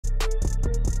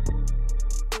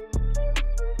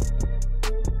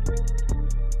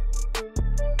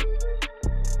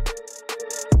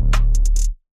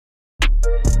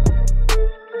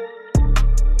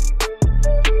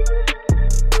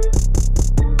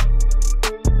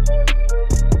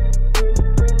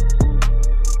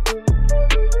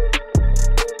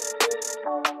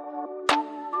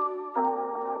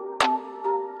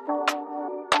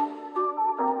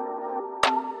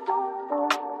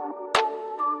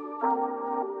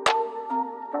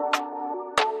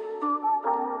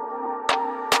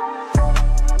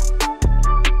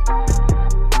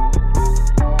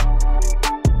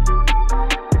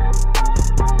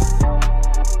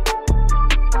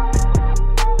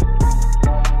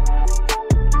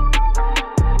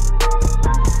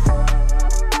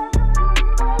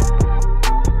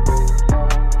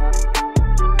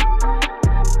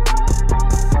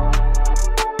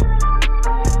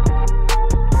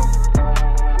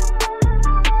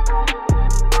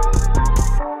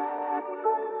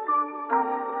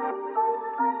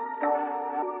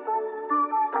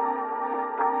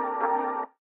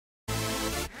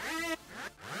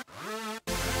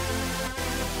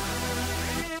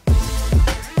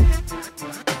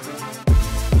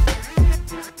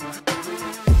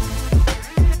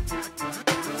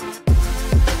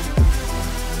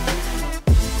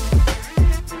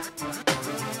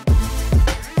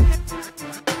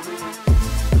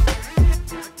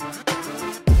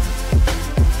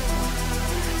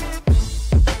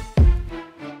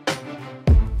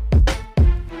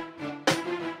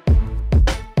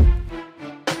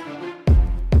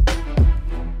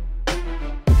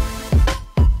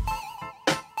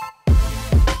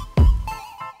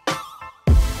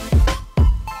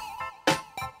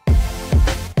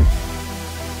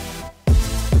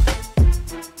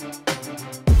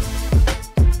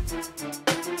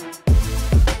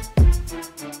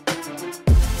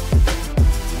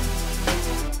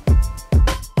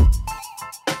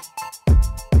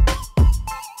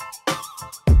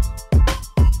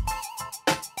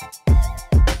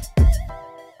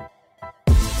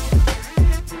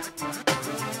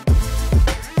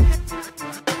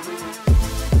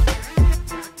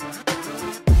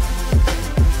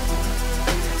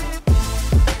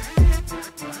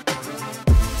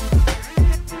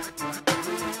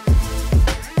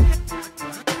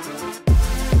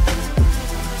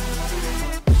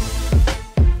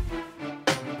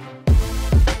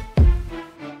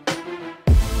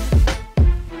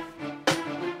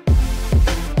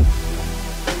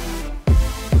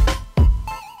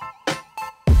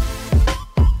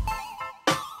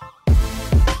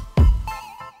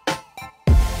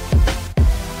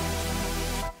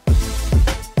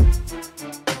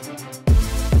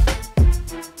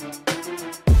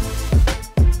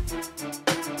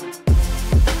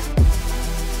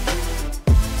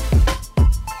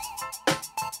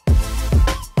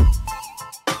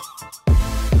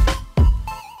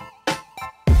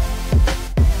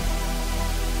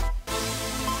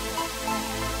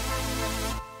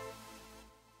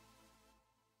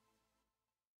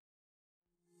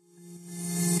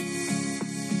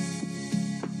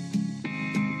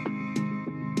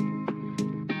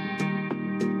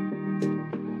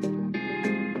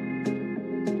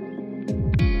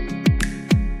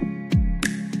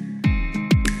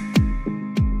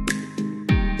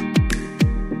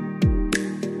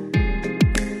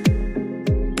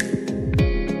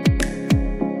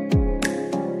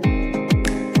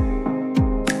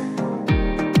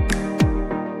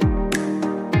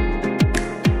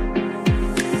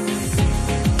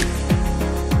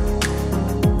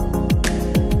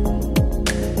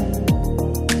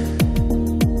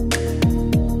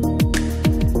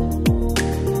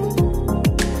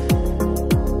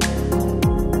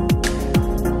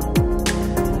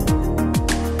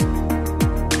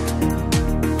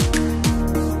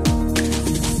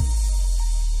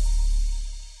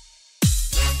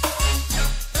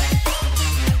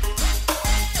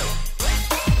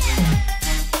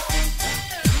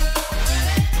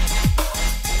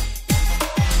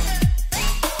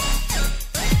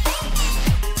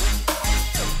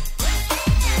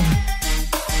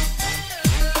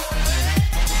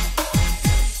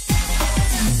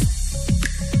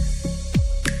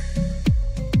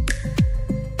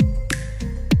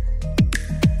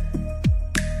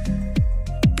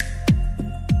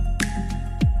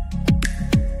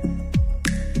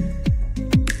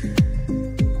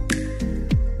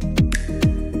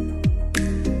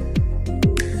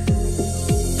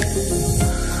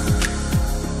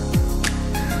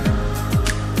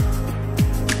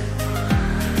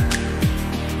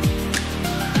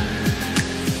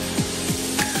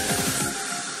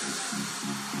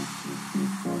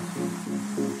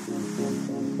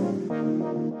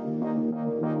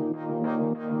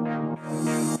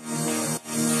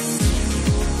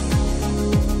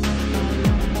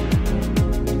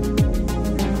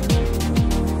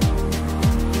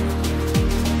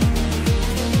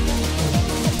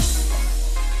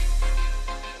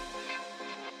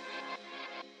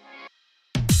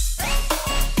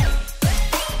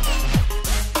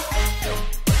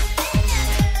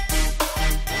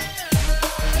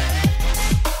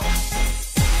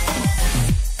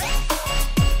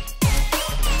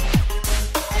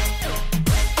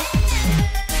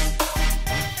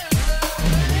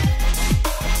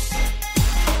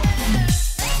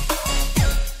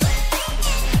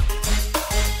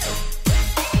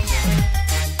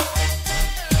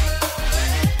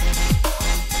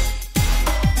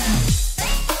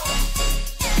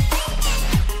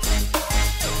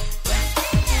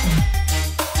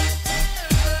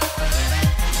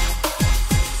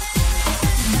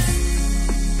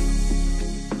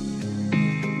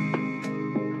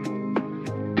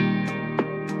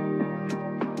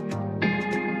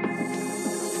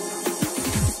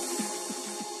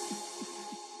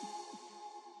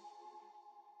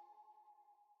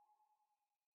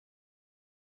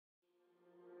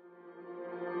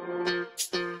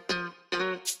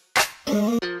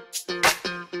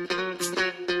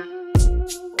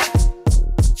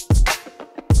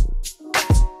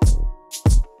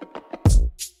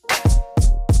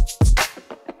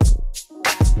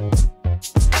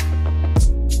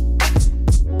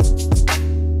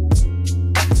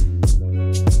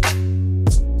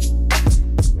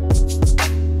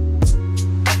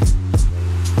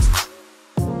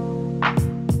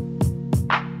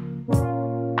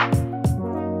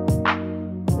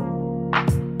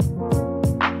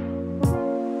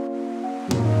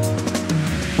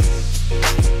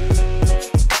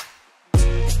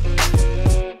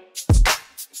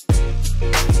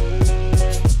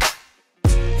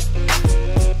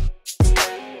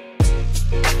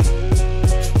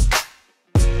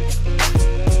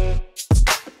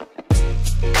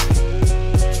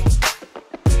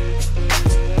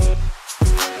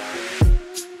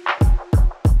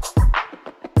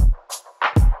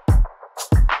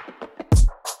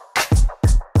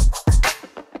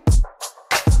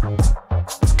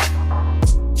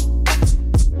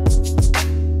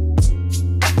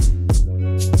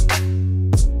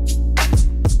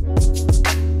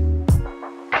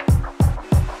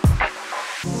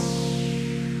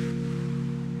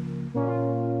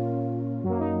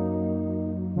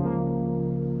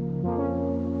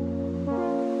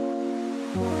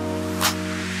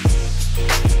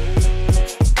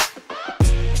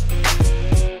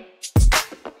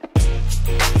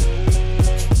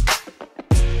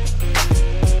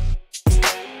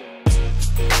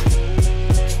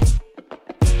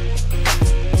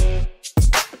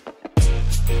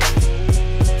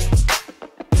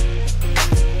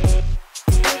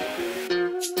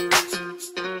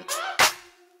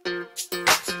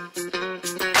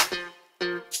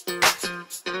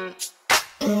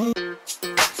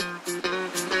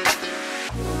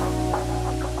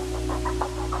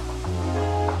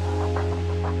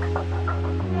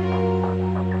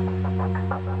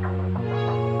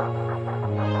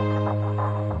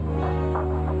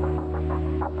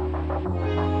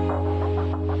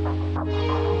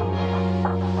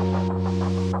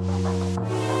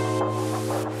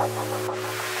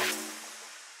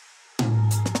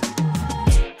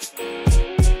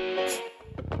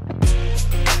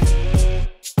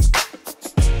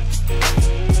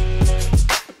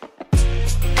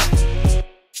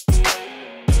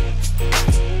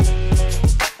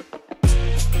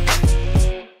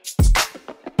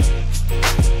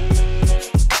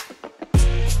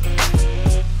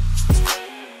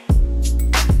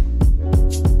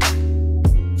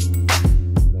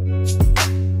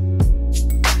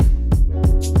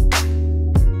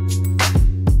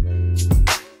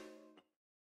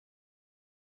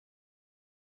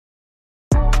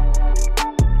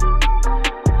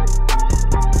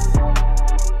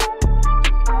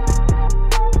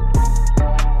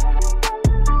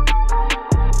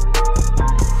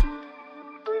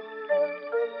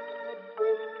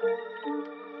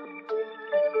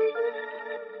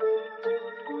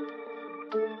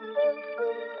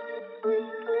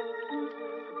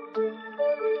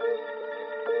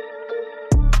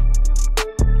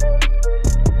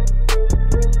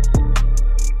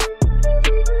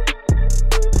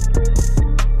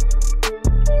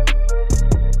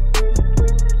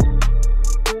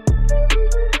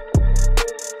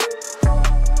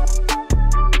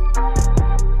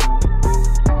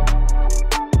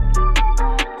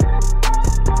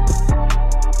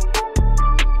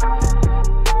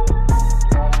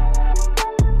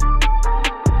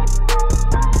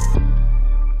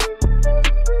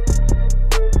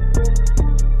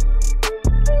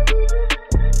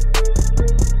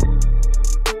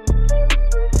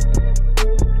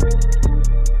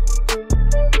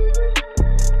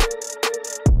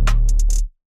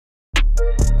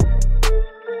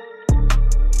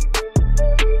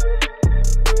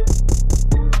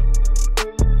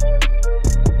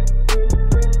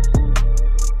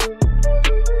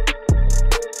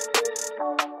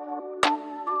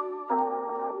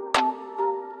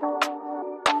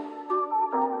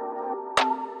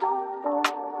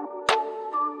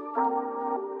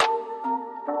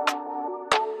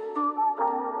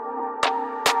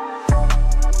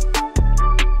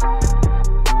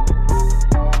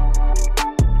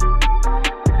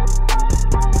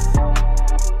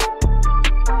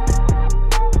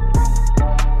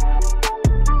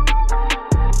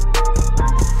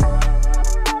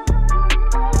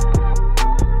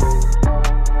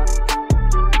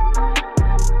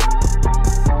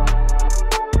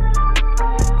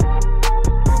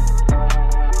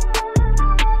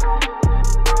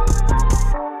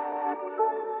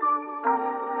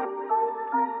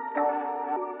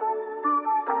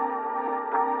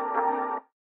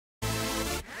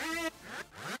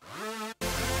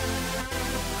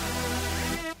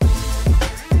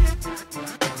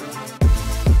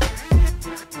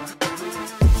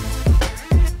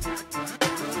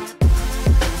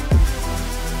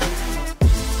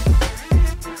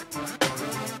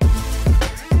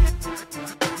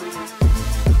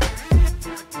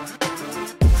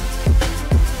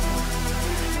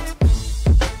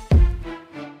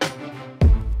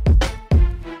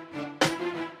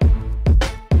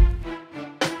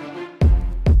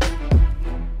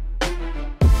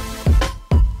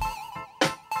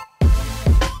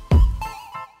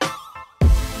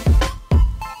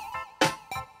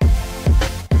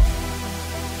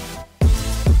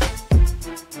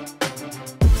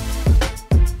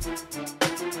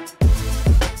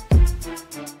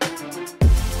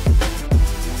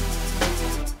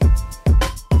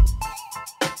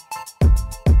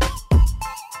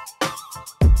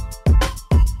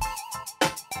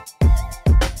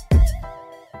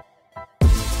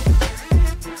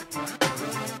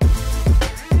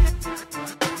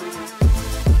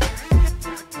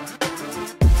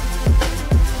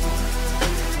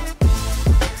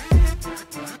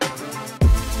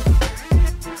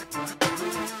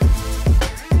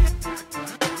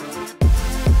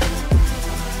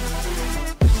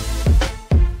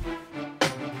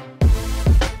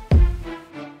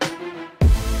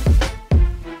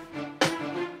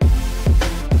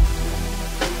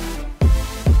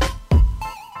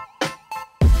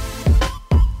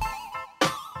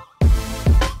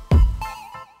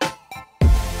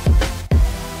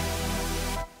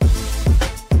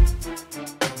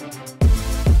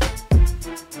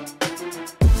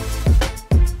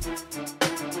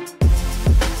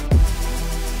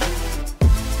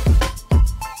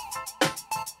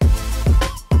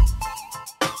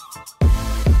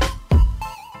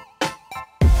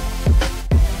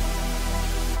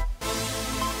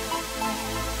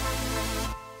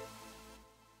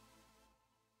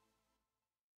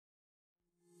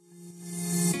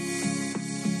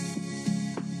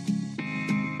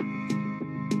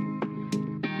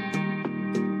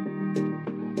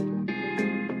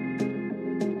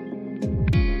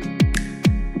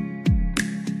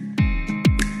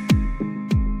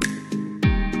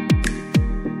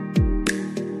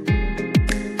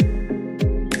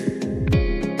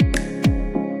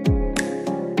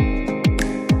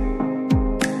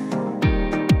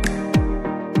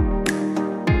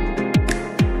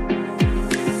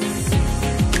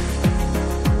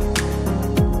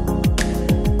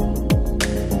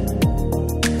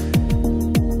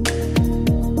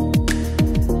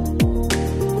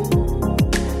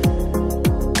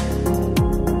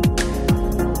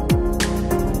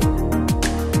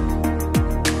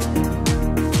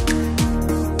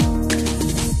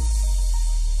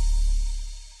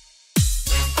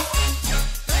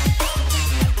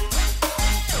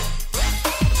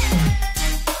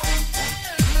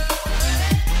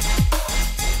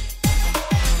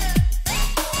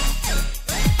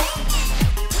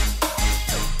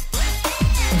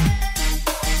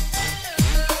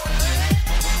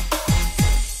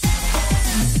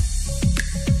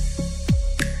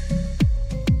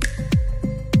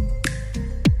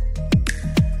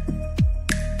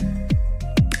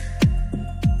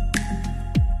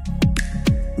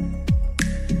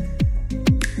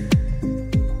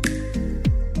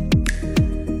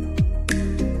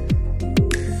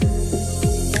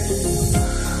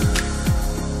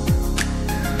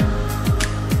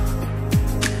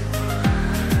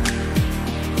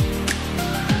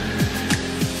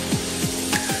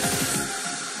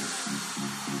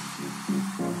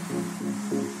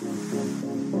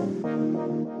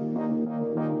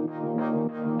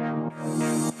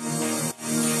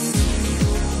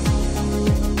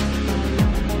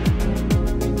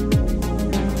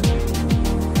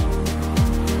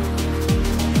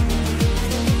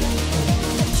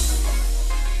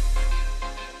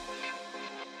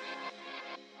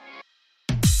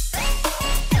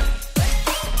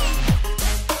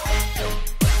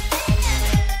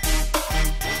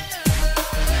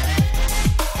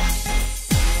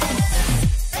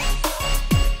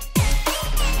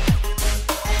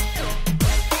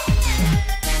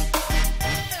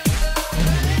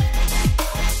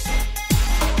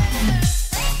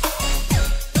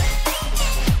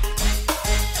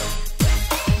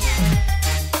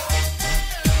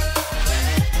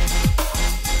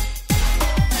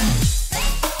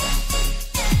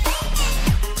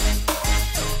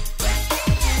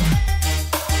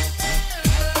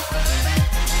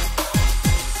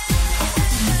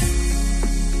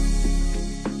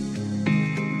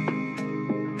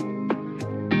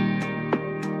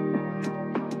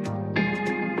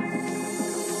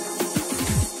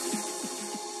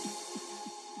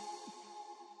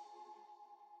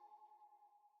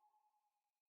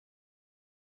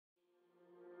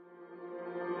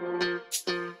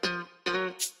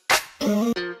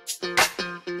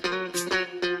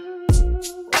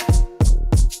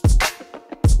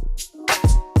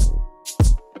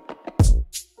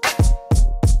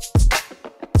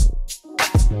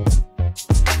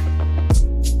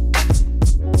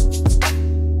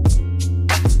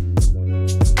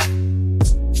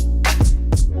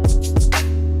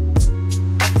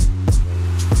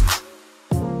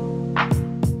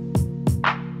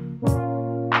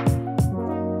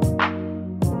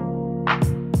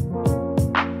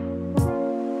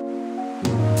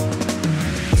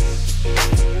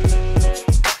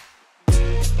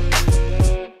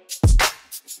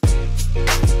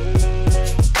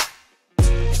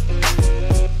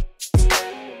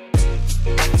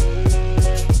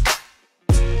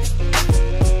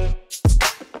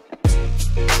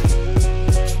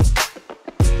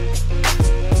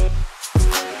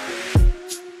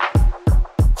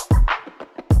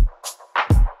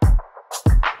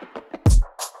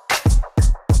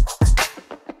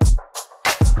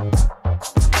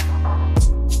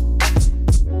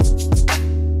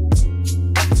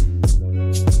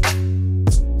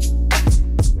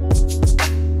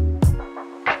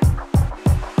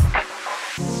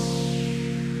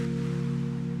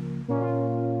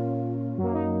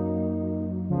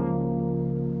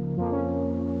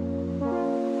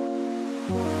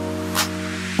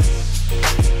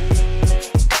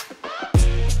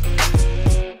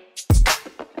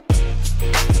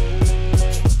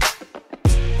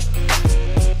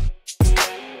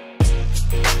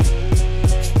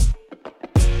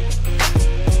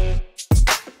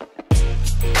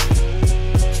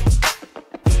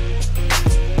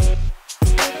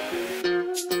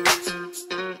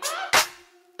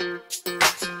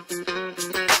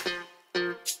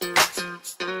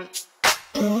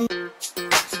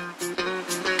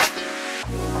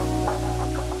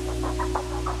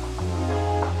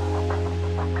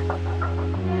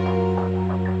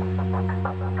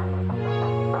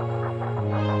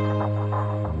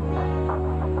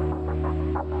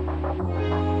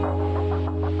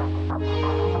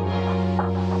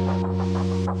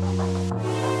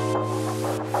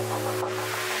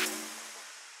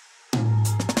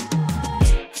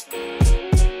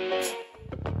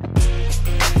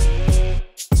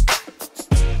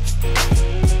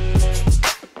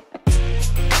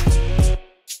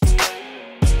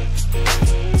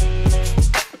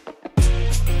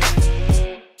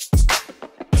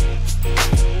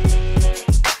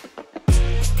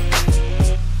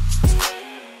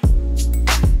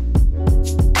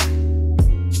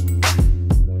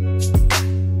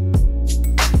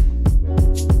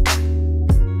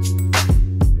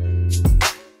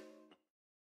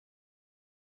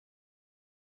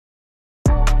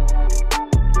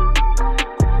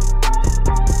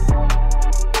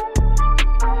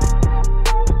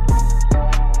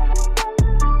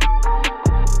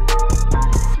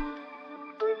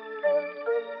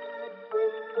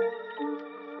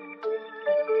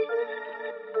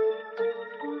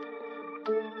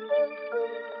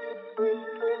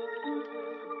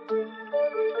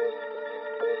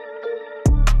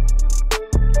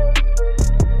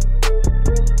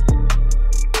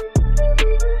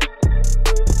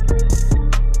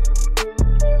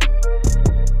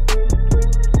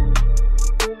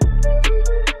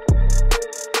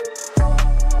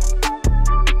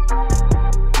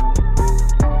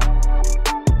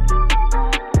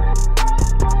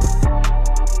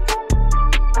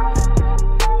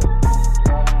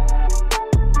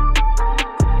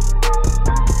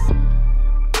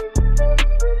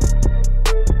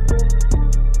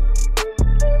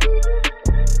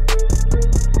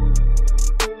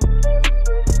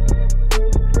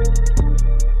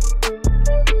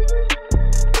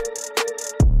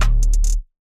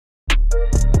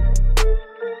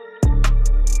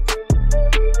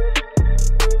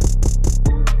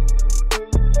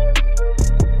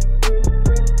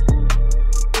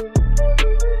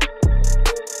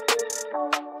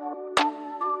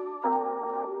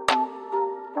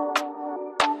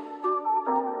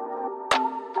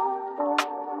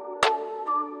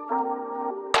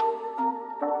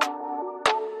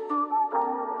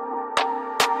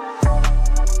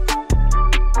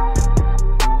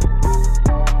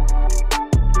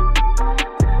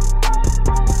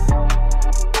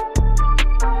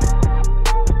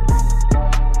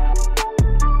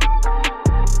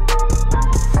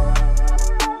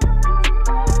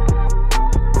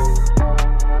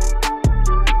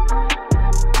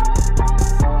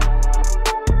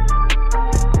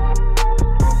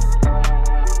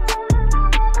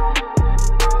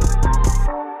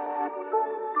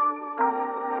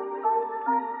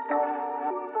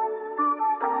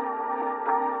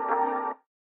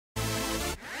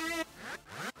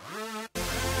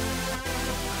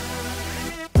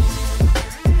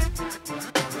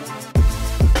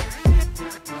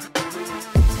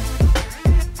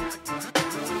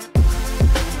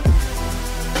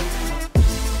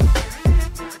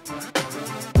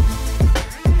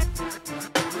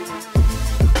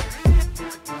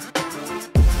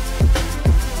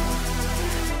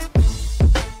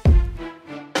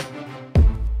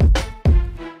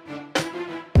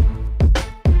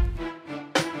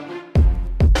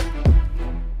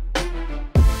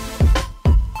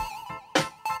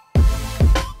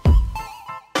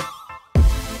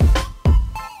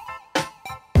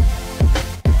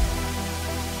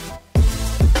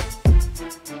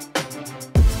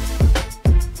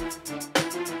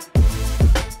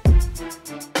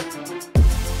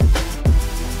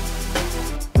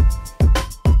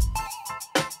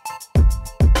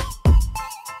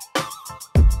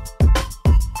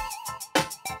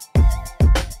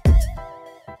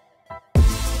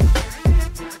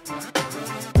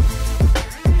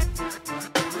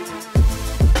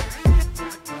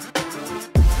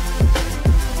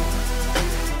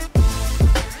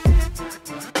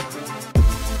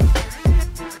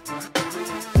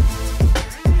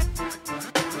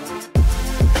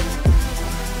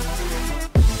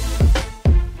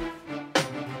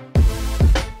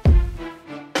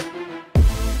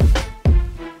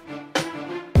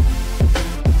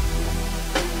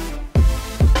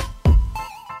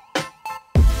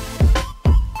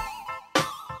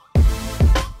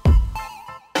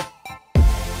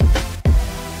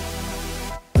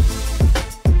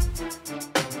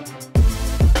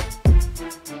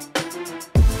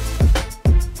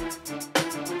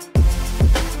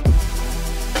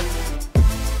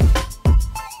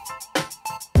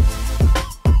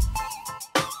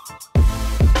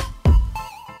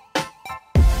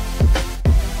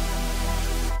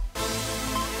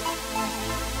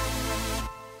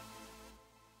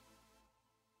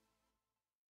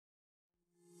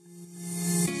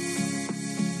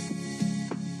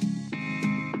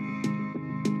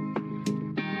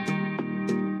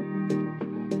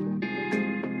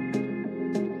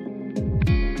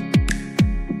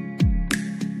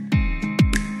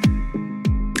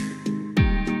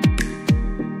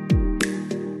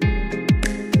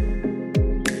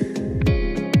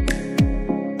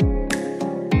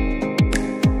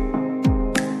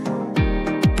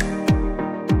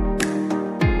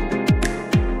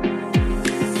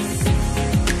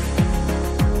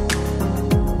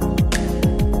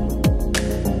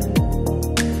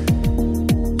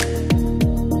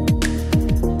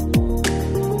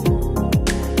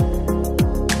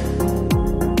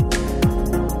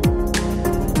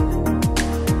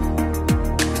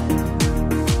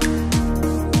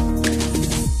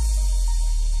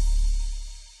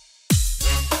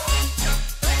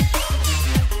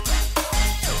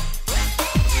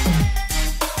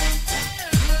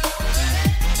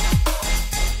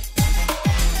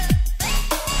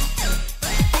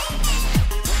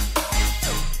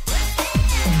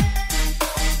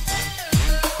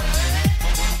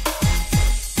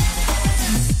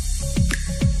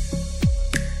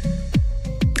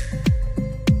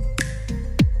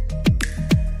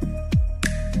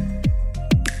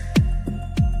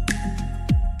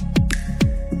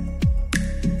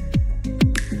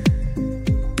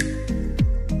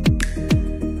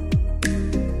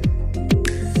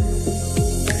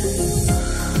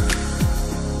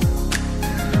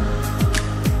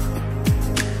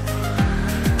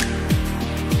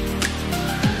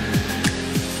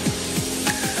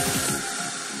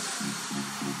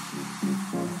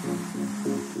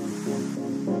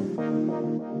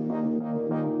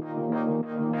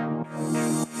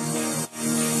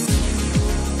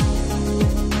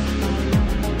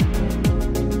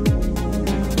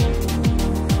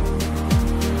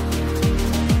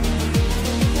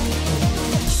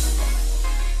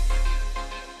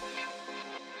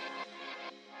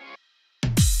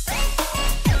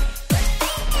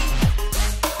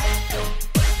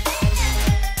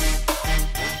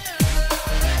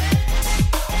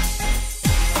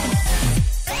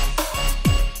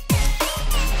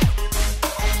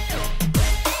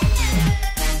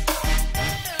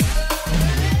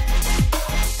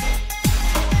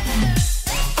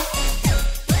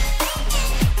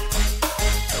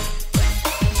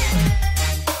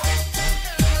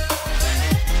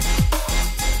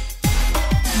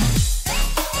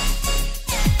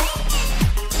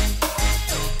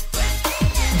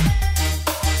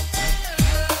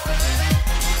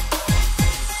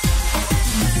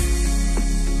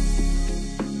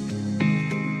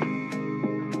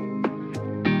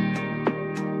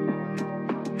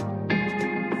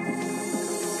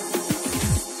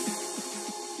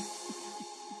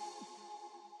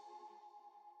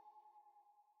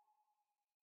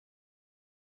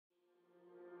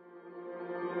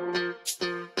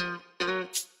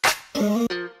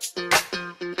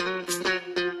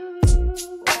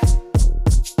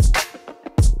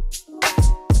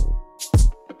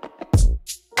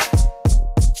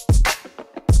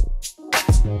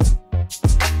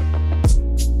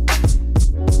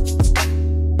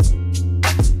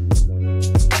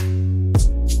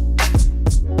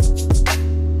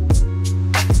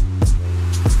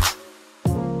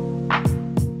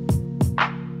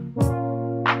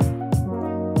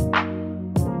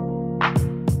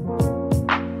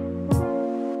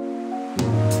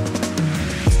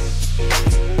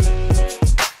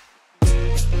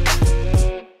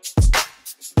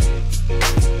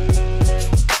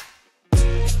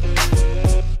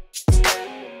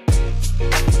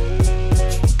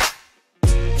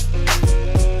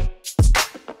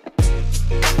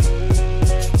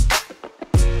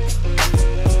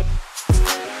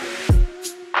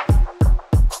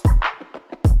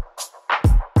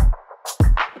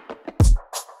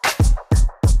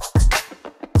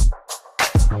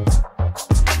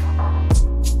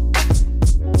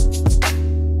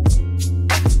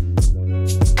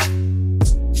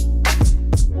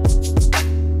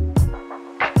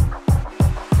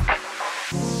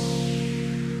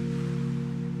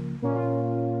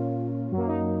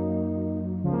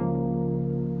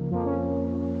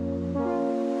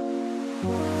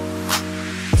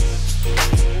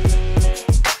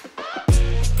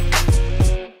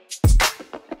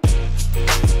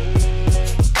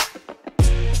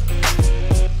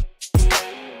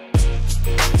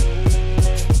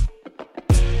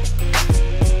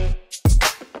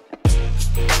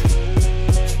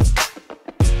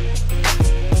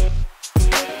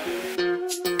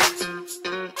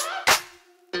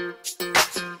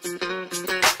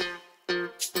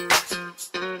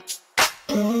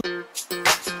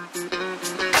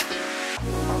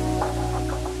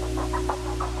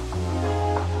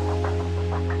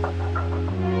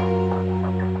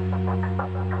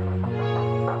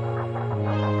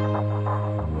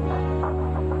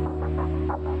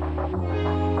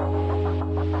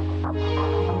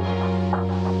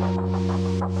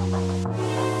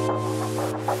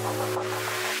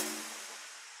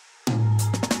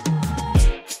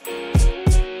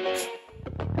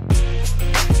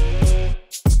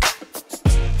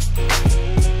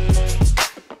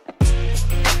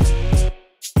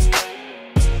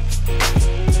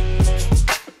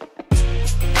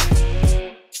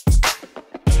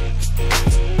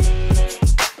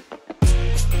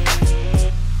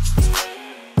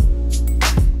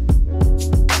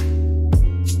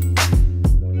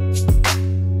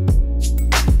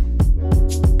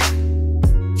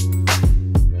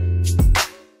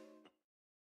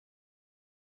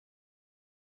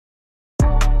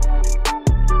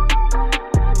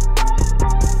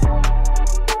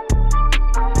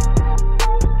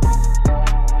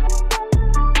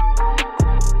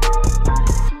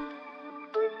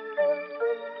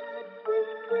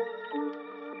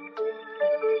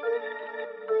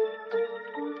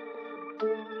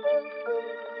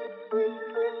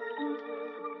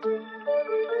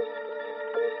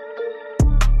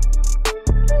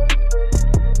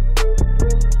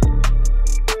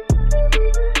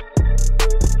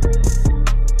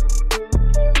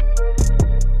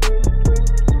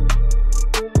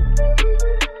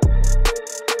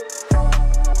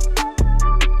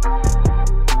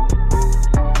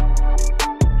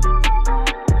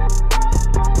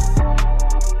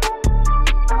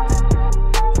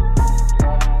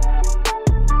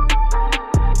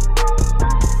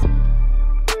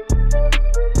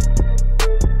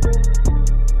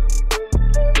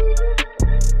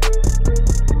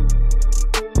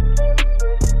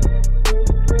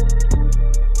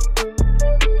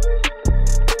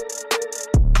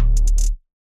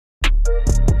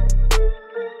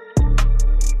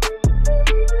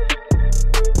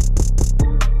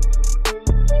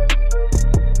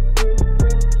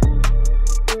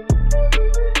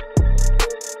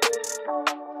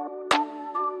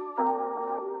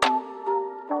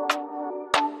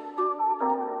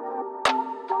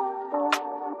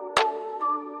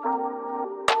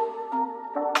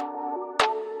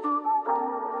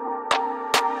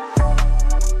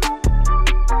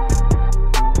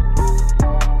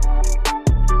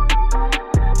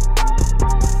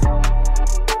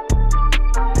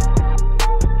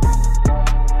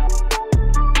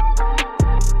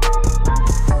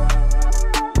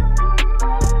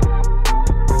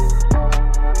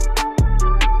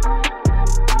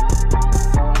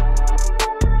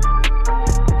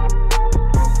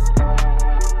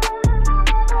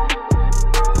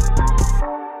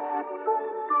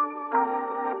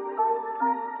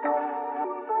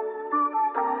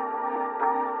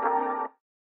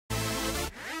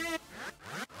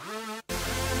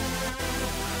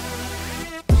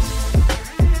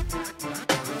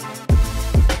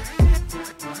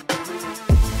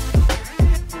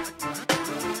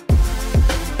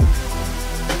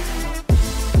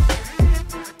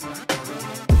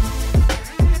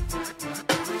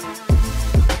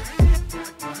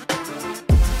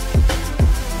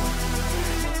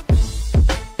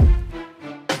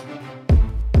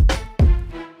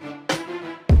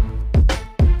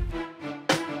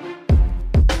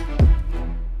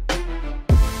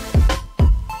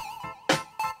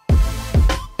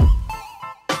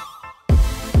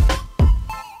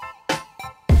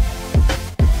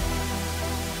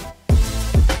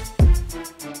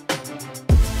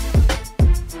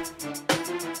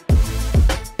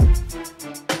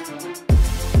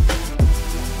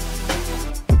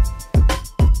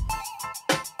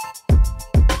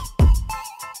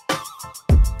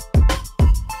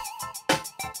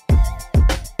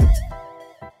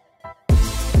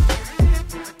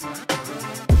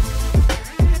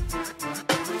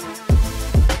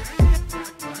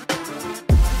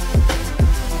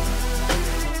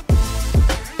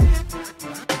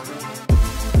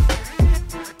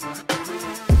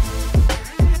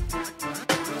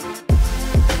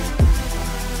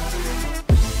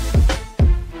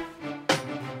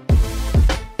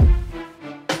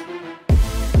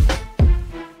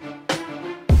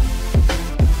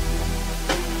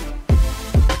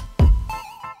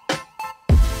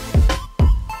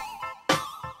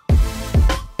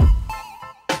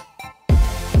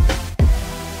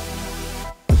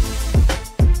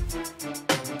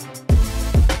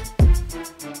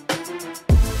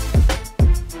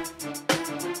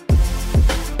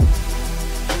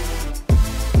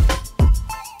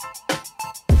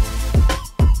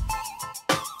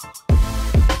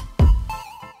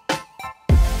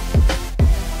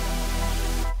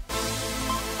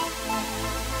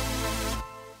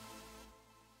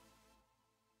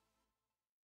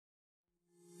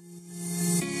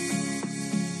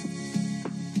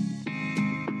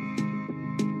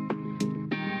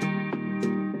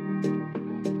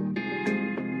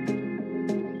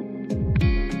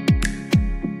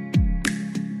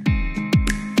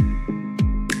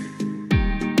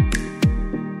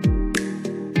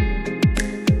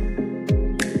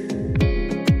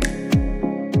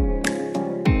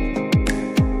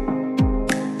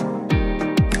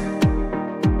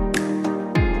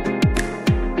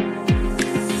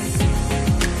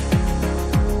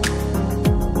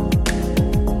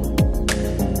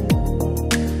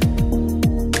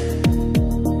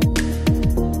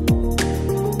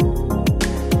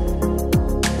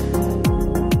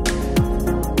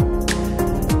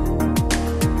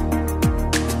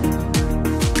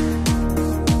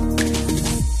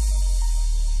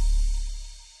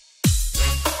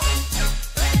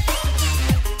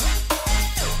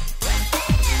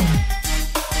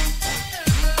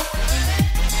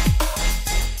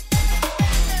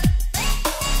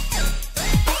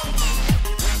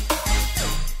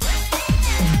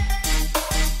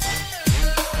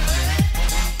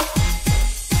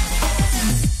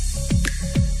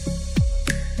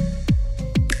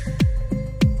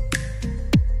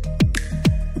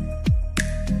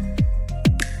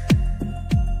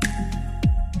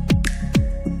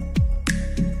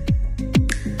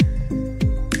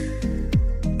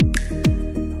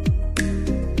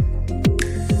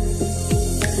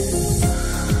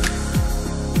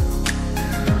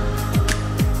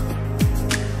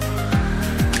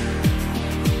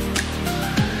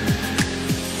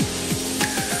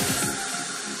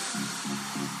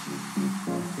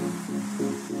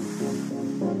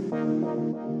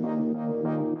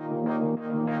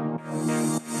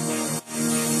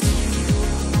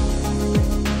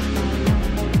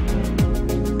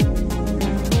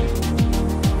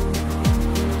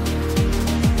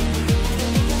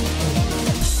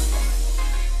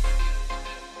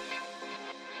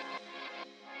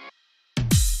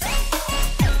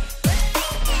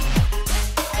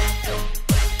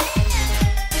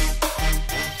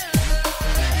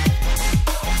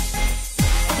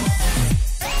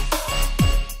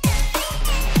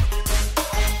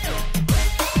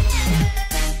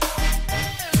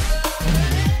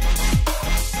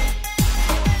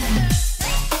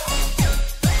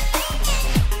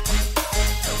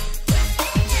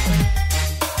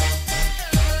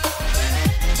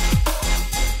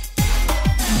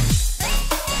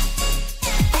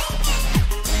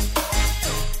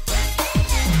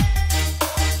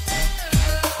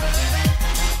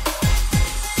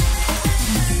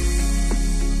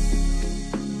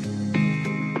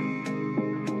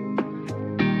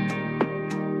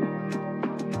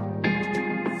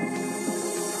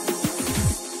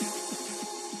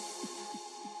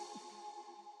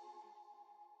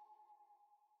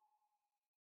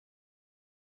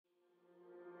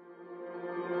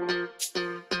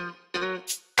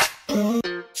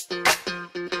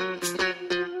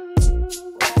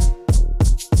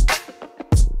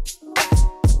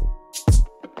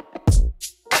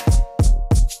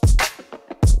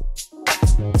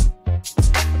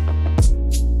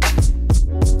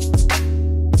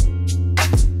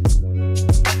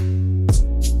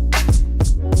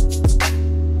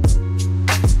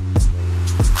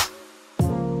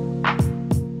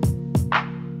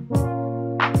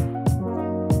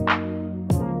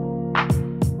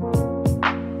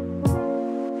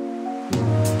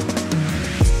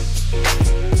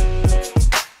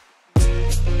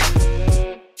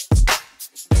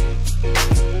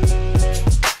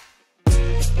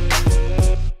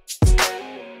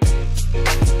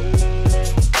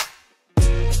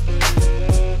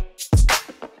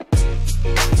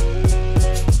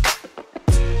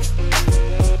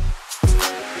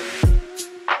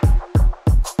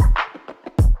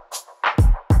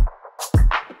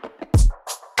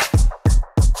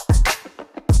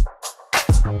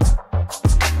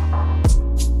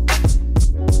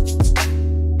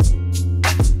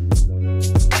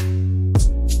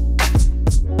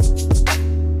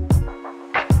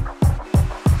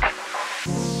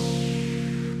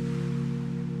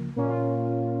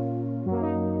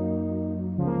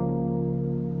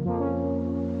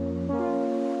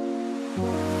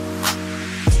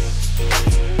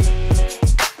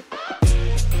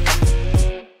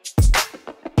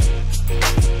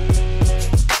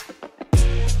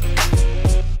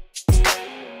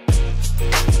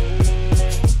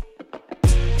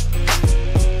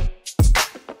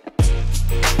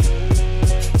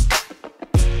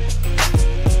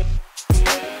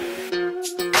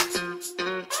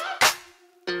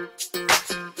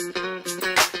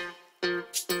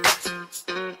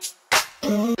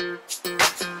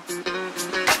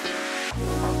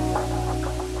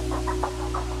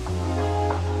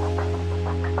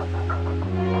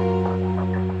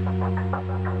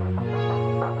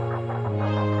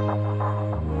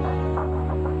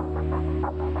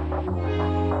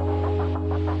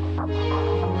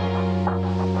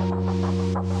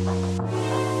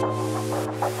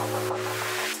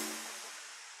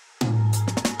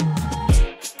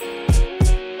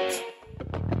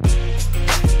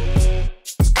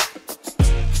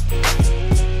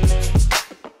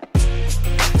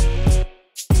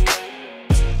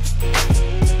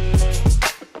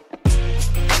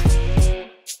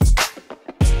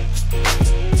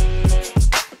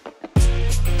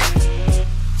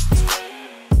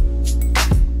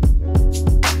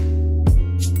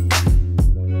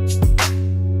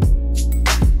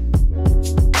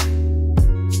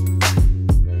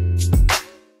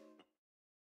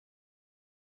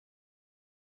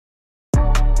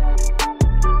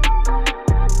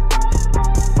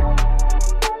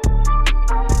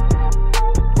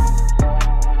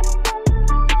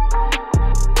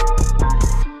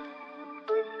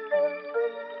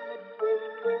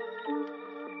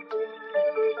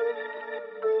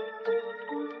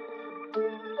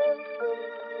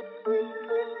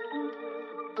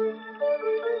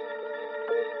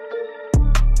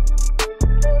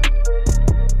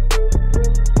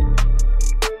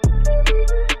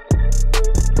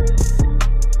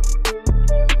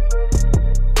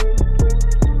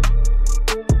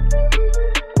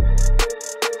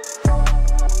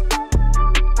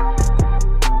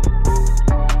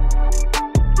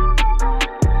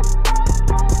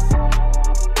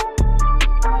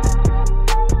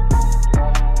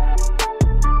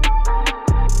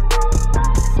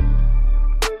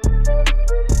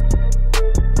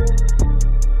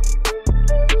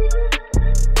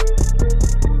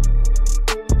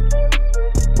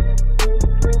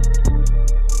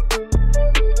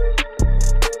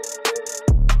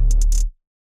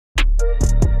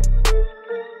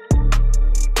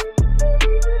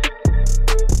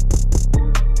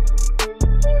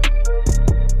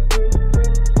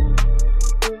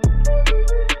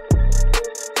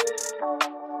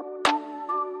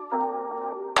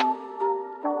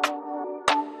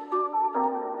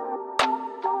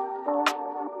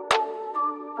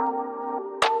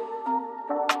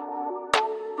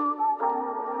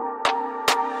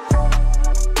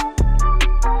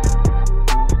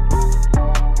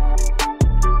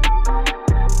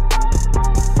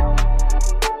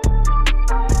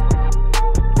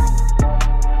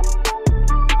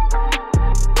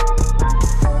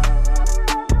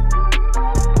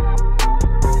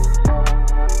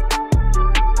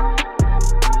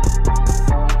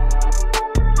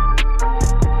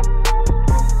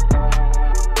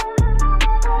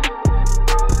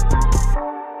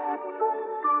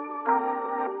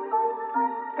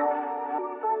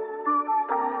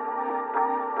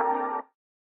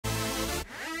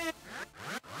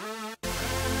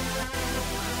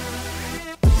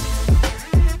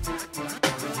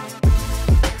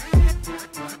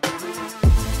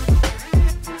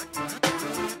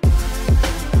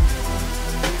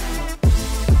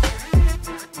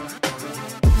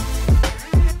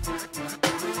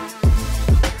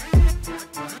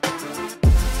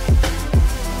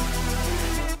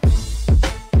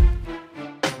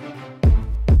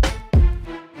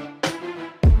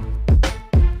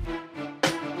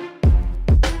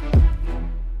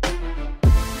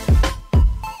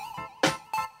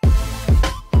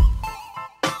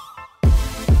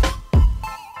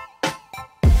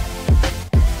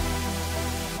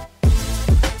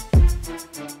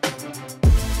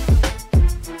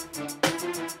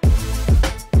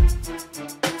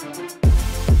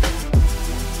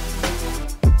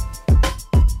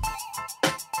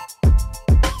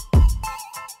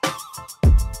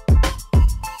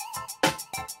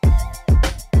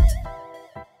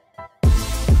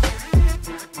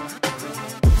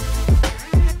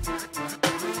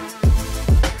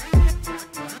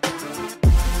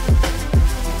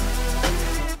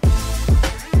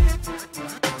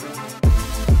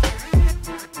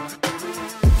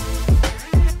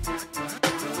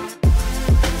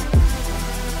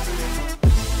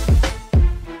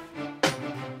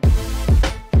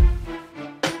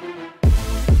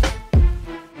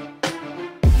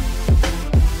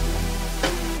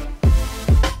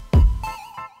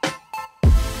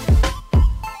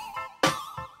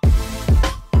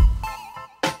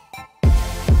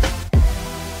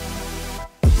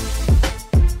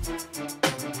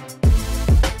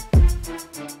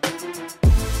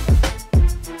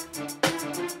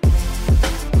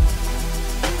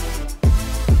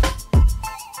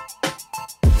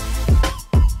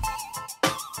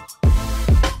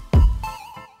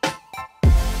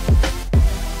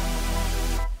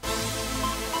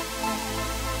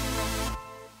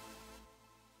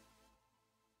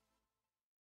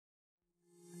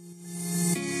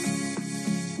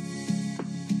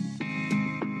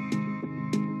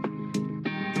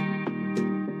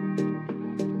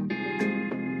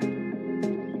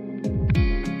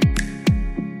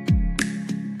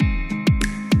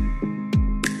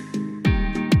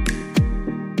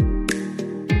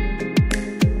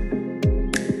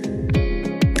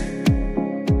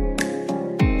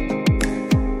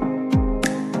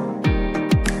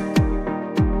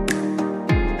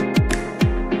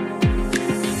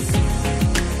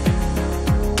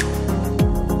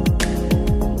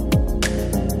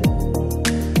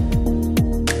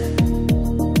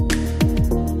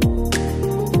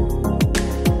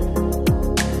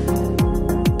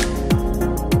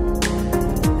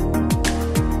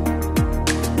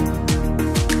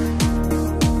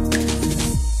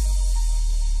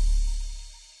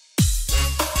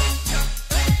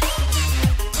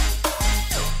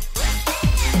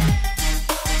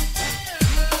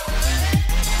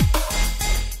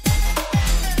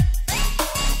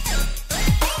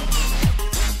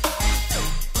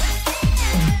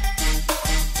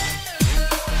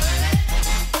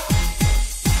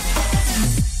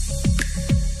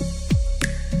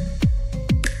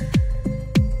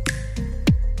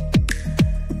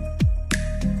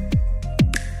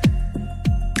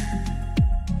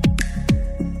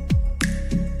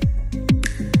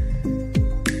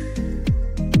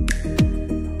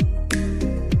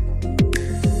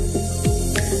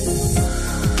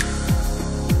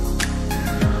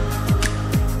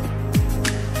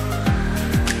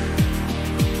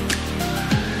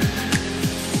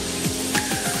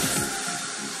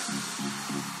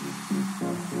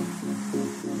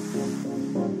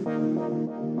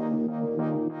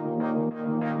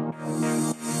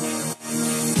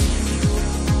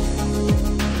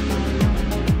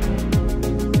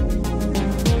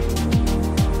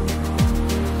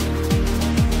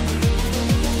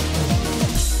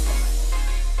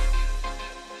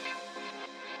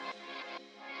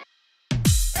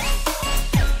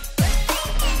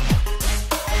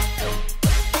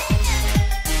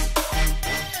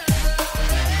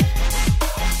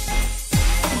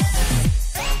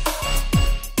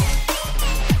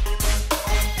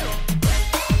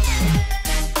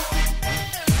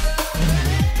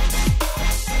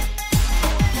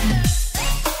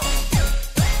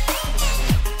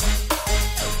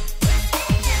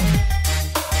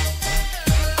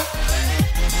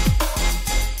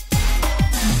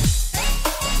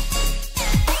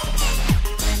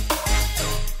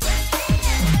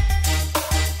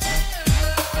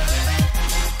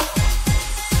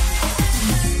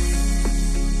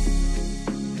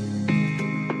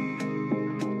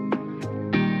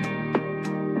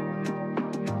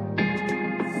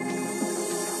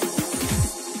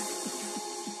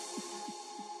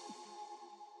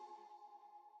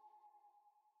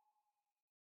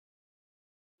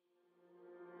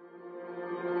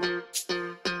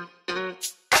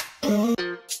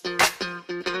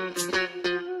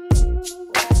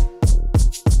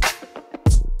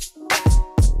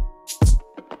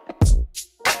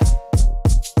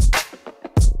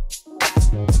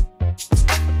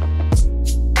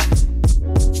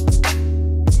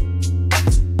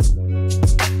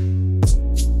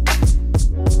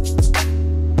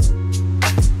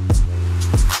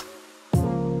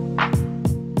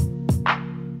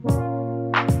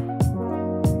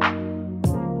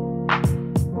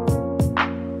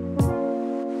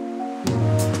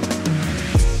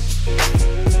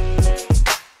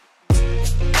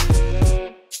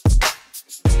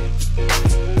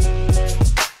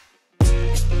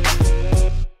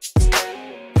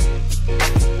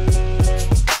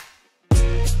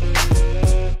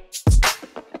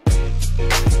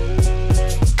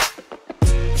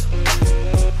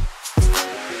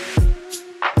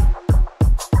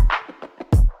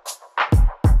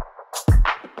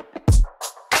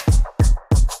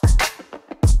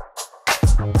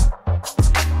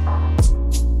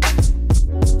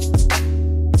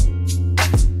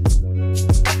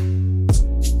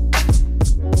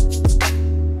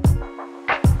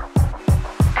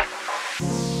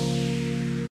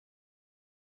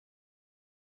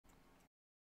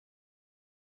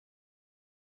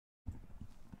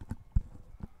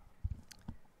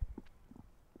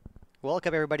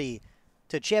Welcome, everybody,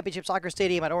 to Championship Soccer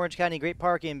Stadium at Orange County Great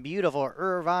Park in beautiful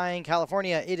Irvine,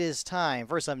 California. It is time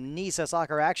for some NISA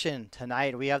soccer action.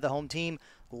 Tonight, we have the home team,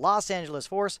 Los Angeles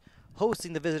Force,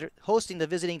 hosting the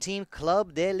visiting team,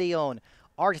 Club de Lyon.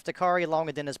 Art Takari, along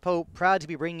with Dennis Pope, proud to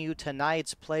be bringing you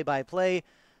tonight's play-by-play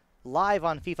live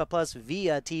on FIFA Plus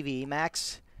via TV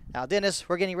Max. Now, Dennis,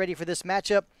 we're getting ready for this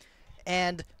matchup,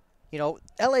 and you know,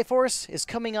 LA Force is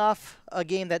coming off a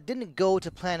game that didn't go to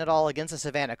plan at all against the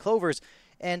Savannah Clovers.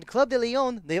 And Club de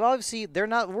Lyon, they're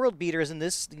not world beaters in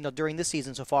this, during this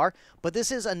season so far, but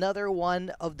this is another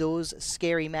one of those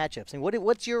scary matchups. And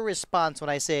what's your response when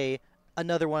I say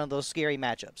another one of those scary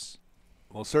matchups?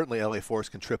 Well, certainly LA Force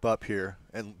can trip up here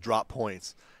and drop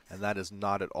points, and that is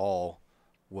not at all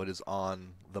what is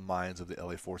on the minds of the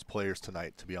LA Force players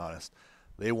tonight, to be honest.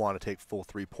 They want to take full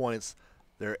 3 points.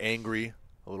 They're angry,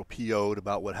 a little PO'd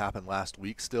about what happened last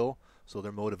week still, so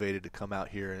they're motivated to come out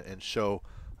here and show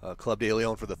Club de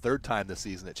Lyon for the 3rd time this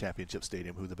season at Championship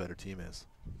Stadium who the better team is.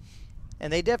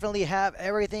 And they definitely have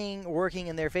everything working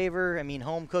in their favor. I mean,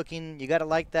 home cooking, you got to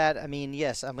like that. I mean,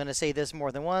 yes, I'm going to say this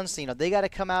more than once. They got to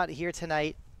come out here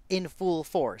tonight in full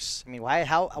force. I mean,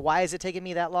 why is it taking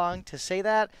me that long to say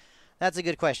that? That's a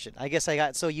good question. I guess I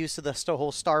got so used to the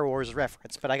whole Star Wars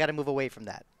reference, but I got to move away from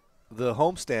that. The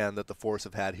homestand that the Force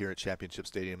have had here at Championship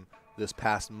Stadium this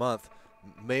past month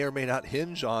may or may not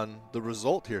hinge on the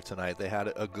result here tonight. They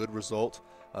had a good result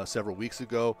several weeks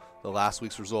ago. The last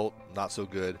week's result, not so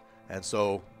good. And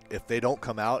so if they don't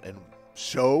come out and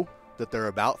show that they're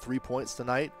about 3 points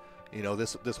tonight,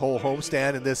 this whole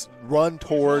homestand and this run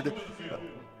toward,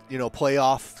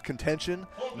 playoff contention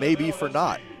may be for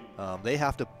naught. They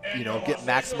have to, get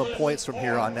maximum points from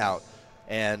here on out.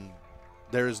 And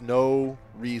there is no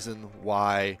reason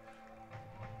why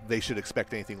they should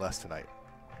expect anything less tonight.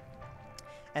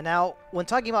 And now, when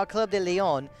talking about Club de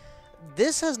Lyon,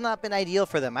 this has not been ideal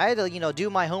for them. I had to, do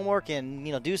my homework and,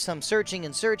 do some searching.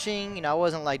 I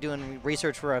wasn't like doing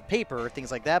research for a paper or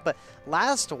things like that. But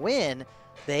last win,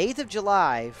 the 8th of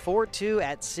July, 4-2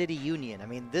 at City Union. I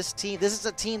mean, this is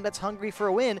a team that's hungry for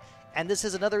a win, and this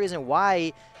is another reason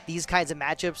why these kinds of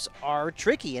matchups are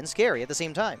tricky and scary at the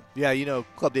same time. Yeah,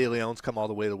 Club de Lyon's come all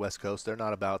the way to the West Coast. They're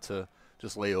not about to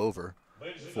just lay over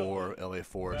for LA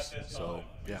Force. So,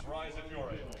 yeah.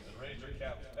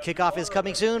 Kickoff is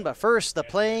coming soon, but first, the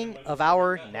playing of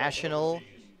our national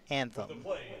anthem.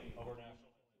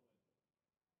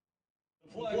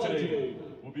 The flag today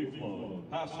will be flown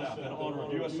half-staff in honor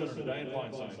of U.S. Senator Dianne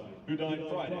Feinstein, who died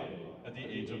Friday at the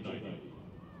age of 90.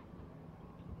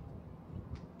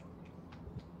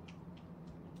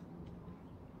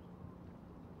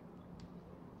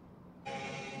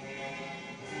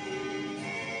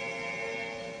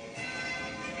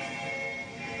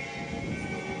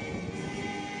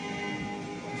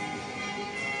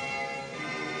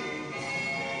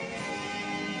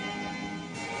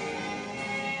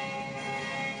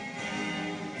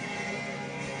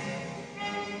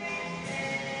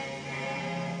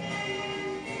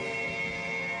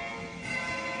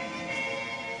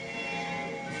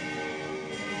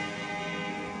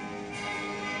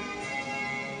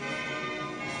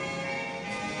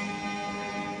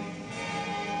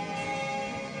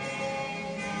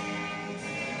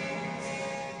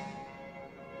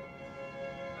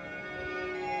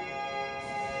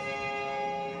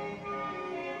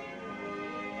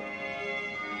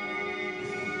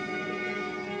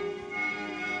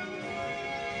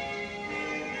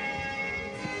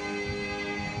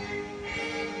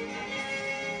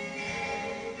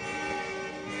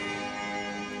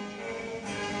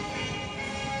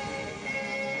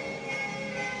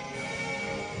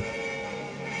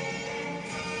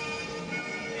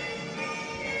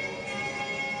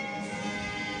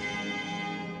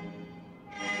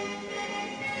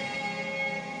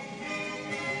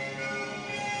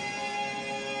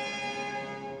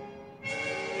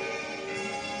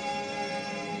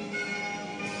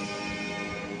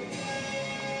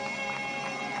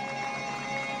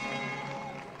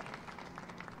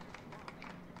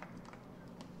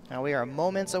 Now we are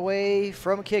moments away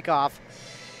from kickoff.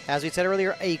 As we said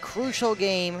earlier, a crucial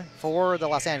game for the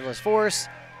Los Angeles Force.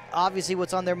 Obviously,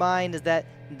 what's on their mind is that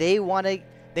they want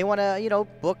to,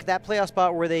 book that playoff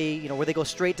spot where they go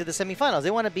straight to the semifinals.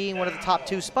 They want to be in one of the top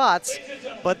 2 spots.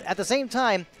 But at the same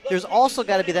time, there's also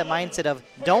got to be that mindset of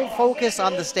don't focus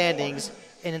on the standings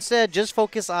and instead just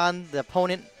focus on the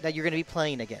opponent that you're going to be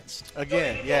playing against.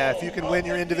 Again, yeah, if you can win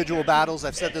your individual battles,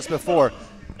 I've said this before,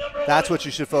 that's what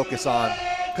you should focus on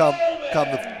come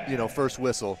the first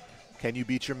whistle. Can you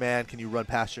beat your man? Can you run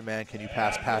past your man? Can you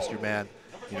pass past your man?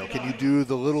 Can you do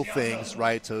the little things,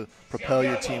 right, to propel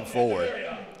your team forward?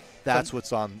 That's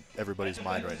what's on everybody's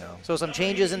mind right now. So some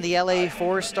changes in the LA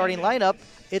Force starting lineup.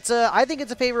 I think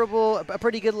it's a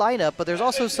pretty good lineup, but there's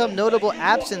also some notable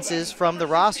absences from the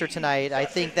roster tonight. I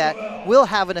think that will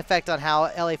have an effect on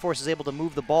how LA Force is able to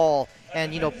move the ball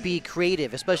and, be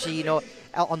creative, especially,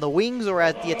 out on the wings or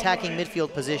at the attacking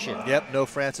midfield position. Yep, no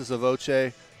Francis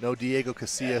Avoce, no Diego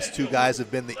Casillas. 2 guys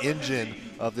have been the engine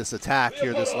of this attack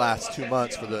here this last 2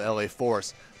 months for the LA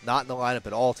Force. Not in the lineup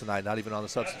at all tonight, not even on the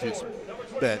substitutes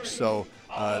bench. So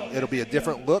it'll be a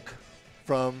different look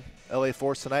from LA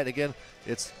Force tonight. Again,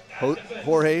 it's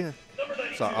Jose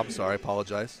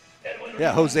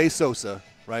Sosa,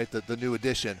 right, the new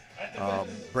addition.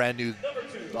 Brand new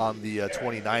on the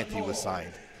 29th he was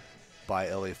signed by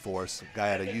LA Force. A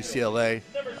guy out of UCLA,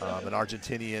 an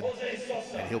Argentinian,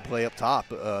 and he'll play up top,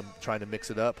 trying to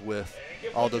mix it up with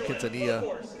Aldo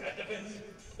Quintanilla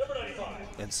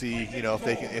and see,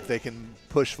 if they can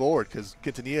push forward, because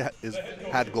Quintanilla has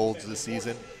had goals this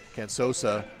season. Can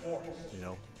Sosa,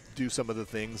 do some of the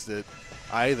things that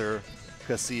either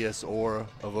Casillas or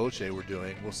Avoce were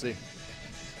doing? We'll see.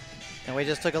 And we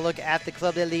just took a look at the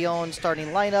Club de Lyon starting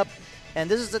lineup, and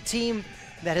this is a team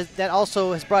that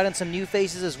also has brought in some new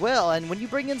faces as well. And when you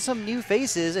bring in some new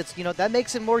faces, it's that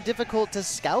makes it more difficult to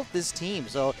scout this team.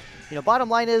 So, bottom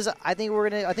line is, I think we're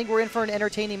in for an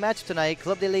entertaining match tonight.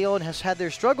 Club de Lyon has had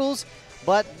their struggles,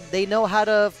 but they know how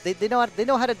to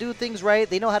do things right.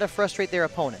 They know how to frustrate their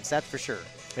opponents. That's for sure.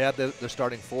 Yeah, they're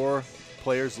starting 4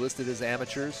 players listed as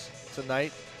amateurs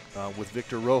tonight, with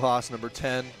Victor Rojas, number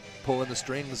 10, pulling the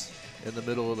strings in the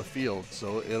middle of the field.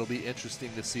 So it'll be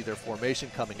interesting to see their formation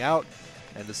coming out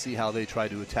and to see how they try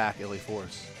to attack LA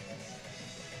Force.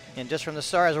 And just from the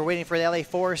start, as we're waiting for the LA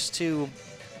Force to,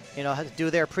 do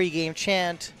their pregame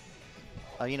chant,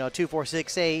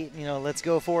 2-4-6-8, let's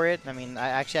go for it. I mean,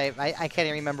 I can't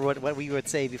even remember what we would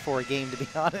say before a game, to be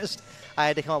honest. I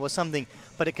had to come up with something.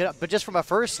 But just from a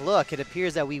first look, it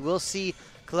appears that we will see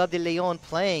Club de Lyon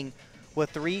playing with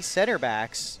 3 center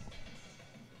backs.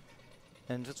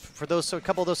 And for a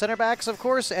couple of those center backs, of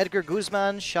course, Edgar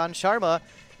Guzman, Sean Sharma,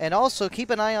 and also keep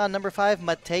an eye on number 5,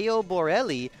 Matteo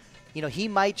Borelli. He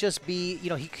might just be,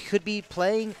 he could be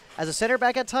playing as a center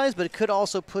back at times, but it could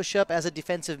also push up as a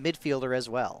defensive midfielder as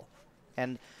well.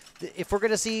 And if we're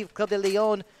going to see Club de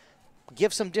Lyon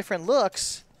give some different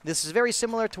looks, this is very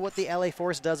similar to what the LA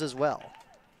Force does as well.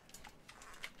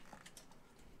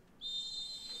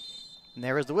 And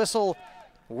there is the whistle.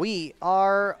 We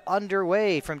are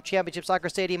underway from Championship Soccer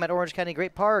Stadium at Orange County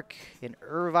Great Park in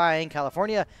Irvine,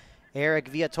 California.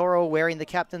 Eric Villatoro wearing the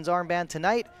captain's armband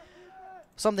tonight.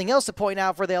 Something else to point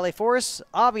out for the LA Force,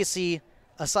 obviously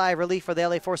a sigh of relief for the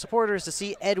LA Force supporters to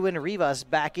see Edwin Rivas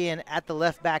back in at the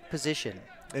left back position.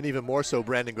 And even more so,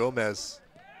 Brandon Gomez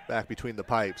back between the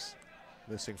pipes,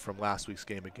 missing from last week's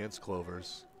game against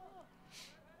Clovers.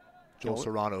 Joel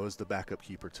Serrano is the backup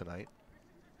keeper tonight.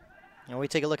 And we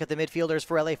take a look at the midfielders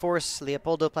for LA Force.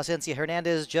 Leopoldo Plasencia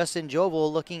Hernandez, Justin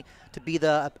Jovel looking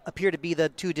to appear to be the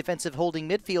 2 defensive holding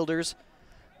midfielders.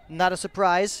 Not a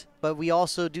surprise, but we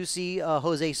also do see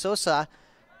Jose Sosa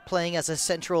playing as a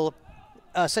central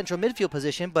midfield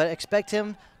position, but expect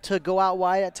him to go out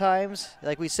wide at times.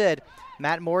 Like we said,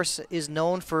 Matt Morse is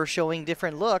known for showing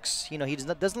different looks. He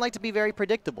doesn't like to be very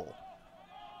predictable.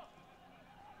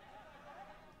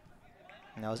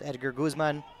 And that was Edgar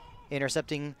Guzman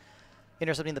intercepting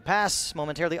the pass.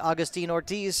 Momentarily, Agustin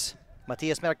Ortiz.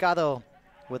 Matias Mercado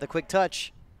with a quick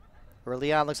touch.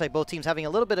 Early on, looks like both teams having a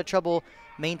little bit of trouble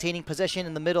maintaining possession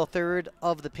in the middle third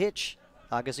of the pitch.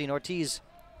 Agustin Ortiz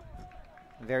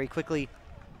very quickly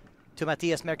to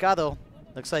Matias Mercado.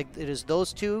 Looks like it is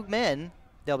those 2 men.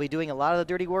 They'll be doing a lot of the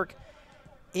dirty work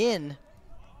in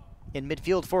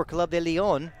midfield for Club de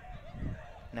Lyon.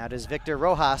 Now it is Victor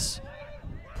Rojas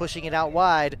pushing it out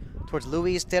wide towards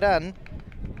Luis Terán.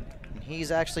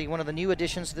 He's actually one of the new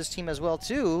additions to this team as well,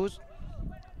 too,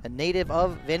 a native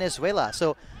of Venezuela.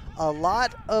 So a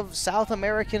lot of South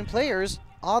American players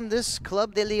on this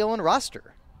Club de Lyon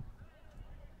roster.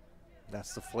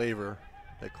 That's the flavor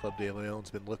that Club de Lyon's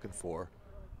been looking for.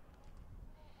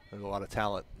 There's a lot of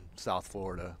talent in South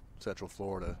Florida, Central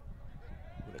Florida,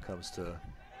 when it comes to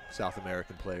South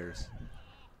American players.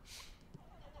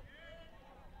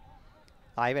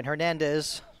 Ivan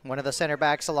Hernandez, one of the center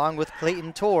backs, along with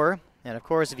Clayton Torr. And, of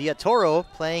course, Villatoro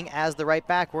playing as the right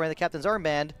back, wearing the captain's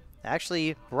armband,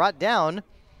 actually brought down.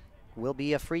 Will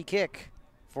be a free kick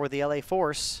for the LA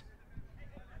Force.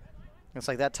 Looks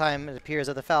like that time it appears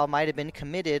that the foul might have been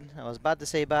committed. I was about to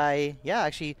say by, yeah,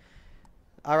 actually,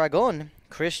 Aragon,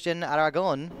 Christian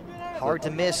Aragon. Hard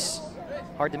to miss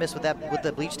with that, with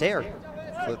the bleached hair.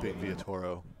 Flipping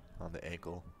Villatoro on the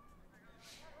ankle.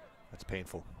 That's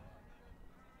painful.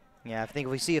 Yeah, I think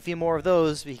if we see a few more of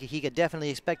those, he could definitely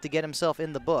expect to get himself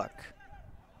in the book.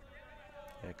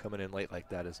 Yeah, coming in late like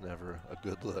that is never a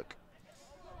good look.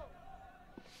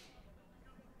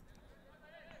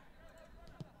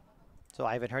 So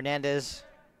Ivan Hernandez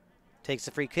takes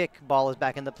the free kick. Ball is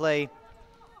back into play.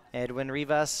 Edwin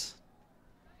Rivas.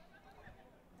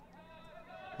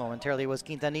 Momentarily was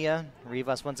Quintanilla.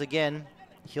 Rivas once again.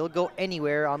 He'll go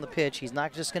anywhere on the pitch. He's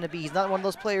not just going to be, he's not one of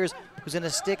those players who's going to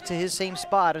stick to his same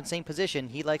spot and same position.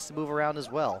 He likes to move around as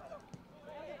well.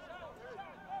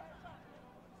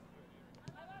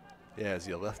 Yeah, is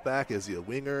he a left back? Is he a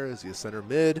winger? Is he a center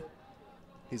mid?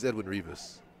 He's Edwin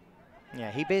Rivas. Yeah,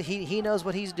 he knows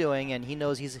what he's doing, and he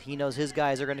knows his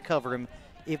guys are going to cover him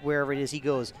wherever it is he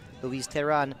goes. Luis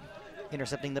Terran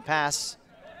intercepting the pass,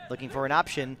 looking for an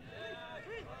option,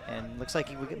 and looks like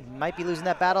he might be losing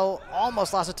that battle.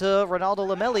 Almost lost it to Ronaldo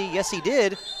Lamelli. Yes, he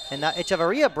did. And now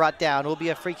Echevarria brought down. Will be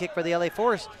a free kick for the LA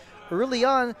Force. Early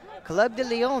on, Club de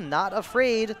Lyon not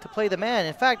afraid to play the man.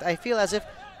 In fact, I feel as if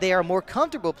they are more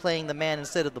comfortable playing the man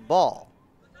instead of the ball.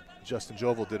 Justin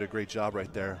Jovel did a great job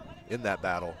right there in that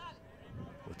battle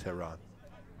with Tehran.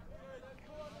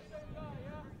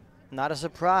 Not a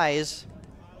surprise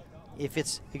if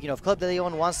it's, if Club de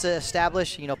Lyon wants to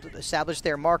establish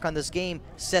their mark on this game,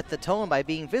 set the tone by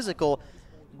being physical.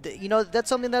 That's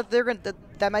something that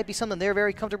that might be something they're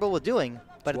very comfortable with doing.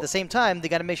 But at the same time, they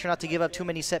got to make sure not to give up too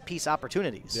many set piece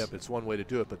opportunities. Yep, it's one way to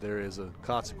do it, but there is a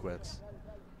consequence.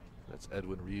 That's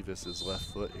Edwin Rivas' left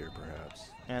foot here, perhaps.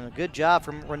 And a good job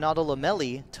from Ronaldo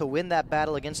Lamelli to win that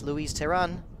battle against Luis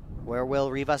Terran. Where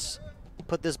will Rivas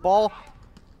put this ball?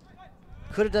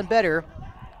 Could have done better.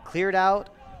 Cleared out.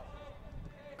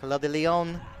 Club de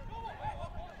Lyon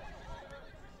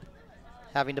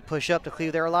having to push up to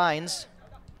clear their lines.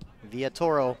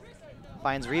 Villatoro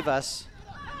finds Rivas.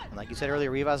 And like you said earlier,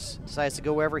 Rivas decides to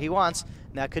go wherever he wants.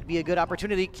 And that could be a good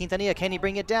opportunity. Quintanilla, can he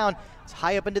bring it down? It's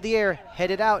high up into the air,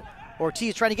 headed out.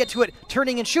 Ortiz trying to get to it,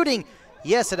 turning and shooting.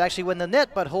 Yes, it actually went in the net,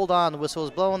 but hold on, the whistle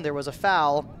is blown. There was a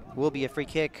foul. Will be a free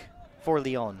kick for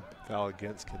Lyon. Foul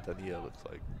against Quintanilla, looks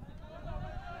like.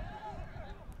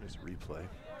 There's a replay.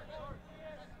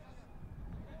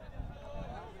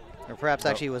 Or perhaps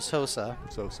actually it was Sosa.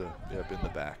 Sosa, yep, in the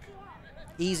back.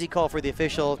 Easy call for the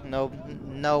official.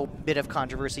 No bit of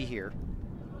controversy here.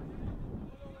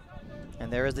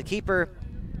 And there is the keeper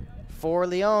for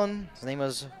Lyon. His name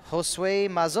was Josue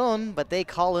Mazon, but they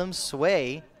call him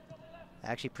Sway.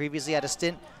 Actually previously had a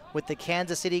stint with the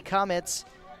Kansas City Comets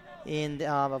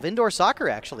of indoor soccer,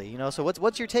 actually. So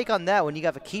what's your take on that when you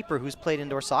have a keeper who's played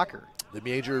indoor soccer? The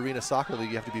major arena soccer league,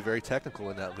 you have to be very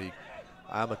technical in that league.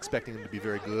 I'm expecting him to be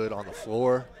very good on the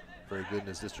floor, very good in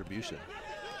his distribution.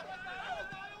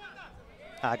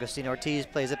 Agustin Ortiz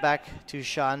plays it back to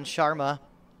Sean Sharma.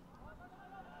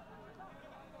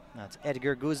 That's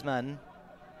Edgar Guzman.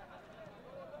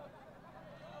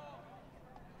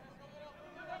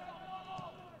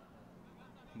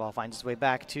 Ball finds its way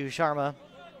back to Sharma.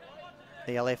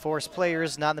 The LA Force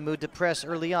players not in the mood to press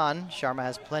early on. Sharma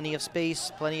has plenty of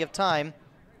space, plenty of time.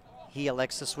 He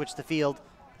elects to switch the field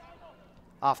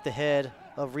off the head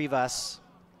of Rivas.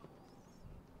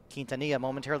 Quintanilla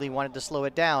momentarily wanted to slow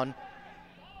it down.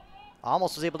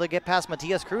 Almost was able to get past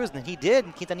Matias Cruz, and he did.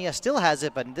 And Quintanilla still has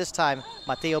it, but this time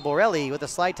Mateo Borelli with a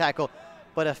slide tackle.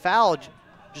 But a foul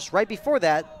just right before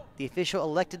that. The official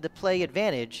elected to play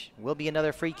advantage. Will be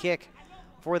another free kick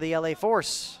for the LA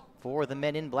Force, for the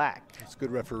men in black. It's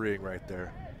good refereeing right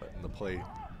there, letting the play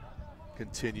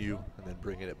continue and then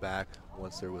bringing it back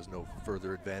once there was no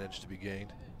further advantage to be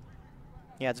gained.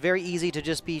 Yeah, it's very easy to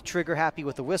just be trigger happy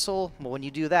with the whistle, but when you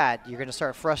do that, you're going to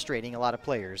start frustrating a lot of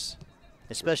players,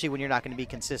 especially when you're not going to be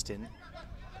consistent.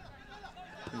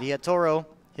 Villatoro,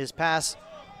 his pass.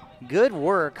 Good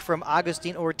work from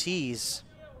Agustin Ortiz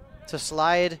to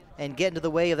slide and get into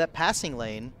the way of that passing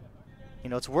lane.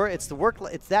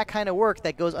 It's that kind of work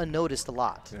that goes unnoticed a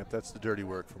lot. Yep, that's the dirty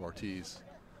work from Ortiz.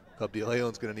 Club de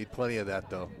Leon's going to need plenty of that,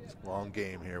 though. It's a long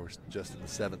game here. We're just in the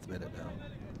 7th minute now.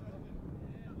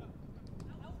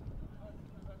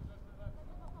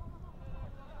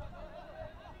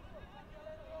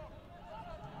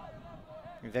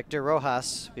 Victor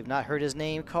Rojas. We've not heard his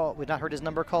name called. We've not heard his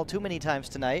number called too many times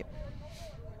tonight.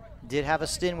 Did have a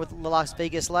stint with the Las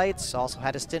Vegas Lights. Also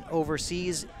had a stint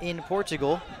overseas in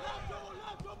Portugal.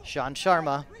 Sean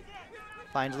Sharma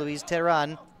finds Luis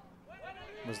Terran.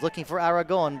 Was looking for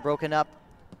Aragon, broken up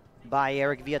by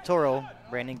Eric Villatoro.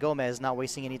 Brandon Gomez not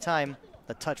wasting any time.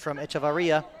 The touch from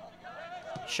Echevarria.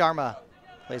 Sharma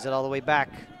plays it all the way back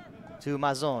to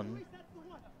Mazon.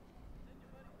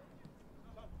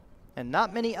 And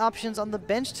not many options on the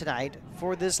bench tonight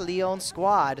for this Lyon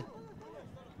squad.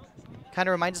 Kind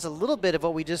of reminds us a little bit of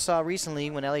what we just saw recently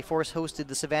when LA Force hosted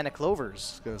the Savannah Clovers.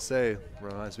 I was going to say,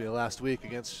 reminds me of last week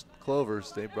against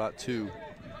Clovers. They brought 2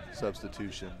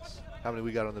 substitutions. How many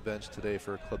we got on the bench today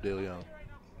for Club de Lyon?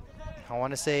 I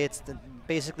want to say it's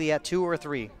basically at 2 or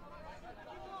 3.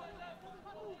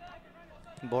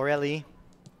 Borelli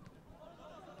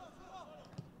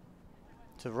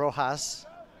to Rojas.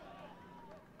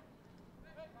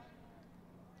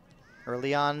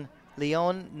 Early on,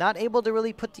 Lyon not able to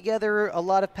really put together a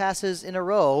lot of passes in a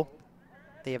row.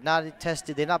 They have not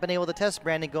tested. They've not been able to test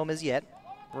Brandon Gomez yet.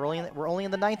 We're only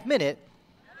in the 9th minute.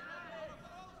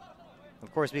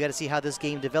 Of course, we got to see how this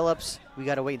game develops. We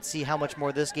got to wait and see how much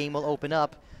more this game will open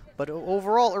up. But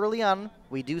overall, early on,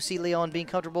 we do see Lyon being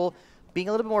comfortable, being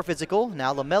a little bit more physical.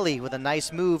 Now Lomelli with a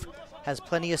nice move, has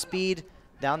plenty of speed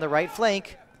down the right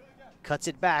flank, cuts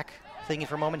it back, thinking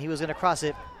for a moment he was going to cross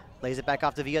it, lays it back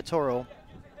off to Villatoro,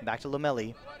 back to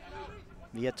Lomelli.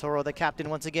 Villatoro, the captain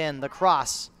once again, the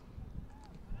cross,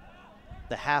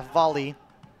 the half volley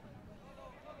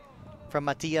from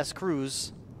Matias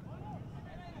Cruz.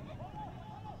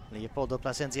 Leopoldo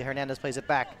Plasencia Hernandez plays it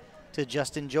back to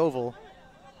Justin Jovel.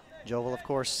 Jovel, of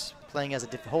course, playing as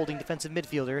a holding defensive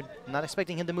midfielder. Not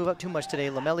expecting him to move up too much today.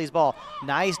 Lomelli's ball.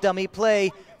 Nice dummy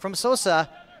play from Sosa.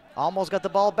 Almost got the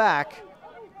ball back.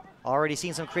 Already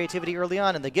seen some creativity early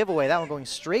on in the giveaway. That one going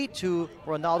straight to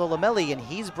Ronaldo Lomelli, and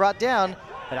he's brought down.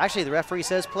 But actually, the referee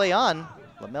says play on.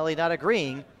 Lomelli not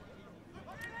agreeing.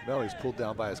 Lomelli's pulled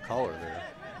down by his collar there.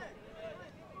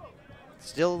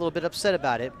 Still a little bit upset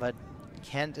about it, but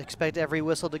can't expect every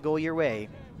whistle to go your way.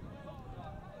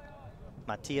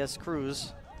 Matias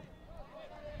Cruz,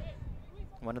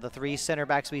 one of the 3 center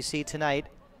backs we see tonight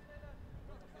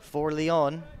for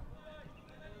Lyon.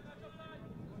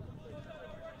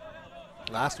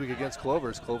 Last week against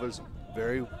Clovers,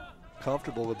 very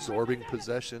comfortable absorbing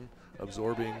possession,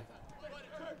 absorbing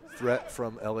threat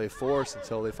from LA Force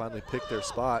until they finally picked their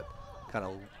spot, kind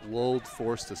of lulled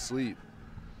Force to sleep.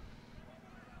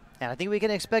 And I think we can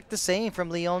expect the same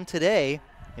from Lyon today.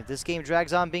 If this game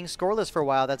drags on being scoreless for a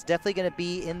while, that's definitely going to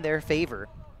be in their favor.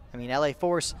 I mean, LA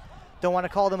Force, don't want to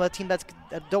call them a team that's,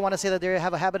 don't want to say that they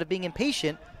have a habit of being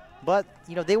impatient, but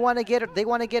you know, they want to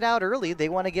get out early. They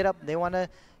want to get up. They want to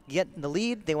get in the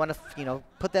lead. They want to,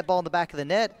 put that ball in the back of the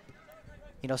net.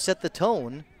 Set the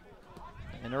tone.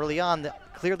 And early on,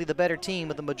 clearly the better team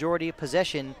with the majority of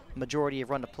possession, majority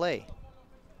of run to play.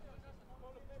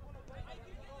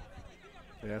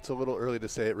 Yeah, it's a little early to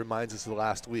say. It reminds us of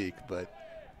last week, but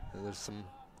there's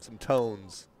some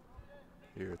tones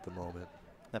here at the moment.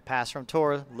 The pass from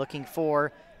Tor, looking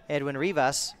for Edwin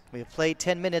Rivas. We've played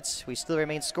 10 minutes. We still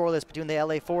remain scoreless between the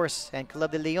LA Force and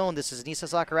Club de Lyon. This is Nisa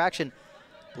Soccer Action,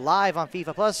 live on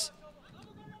FIFA Plus.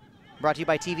 Brought to you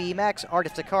by TV Max.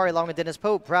 Ardif Takari along with Dennis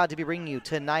Pope. Proud to be bringing you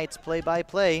tonight's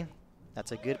play-by-play.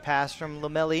 That's a good pass from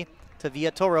Lomelli to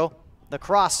Villatoro. The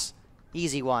cross,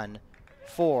 easy one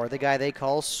for the guy they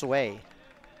call Sway.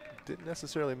 Didn't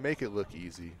necessarily make it look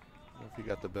easy. I don't know if you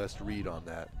got the best read on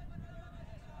that.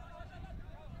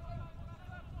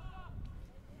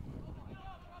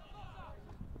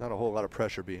 Not a whole lot of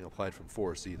pressure being applied from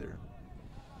Force either.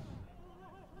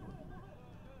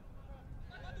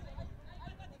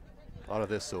 A lot of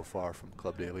this so far from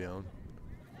Club de Lyon.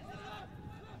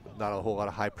 Not a whole lot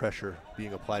of high pressure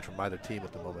being applied from either team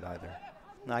at the moment either.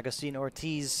 Agustin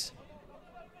Ortiz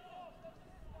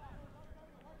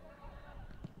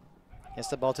gets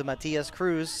the ball to Matias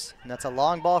Cruz, and that's a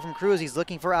long ball from Cruz. He's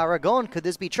looking for Aragon. Could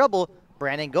this be trouble?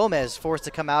 Brandon Gomez forced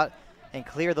to come out and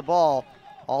clear the ball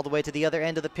all the way to the other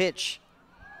end of the pitch.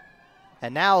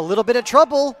 And now a little bit of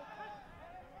trouble.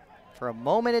 For a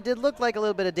moment, it did look like a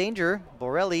little bit of danger.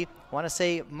 Borelli, want to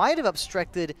say, might have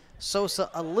obstructed Sosa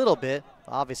a little bit.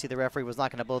 Obviously, the referee was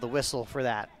not going to blow the whistle for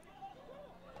that.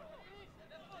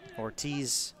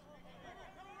 Ortiz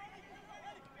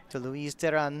to Luis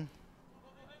Terran.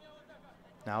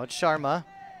 Now it's Sharma.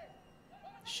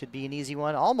 Should be an easy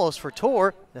one, almost for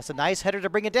Tor. That's a nice header to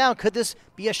bring it down. Could this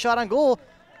be a shot on goal?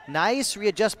 Nice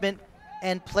readjustment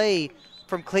and play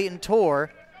from Clayton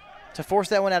Tor. to force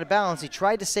that one out of bounds. He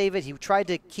tried to save it. He tried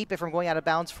to keep it from going out of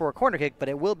bounds for a corner kick, but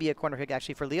it will be a corner kick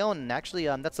actually for Lyon. And actually,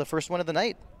 that's the first one of the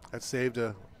night. That saved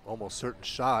a almost certain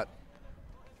shot.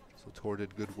 So Tor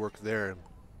did good work there in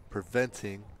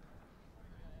preventing.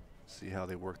 See how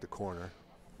they work the corner.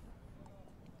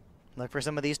 Look for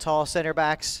some of these tall center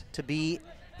backs to be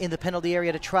in the penalty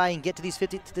area to try and get to this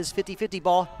 50-50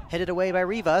 ball headed away by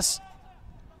Rivas.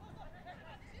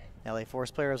 LA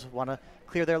Force players want to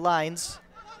clear their lines.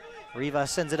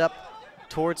 Rivas sends it up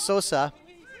towards Sosa.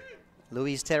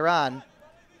 Luis Terran,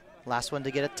 last one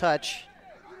to get a touch.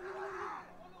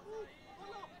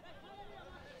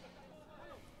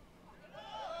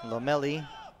 Lomeli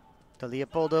to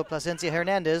Leopoldo Plasencia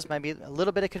Hernandez. Might be a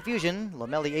little bit of confusion.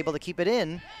 Lomeli able to keep it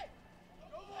in.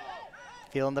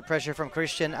 Feeling the pressure from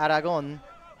Christian Aragon.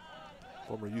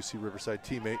 Former UC Riverside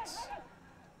teammates.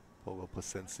 Polo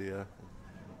Plasencia.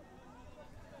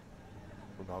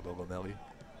 Ronaldo Lomeli.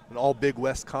 An all Big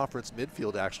West Conference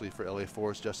midfield actually for LA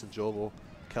Force. Justin Jovel,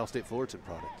 Cal State Fullerton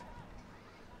product.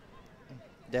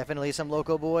 Definitely some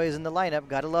local boys in the lineup.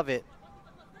 Gotta love it.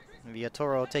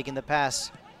 Villatoro taking the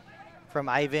pass from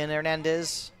Ivan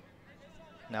Hernandez.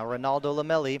 Now Ronaldo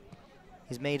Lomeli.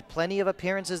 He's made plenty of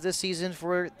appearances this season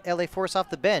for LA Force off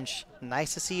the bench.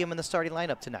 Nice to see him in the starting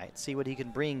lineup tonight. See what he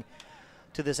can bring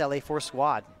to this LA Force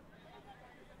squad.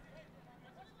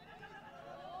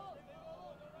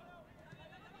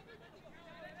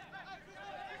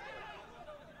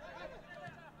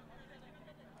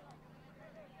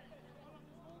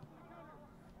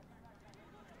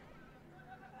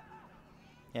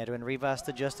 Edwin Rivas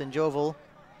to Justin Jovel.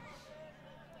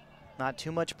 Not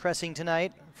too much pressing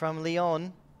tonight from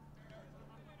Lyon.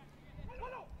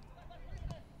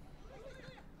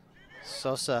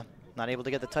 Sosa not able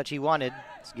to get the touch he wanted.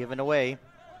 It's given away.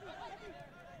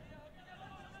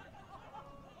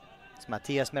 It's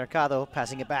Matias Mercado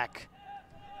passing it back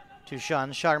to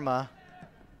Sean Sharma.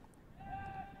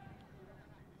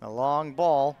 A long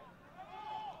ball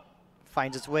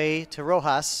finds its way to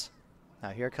Rojas. Now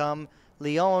here come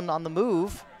Lyon on the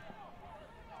move.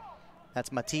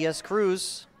 That's Matias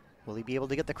Cruz. Will he be able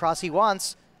to get the cross he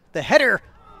wants? The header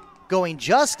going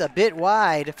just a bit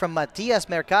wide from Matias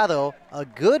Mercado. A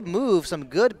good move, some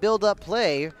good build-up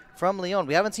play from Lyon.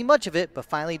 We haven't seen much of it, but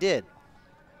finally did.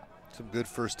 Some good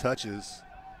first touches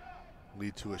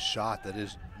lead to a shot that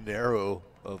is narrow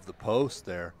of the post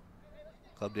there.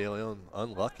 Club de Lyon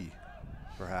unlucky,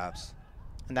 perhaps.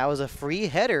 And that was a free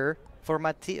header for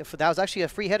Matias. That was actually a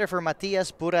free header for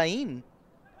Matias Burain.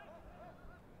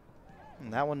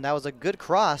 And that was a good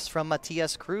cross from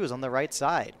Matias Cruz on the right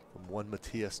side. From one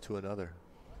Matias to another.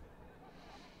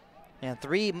 And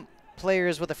three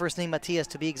players with the first name Matias,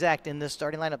 to be exact, in this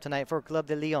starting lineup tonight for Club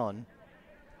de Lyon.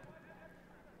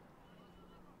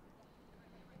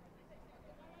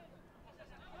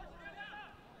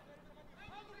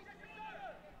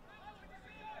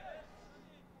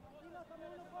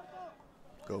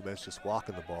 Gomez just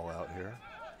walking the ball out here.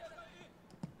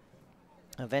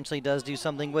 Eventually does do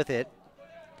something with it.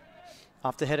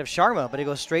 Off the head of Sharma, but it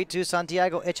goes straight to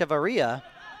Santiago Echevarria.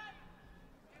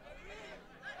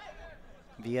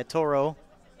 Villatoro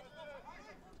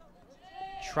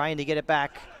trying to get it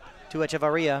back to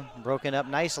Echevarria. Broken up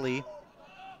nicely.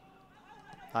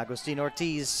 Agustin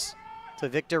Ortiz to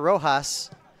Victor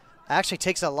Rojas. Actually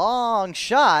takes a long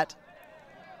shot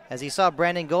as he saw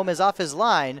Brandon Gomez off his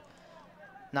line.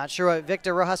 Not sure what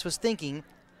Victor Rojas was thinking.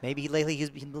 Maybe lately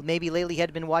he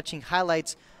had been watching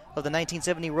highlights of the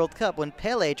 1970 World Cup when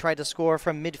Pele tried to score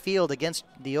from midfield against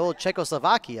the old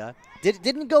Czechoslovakia.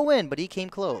 Didn't go in, but he came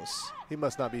close. He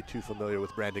must not be too familiar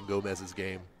with Brandon Gomez's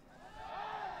game.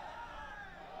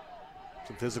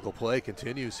 Some physical play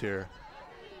continues here.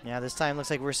 Yeah, this time looks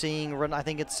like we're seeing, I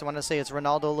want to say it's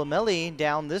Ronaldo Lomeli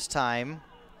down this time.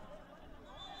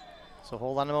 So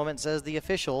hold on a moment, says the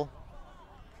official.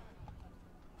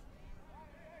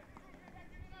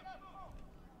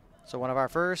 So one of our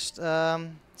first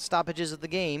stoppages of the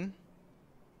game.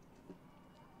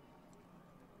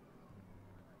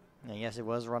 And yes, it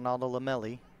was Ronaldo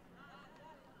Lomeli.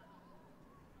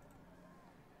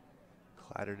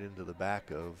 Clattered into the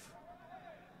back of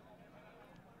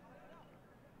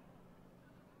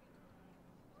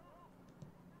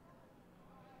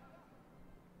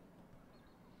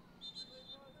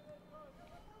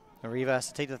Rivas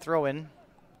to take the throw in.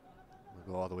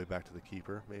 We'll go all the way back to the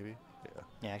keeper, maybe.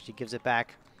 Yeah, actually gives it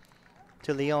back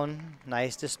to Lyon.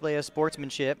 Nice display of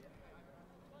sportsmanship.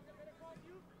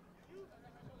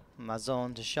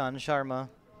 Mazon to Sean Sharma.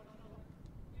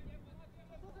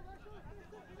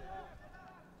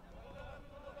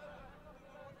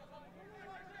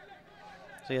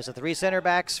 So yes, the three center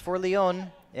backs for Lyon,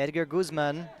 Edgar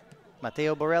Guzman,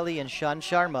 Mateo Borelli, and Sean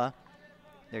Sharma.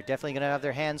 They're definitely going to have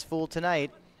their hands full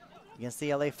tonight against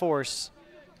the LA Force.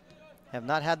 Have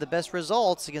not had the best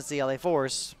results against the LA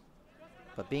Force,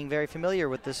 but being very familiar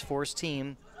with this Force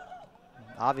team,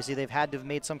 obviously they've had to have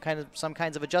made some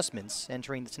kinds of adjustments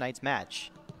entering tonight's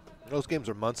match. Those games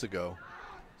are months ago,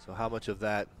 so how much of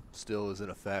that still is in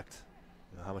effect?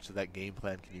 How much of that game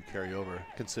plan can you carry over,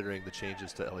 considering the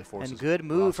changes to LA Force's And good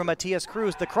move roster? from Matias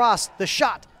Cruz. The cross, the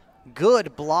shot,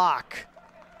 good block.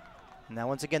 Now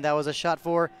once again, that was a shot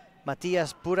for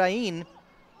Matias Purain,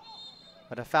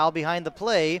 but a foul behind the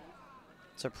play.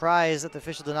 Surprised that the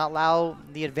official did not allow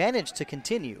the advantage to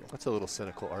continue. That's a little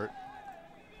cynical, Art.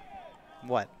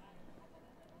 What?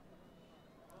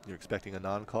 You're expecting a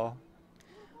non-call?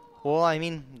 Well, I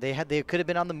mean, they could have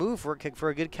been on the move for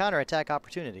a good counterattack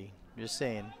opportunity. Just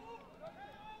saying.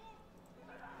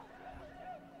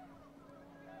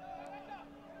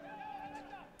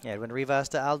 Edwin Rivas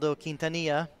to Aldo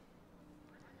Quintanilla.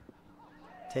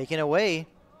 Taken away.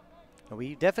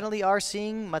 We definitely are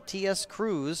seeing Matias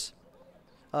Cruz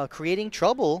creating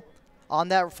trouble on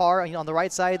that on the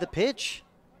right side of the pitch,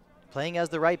 playing as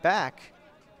the right back.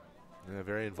 Yeah,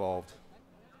 very involved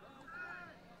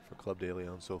for Club de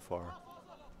Lyon so far.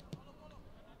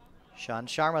 Sean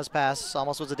Sharma's pass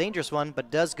almost was a dangerous one,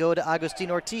 but does go to Agustin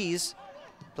Ortiz.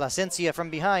 Plasencia from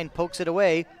behind pokes it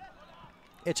away.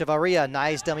 Echevarria,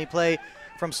 nice dummy play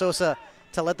from Sosa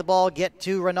to let the ball get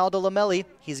to Ronaldo Lamelli.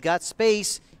 He's got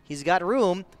space, he's got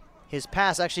room. His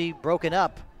pass actually broken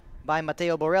up by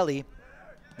Mateo Borelli.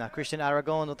 Now Christian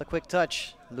Aragon with a quick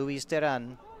touch. Luis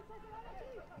Terran.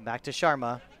 Back to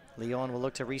Sharma. Lyon will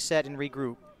look to reset and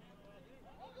regroup.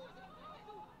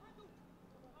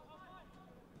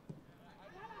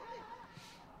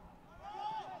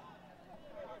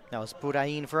 That was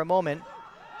Purain for a moment.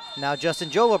 Now Justin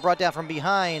Jova brought down from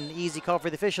behind. Easy call for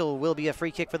the official. Will be a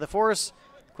free kick for the Force.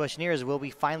 Question here is, will we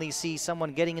finally see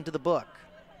someone getting into the book?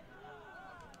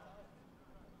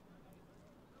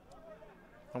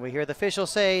 And we hear the official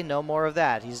say, no more of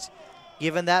that. He's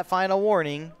given that final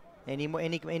warning. Any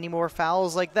more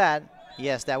fouls like that,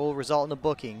 yes, that will result in a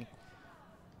booking.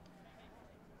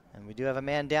 And we do have a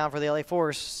man down for the LA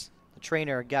Force. The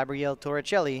trainer, Gabriel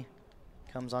Torricelli,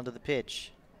 comes onto the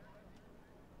pitch.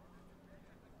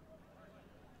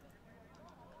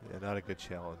 Yeah, not a good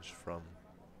challenge from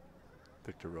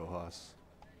Victor Rojas.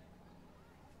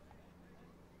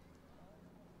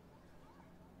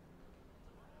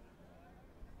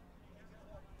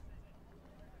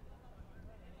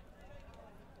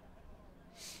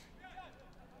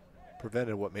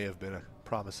 Prevented what may have been a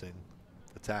promising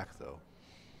attack, though.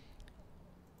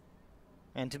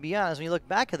 And to be honest, when you look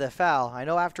back at the foul, I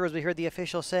know afterwards we heard the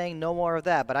official saying no more of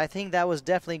that, but I think that was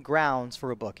definitely grounds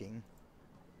for a booking.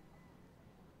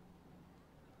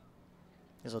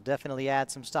 This will definitely add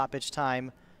some stoppage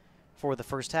time for the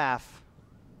first half.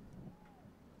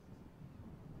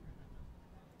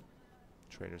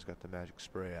 Trainer's got the magic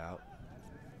spray out.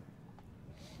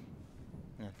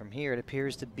 And from here, it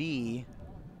appears to be,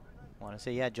 I want to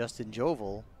say, yeah, Justin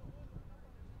Jovel.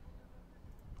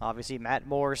 Obviously, Matt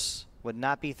Morse would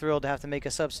not be thrilled to have to make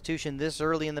a substitution this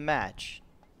early in the match.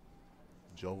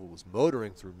 Jovel was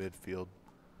motoring through midfield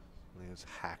when he was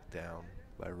hacked down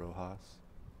by Rojas.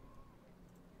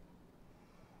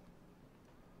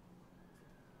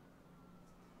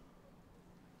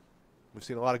 We've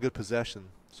seen a lot of good possession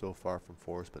so far from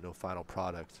Force, but no final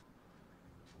product.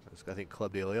 I think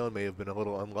Club de Lyon may have been a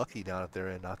little unlucky down at their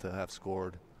end not to have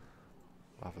scored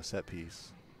off a set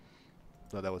piece.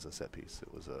 No, that wasn't a set piece.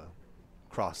 It was a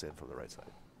cross in from the right side.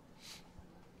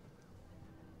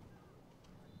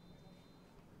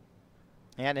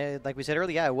 And like we said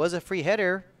earlier, yeah, it was a free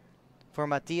header for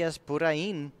Matias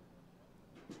Purain.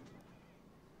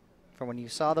 From when you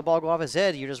saw the ball go off his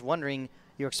head, you're just wondering,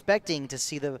 you're expecting to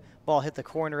see the ball hit the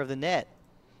corner of the net.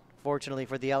 Fortunately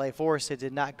for the LA Force, it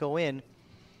did not go in.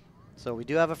 So we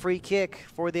do have a free kick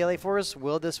for the LA Force.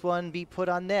 Will this one be put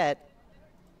on net?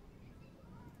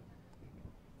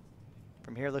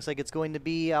 From here, it looks like it's going to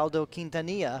be Aldo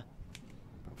Quintanilla.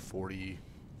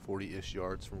 40-ish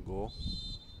yards from goal.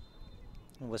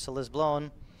 Whistle is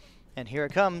blown, and here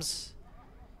it comes.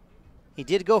 He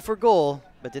did go for goal,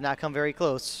 but did not come very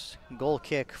close. Goal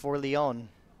kick for Lyon.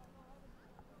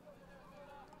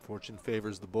 Fortune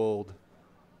favors the bold.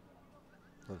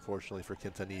 Unfortunately for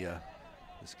Quintanilla,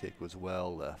 this kick was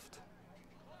well left.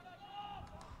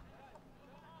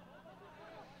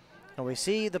 And we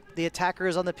see the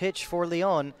attackers on the pitch for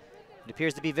Lyon. It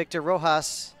appears to be Victor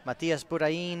Rojas, Matias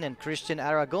Purain, and Christian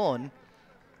Aragon.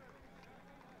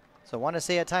 So I want to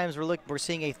say at times we're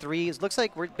seeing a three. It looks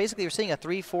like we're seeing a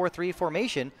 3-4-3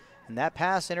 formation, and that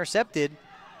pass intercepted.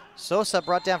 Sosa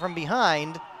brought down from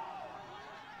behind.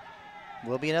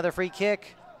 Will be another free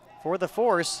kick for the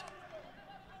Force.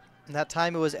 And that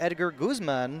time it was Edgar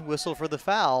Guzman whistled for the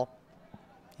foul.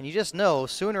 And you just know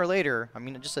sooner or later, I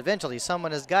mean, just eventually,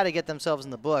 someone has got to get themselves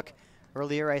in the book.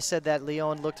 Earlier I said that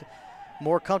Lyon looked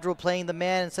more comfortable playing the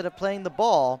man instead of playing the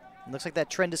ball. It looks like that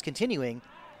trend is continuing.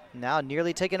 Now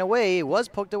nearly taken away. It was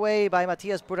poked away by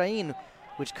Matias Burain,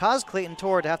 which caused Clayton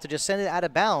Tor to have to just send it out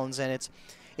of bounds. And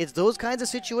it's those kinds of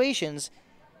situations,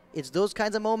 it's those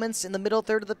kinds of moments in the middle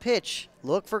third of the pitch.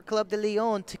 Look for Club de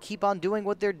Lyon to keep on doing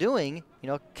what they're doing. You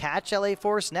know, catch LA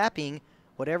Force snapping,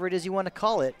 whatever it is you want to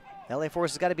call it. LA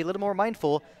Force has got to be a little more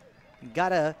mindful. Got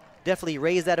to definitely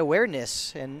raise that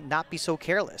awareness and not be so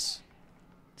careless.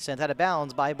 Sent out of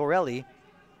bounds by Borelli.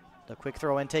 The quick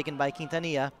throw in taken by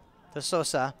Quintanilla to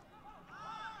Sosa.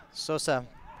 Sosa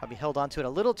probably held on to it a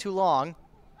little too long.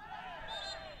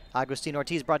 Agustin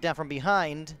Ortiz brought down from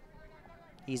behind.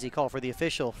 Easy call for the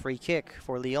official. Free kick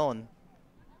for Lyon.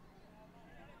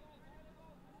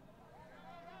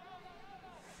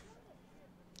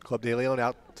 Club de Lyon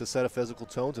out to set a physical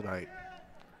tone tonight.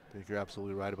 I think you're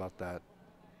absolutely right about that.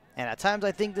 And at times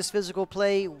I think this physical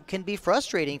play can be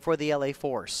frustrating for the LA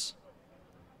Force.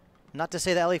 Not to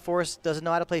say the LA Force doesn't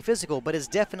know how to play physical, but it's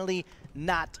definitely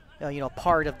not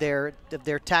part of their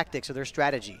tactics or their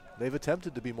strategy. They've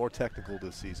attempted to be more technical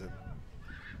this season,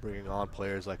 bringing on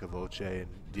players like Avoce and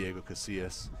Diego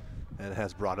Casillas, and it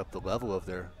has brought up the level of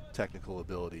their technical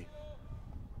ability.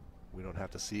 We don't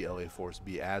have to see LA Force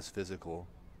be as physical.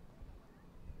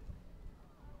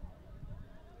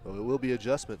 But it will be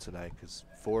adjustment tonight because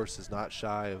Force is not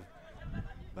shy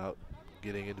about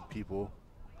getting into people.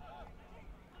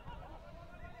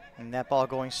 And that ball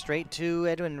going straight to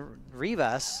Edwin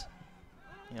Rivas.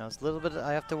 You know, it's a little bit,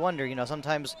 I have to wonder,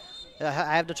 sometimes I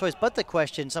have no choice but to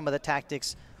question some of the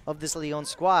tactics of this Lyon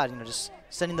squad. Just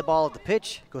sending the ball at the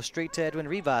pitch, go straight to Edwin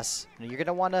Rivas. You're going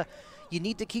to want to, you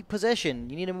need to keep possession.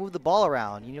 You need to move the ball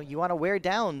around. You want to wear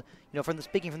down,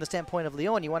 speaking from the standpoint of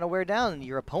Lyon, you want to wear down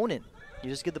your opponent. You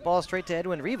just give the ball straight to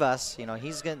Edwin Rivas.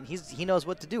 He knows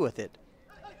what to do with it.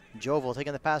 Jovel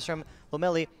taking the pass from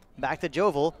Lomeli back to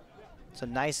Jovel. It's a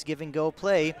nice give and go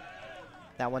play.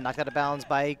 That one knocked out of bounds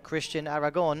by Christian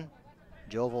Aragon.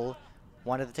 Jovel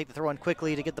wanted to take the throw in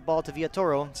quickly to get the ball to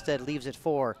Villatoro. Instead leaves it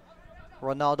for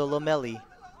Ronaldo Lomeli.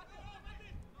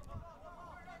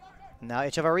 Now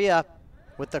Echevarria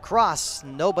with the cross.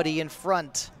 Nobody in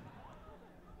front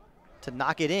to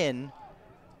knock it in.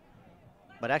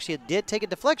 But actually it did take a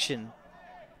deflection.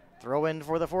 Throw in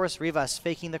for the Force. Rivas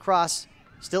faking the cross.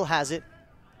 Still has it.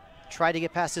 Tried to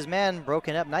get past his man.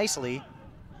 Broken up nicely.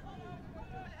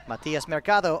 Matias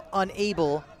Mercado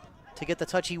unable to get the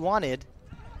touch he wanted.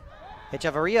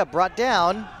 Echevarria brought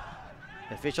down.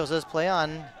 The official says play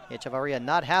on. Echevarria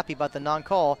not happy about the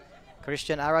non-call.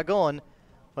 Christian Aragon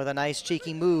with a nice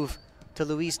cheeky move to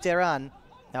Luis Terran.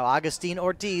 Now Agustin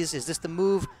Ortiz. Is this the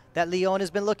move that Lyon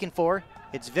has been looking for?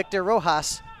 It's Victor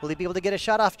Rojas. Will he be able to get a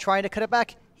shot off trying to cut it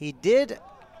back? He did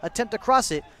attempt to cross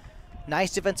it.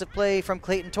 Nice defensive play from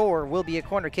Clayton Tor. Will be a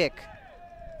corner kick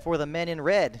for the men in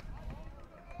red.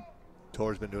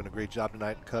 Tor's been doing a great job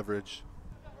tonight in coverage.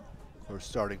 We're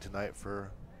starting tonight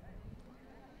for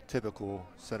typical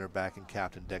center back and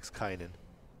captain Dex Kynan.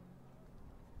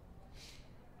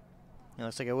 It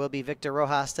looks like it will be Victor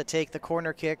Rojas to take the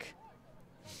corner kick.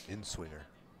 In swinger.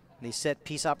 These set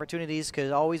piece opportunities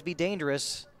could always be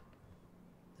dangerous.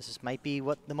 Might be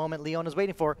what the moment Lyon is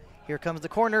waiting for. Here comes the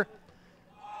corner.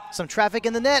 Some traffic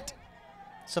in the net.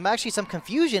 Actually some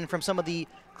confusion from some of the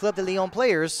Club de Lyon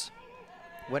players.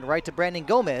 Went right to Brandon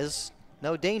Gomez.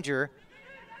 No danger.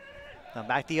 Now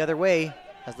back the other way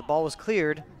as the ball was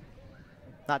cleared.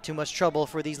 Not too much trouble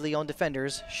for these Lyon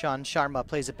defenders. Sean Sharma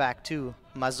plays it back to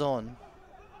Mazon.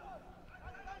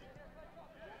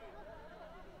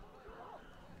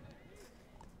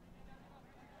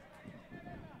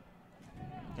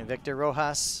 And Victor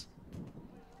Rojas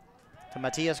to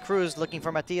Matias Cruz, looking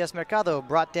for Matias Mercado,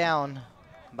 brought down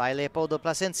by Leopoldo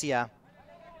Plasencia.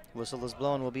 Whistle is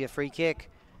blown, will be a free kick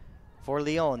for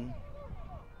Lyon.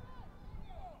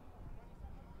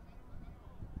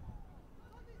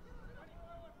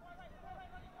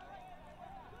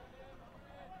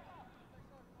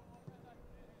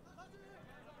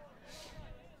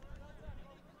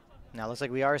 Now looks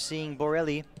like we are seeing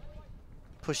Borelli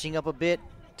pushing up a bit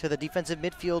to the defensive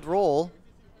midfield role.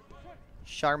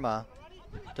 Sharma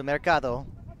to Mercado.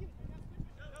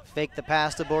 Fake the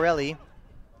pass to Borelli.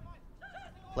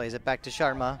 Plays it back to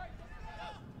Sharma.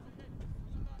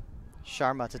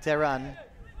 Sharma to Terran.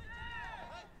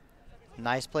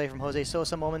 Nice play from Jose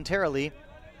Sosa momentarily.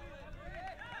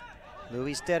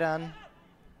 Luis Terán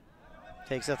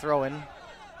takes a throw-in.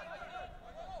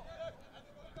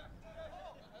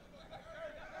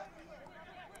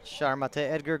 Sharma to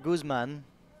Edgar Guzman.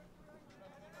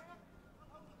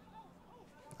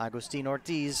 Agustin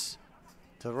Ortiz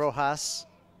to Rojas.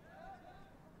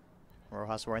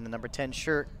 Rojas wearing the number 10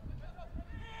 shirt.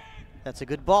 That's a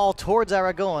good ball towards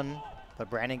Aragon, but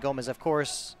Brandon Gomez, of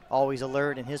course, always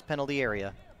alert in his penalty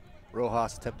area.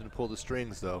 Rojas attempting to pull the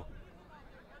strings, though.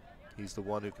 He's the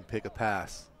one who can pick a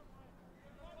pass.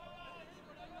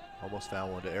 Almost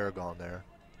found one to Aragon there.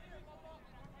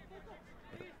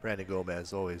 But Brandon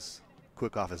Gomez always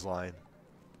quick off his line.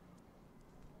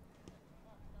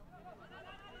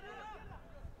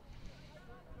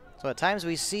 So at times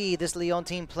we see this Lyon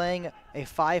team playing a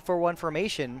 5-4-1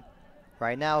 formation.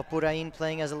 Right now, Purain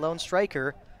playing as a lone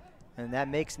striker, and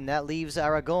that leaves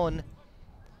Aragon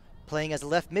playing as a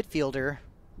left midfielder.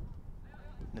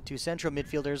 The two central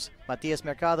midfielders, Matias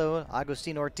Mercado,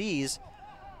 Agustin Ortiz.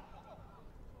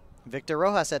 Victor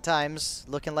Rojas at times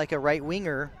looking like a right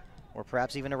winger, or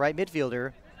perhaps even a right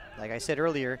midfielder. Like I said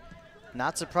earlier,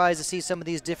 not surprised to see some of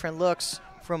these different looks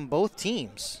from both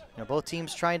teams. Both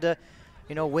teams trying to,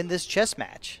 win this chess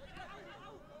match.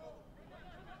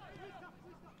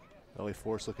 LA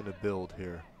Force looking to build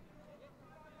here.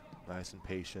 Nice and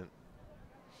patient.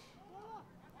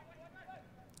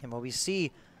 And when we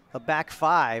see a back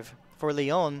five for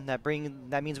Lyon, that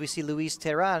means we see Luis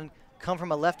Terán come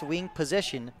from a left wing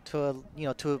position to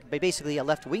basically a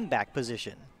left wing back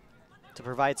position to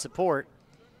provide support.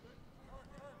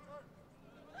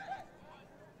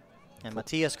 And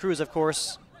Matias Cruz, of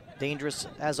course, dangerous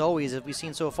as always, as we've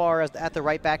seen so far at the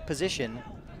right back position.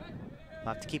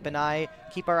 We'll have to keep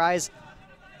our eyes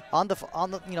on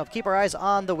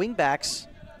the wing backs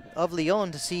of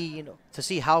Lyon to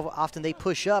see how often they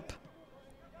push up.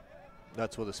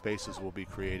 That's where the spaces will be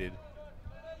created.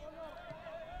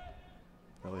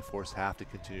 LA Force have to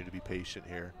continue to be patient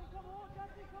here.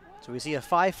 So we see a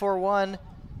 5-4-1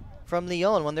 from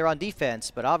Lyon when they're on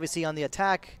defense, but obviously on the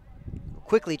attack,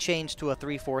 quickly changed to a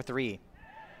 3-4-3.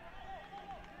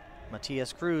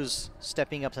 Matias Cruz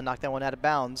stepping up to knock that one out of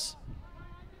bounds.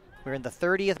 We're in the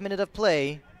 30th minute of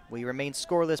play. We remain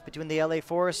scoreless between the LA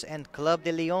Force and Club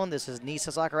de Lyon. This is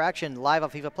Nisa Soccer Action, live on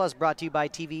FIFA Plus, brought to you by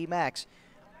TV Max.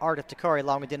 Art of Takari,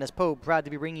 along with Dennis Pope, proud to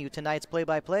be bringing you tonight's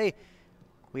play-by-play.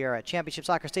 We are at Championship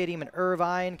Soccer Stadium in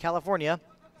Irvine, California.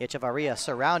 Echevarria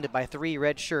surrounded by 3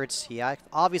 red shirts. He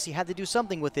obviously had to do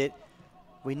something with it.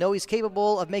 We know he's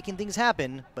capable of making things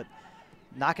happen, but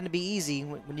not going to be easy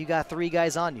when you got 3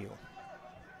 guys on you.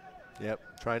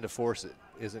 Yep, trying to force it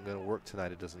isn't going to work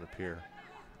tonight, it doesn't appear.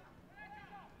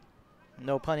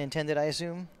 No pun intended, I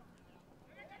assume.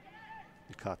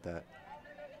 You caught that.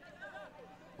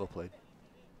 Well played.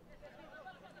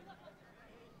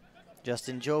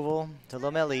 Justin Jovel to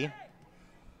Lomeli.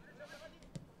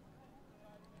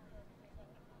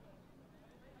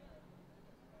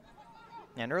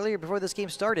 And earlier, before this game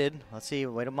started, let's see,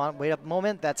 wait up a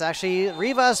moment. That's actually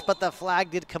Rivas, but the flag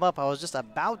did come up. I was just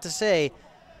about to say,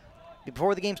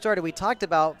 before the game started, we talked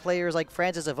about players like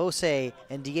Francis Avose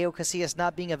and Diego Casillas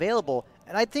not being available.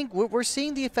 And I think we're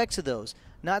seeing the effects of those.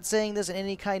 Not saying this in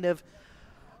any kind of,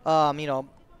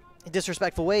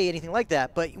 disrespectful way, anything like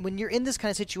that. But when you're in this kind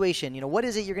of situation, what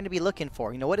is it you're going to be looking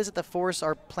for? What is it the Force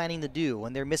are planning to do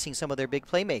when they're missing some of their big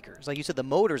playmakers? Like you said, the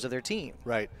motors of their team.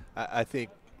 Right. I think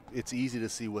it's easy to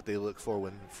see what they look for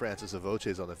when Francis Avoce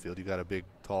is on the field. You got a big,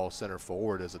 tall center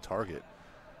forward as a target,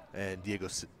 and Diego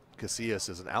Casillas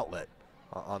is an outlet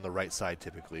on the right side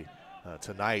typically.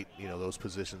 Tonight, those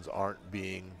positions aren't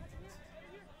being,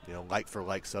 like for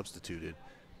like substituted.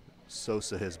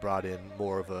 Sosa has brought in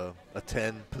more of a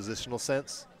 10 positional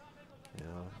sense,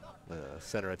 a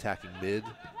center attacking mid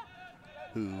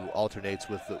who alternates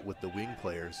with the wing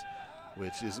players,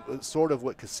 which is sort of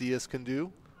what Casillas can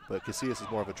do, but Casillas is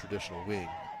more of a traditional wing.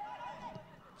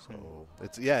 So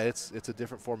it's a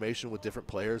different formation with different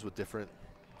players with different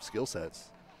skill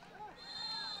sets.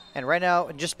 And right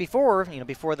now, just before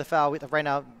the foul, right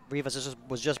now Rivas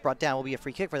was just brought down. Will be a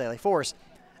free kick for the LA Force.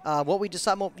 What we just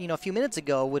saw, a few minutes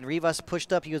ago when Rivas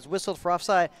pushed up, he was whistled for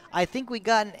offside. I think we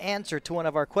got an answer to one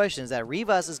of our questions that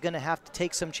Rivas is going to have to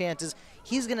take some chances.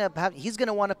 He's going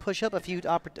to want to push up a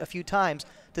few times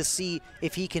to see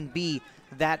if he can be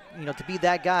that, to be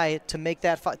that guy to make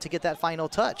to get that final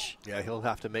touch. Yeah, he'll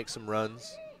have to make some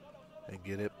runs and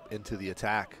get it into the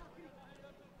attack.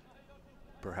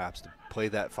 Perhaps to play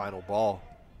that final ball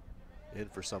in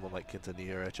for someone like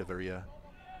Quintanilla or Echevarria.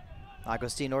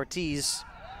 Agustin Ortiz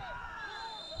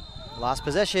Lost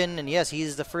possession, and yes,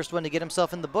 he's the first one to get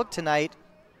himself in the book tonight.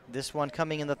 This one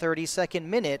coming in the 32nd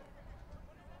minute.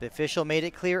 The official made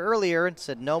it clear earlier and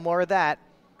said no more of that.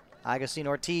 Agustin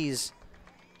Ortiz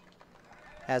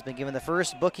has been given the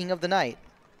first booking of the night.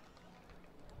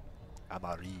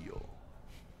 Amarillo.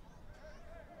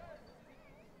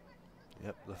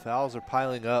 Yep, the fouls are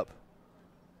piling up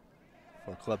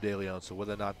for Club de Lyon. So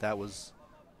whether or not that was,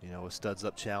 a studs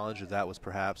up challenge or that was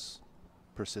perhaps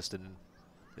persistent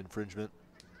infringement,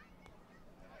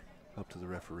 up to the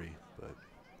referee. But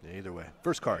yeah, either way,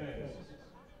 first card,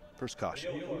 first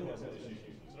caution.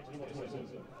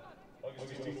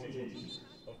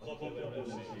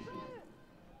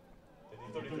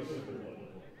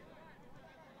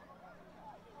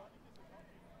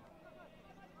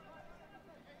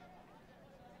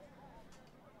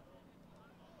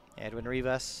 Edwin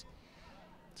Rivas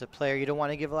is a player you don't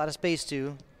want to give a lot of space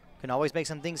to. Can always make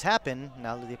some things happen.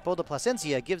 Now Leopoldo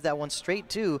Plasencia gives that one straight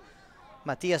to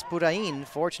Matias Purain.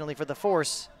 Fortunately for the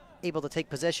Force, able to take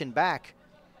possession back.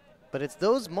 But it's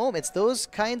those moments, those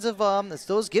kinds of, it's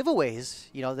those giveaways,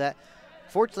 that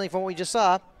fortunately from what we just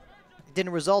saw,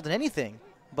 didn't result in anything.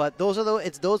 But those are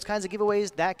it's those kinds of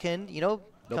giveaways that can,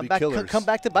 come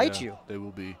back to bite you. They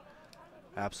will be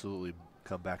absolutely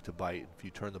come back to bite if you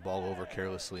turn the ball over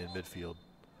carelessly in midfield.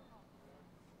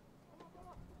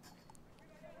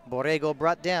 Borrego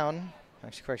brought down.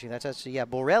 Actually, correction, that's actually,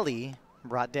 Borelli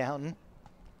brought down.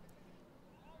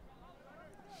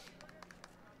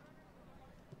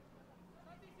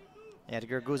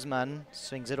 Edgar Guzman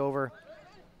swings it over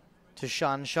to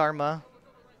Sean Sharma.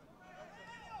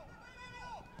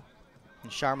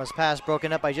 And Sharma's pass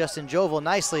broken up by Justin Jovel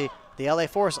nicely. The LA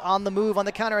Force on the move on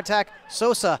the counterattack.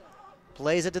 Sosa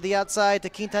plays it to the outside to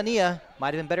Quintanilla.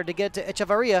 Might have been better to get it to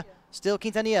Echevarria. Still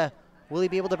Quintanilla. Will he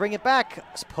be able to bring it back?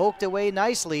 It's poked away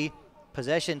nicely.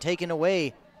 Possession taken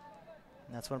away.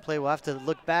 And that's one play we'll have to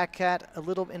look back at in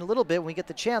a little bit when we get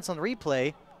the chance on the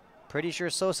replay. Pretty sure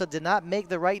Sosa did not make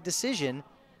the right decision.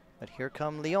 But here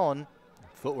come Lyon.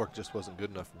 Footwork just wasn't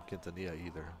good enough from Quintanilla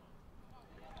either.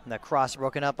 And that cross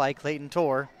broken up by Clayton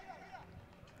Tor.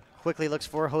 Quickly looks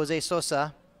for Jose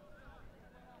Sosa.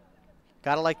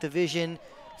 Gotta like the vision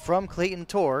from Clayton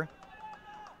Tor.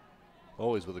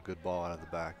 Always with a good ball out of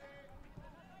the back.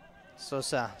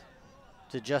 Sosa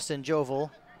to Justin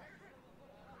Jovel.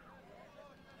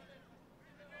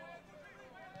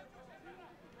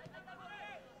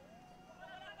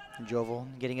 Jovel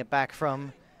getting it back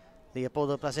from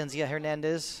Leopoldo Plasencia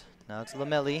Hernandez. Now it's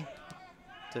Lamelli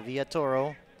to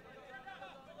Villatoro.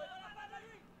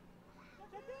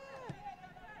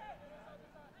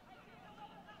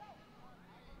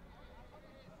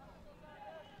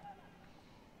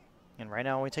 And right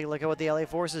now when we take a look at what the LA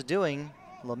Force is doing,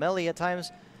 Lamelli at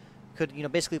times could,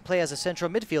 basically play as a central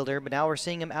midfielder, but now we're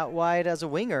seeing him out wide as a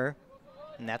winger.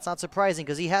 And that's not surprising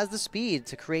because he has the speed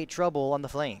to create trouble on the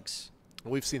flanks.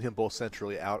 We've seen him both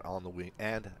centrally out on the wing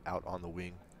and out on the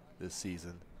wing this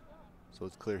season. So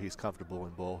it's clear he's comfortable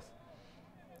in both.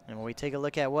 And when we take a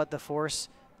look at what the Force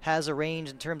has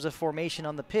arranged in terms of formation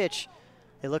on the pitch,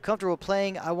 they look comfortable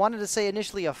playing. I wanted to say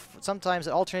initially sometimes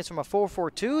it alternates from a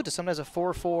 4-4-2 to sometimes a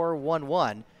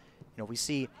 4-4-1-1. We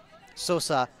see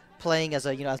Sosa playing as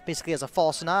a, basically as a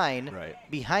false nine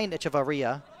behind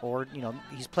Echevarria, or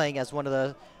he's playing as one of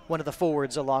the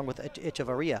forwards along with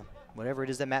Echevarria. Whatever it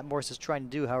is that Matt Morris is trying to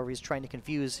do, however he's trying to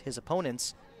confuse his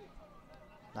opponents.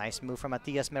 Nice move from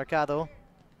Matias Mercado.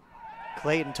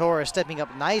 Clayton Torres stepping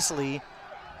up nicely.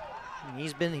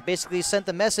 He basically sent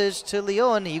the message to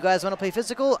Lyon, you guys want to play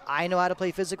physical? I know how to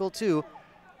play physical too.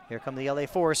 Here come the LA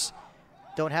Force.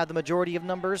 Don't have the majority of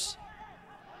numbers.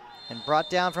 And brought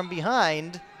down from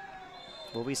behind.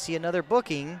 Will we see another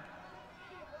booking?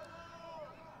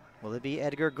 Will it be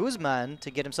Edgar Guzman to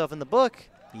get himself in the book?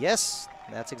 Yes,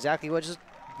 that's exactly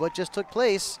what just took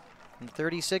place in the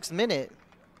 36th minute.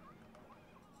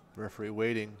 Referee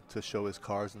waiting to show his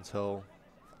cards until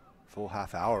full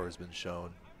half hour has been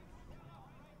shown.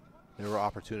 There were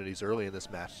opportunities early in this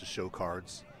match to show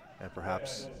cards and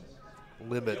perhaps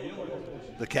limit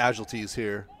the casualties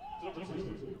here.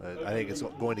 But I think it's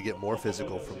going to get more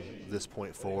physical from this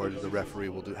point forward. The referee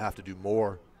will have to do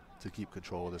more to keep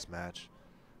control of this match,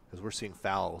 because we're seeing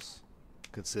fouls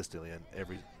consistently on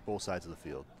both sides of the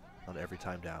field on every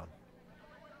time down.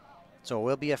 So it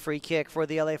will be a free kick for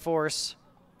the LA Force.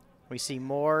 We see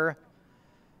more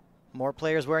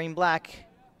players wearing black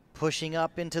pushing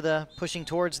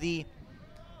towards the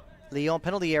Lyon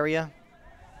penalty area.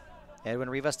 Edwin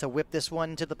Rivas to whip this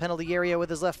one to the penalty area with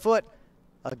his left foot.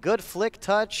 A good flick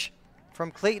touch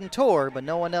from Clayton Tor, but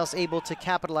no one else able to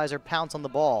capitalize or pounce on the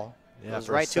ball. Yeah, goes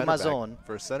right to Mazon.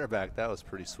 For a center back, that was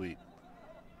pretty sweet.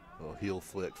 A little heel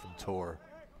flick from Tor.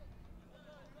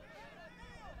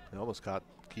 He almost caught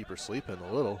keeper sleeping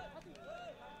a little.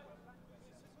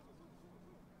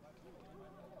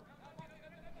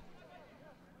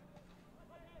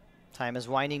 Time is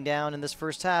winding down in this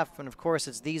first half, and of course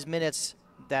it's these minutes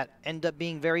that end up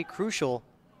being very crucial.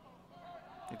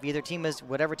 If either team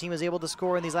whatever team is able to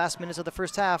score in these last minutes of the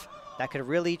first half, that could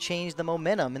really change the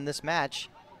momentum in this match.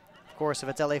 Of course, if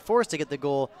it's LA Force to get the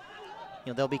goal,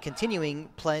 they'll be continuing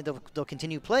playing. They'll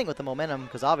continue playing with the momentum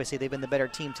because obviously they've been the better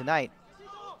team tonight.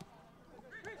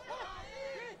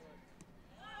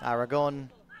 Aragon,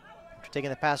 taking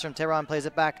the pass from Terran, plays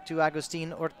it back to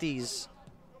Agustin Ortiz.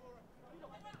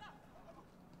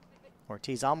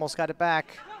 Ortiz almost got it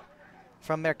back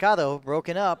from Mercado,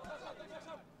 broken up.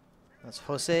 That's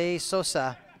Jose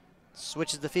Sosa,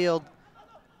 switches the field.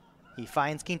 He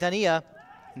finds Quintanilla,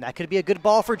 and that could be a good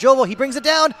ball for Jovel. He brings it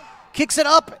down, kicks it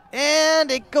up, and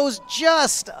it goes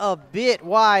just a bit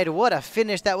wide. What a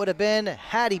finish that would have been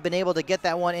had he been able to get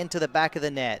that one into the back of the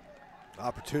net.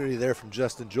 Opportunity there from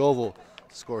Justin Jovel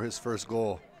to score his first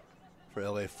goal for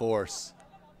LA Force.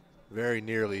 Very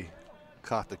nearly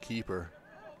caught the keeper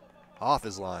off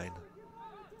his line.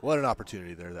 What an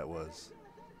opportunity there that was.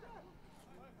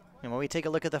 And when we take a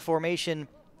look at the formation,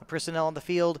 the personnel on the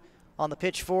field, on the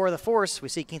pitch for the Force, we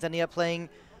see Quintanilla playing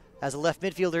as a left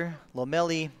midfielder,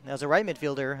 Lomeli as a right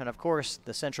midfielder, and of course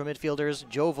the central midfielders,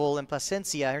 Jovel and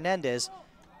Plasencia Hernandez.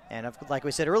 And like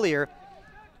we said earlier,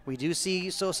 we do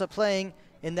see Sosa playing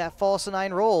in that false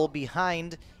nine role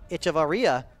behind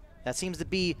Echevarria. Those seem to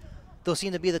be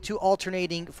the two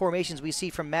alternating formations we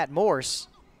see from Matt Morse.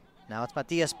 Now it's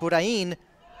Matias Burain,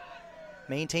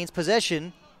 maintains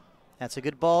possession. That's a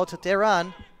good ball to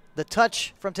Terran. The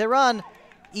touch from Terran,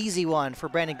 easy one for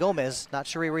Brandon Gomez. Not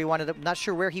sure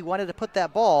where he wanted to put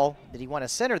that ball. Did he want to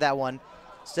center that one?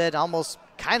 Instead, almost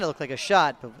kind of looked like a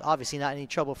shot, but obviously not any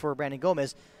trouble for Brandon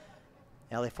Gomez.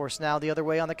 LA Force now the other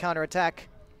way on the counterattack.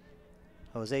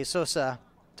 Jose Sosa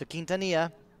to Quintanilla.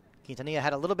 Quintanilla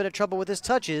had a little bit of trouble with his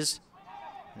touches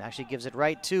and actually gives it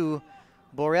right to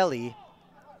Borelli.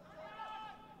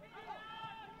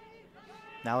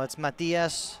 Now it's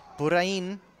Matias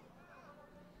Burain.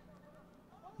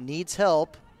 Needs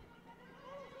help.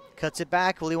 Cuts it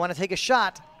back. Will he want to take a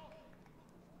shot?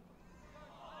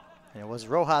 And it was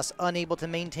Rojas unable to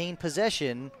maintain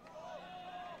possession.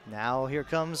 Now here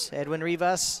comes Edwin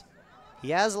Rivas. He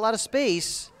has a lot of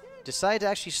space. Decided to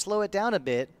actually slow it down a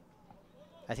bit.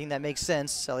 I think that makes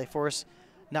sense. LA Force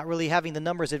not really having the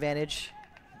numbers advantage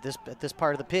at this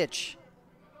part of the pitch.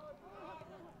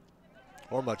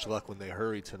 Or much luck when they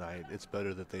hurry tonight. It's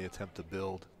better that they attempt to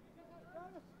build.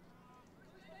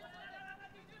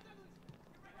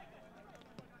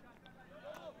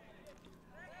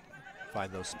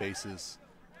 Find those spaces.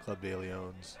 Club de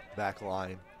Lyon's back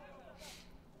line.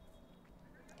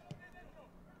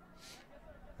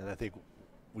 And I think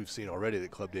we've seen already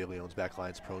that Club de Lyon's back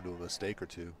line's prone to a mistake or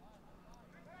two.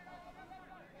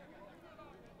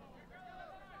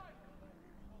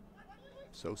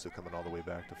 Sosa coming all the way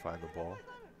back to find the ball.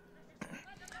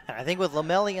 And I think with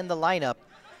Lomeli in the lineup,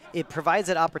 it provides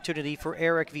that opportunity for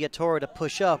Eric Villatoro to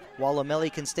push up while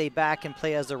Lomeli can stay back and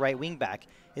play as the right wing back.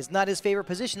 It's not his favorite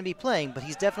position to be playing, but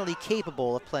he's definitely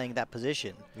capable of playing that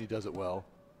position. He does it well.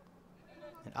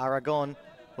 And Aragon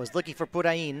was looking for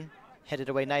Burain, headed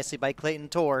away nicely by Clayton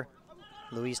Tor.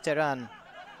 Luis Terran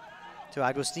to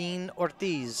Agustin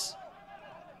Ortiz.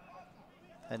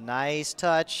 A nice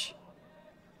touch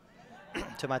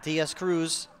to Matias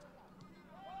Cruz.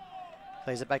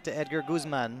 Plays it back to Edgar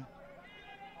Guzman.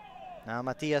 Now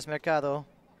Matias Mercado.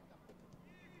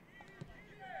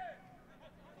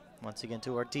 Once again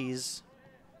to Ortiz.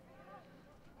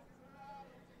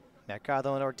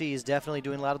 Mercado and Ortiz definitely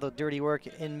doing a lot of the dirty work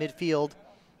in midfield.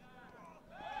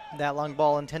 That long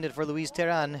ball intended for Luis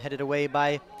Terran, headed away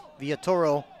by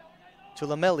Villatoro to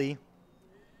Lomeli.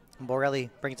 Borelli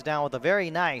brings it down with a very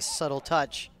nice subtle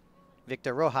touch.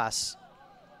 Victor Rojas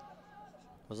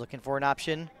was looking for an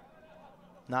option.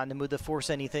 Not in the mood to force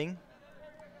anything.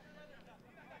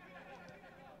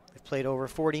 We've played over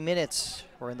 40 minutes.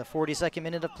 We're in the 42nd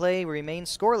minute of play. We remain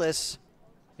scoreless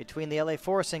between the LA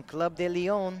Force and Club de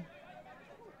Lyon.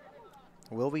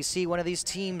 Will we see one of these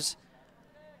teams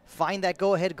find that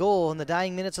go-ahead goal in the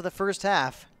dying minutes of the first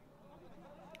half?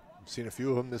 I've seen a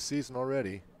few of them this season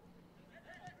already.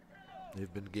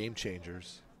 They've been game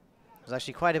changers. There's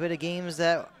actually quite a bit of games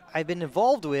that I've been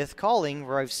involved with calling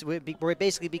where it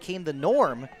basically became the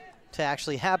norm to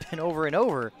actually happen over and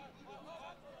over.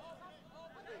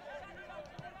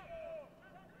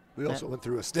 We also went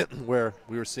through a stint where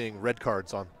we were seeing red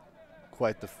cards on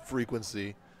quite the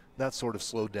frequency. That sort of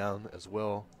slowed down as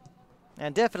well.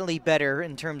 And definitely better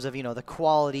in terms of, the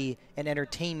quality and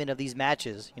entertainment of these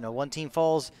matches. One team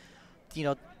falls,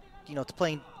 to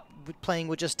playing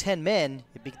with just 10 men,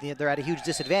 they're at a huge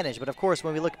disadvantage. But of course,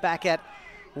 when we look back at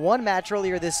one match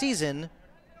earlier this season,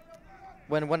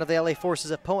 when one of the LA Force's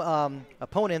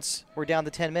opponents were down to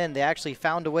 10 men, they actually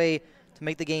found a way to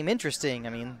make the game interesting.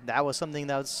 I mean, that was something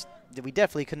that we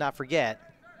definitely could not forget.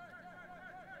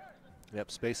 Yep,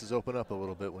 spaces open up a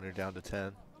little bit when you're down to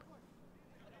 10.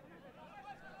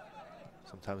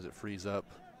 Sometimes it frees up,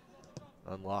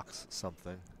 unlocks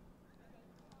something.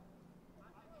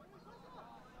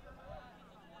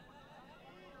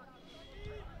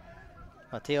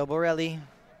 Matteo Borelli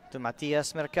to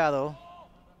Matias Mercado.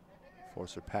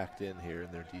 Force are packed in here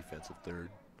in their defensive third.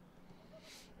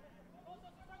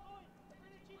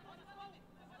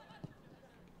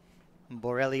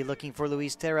 Borelli looking for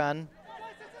Luis Terran.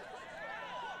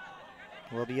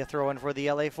 Will be a throw-in for the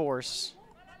LA Force.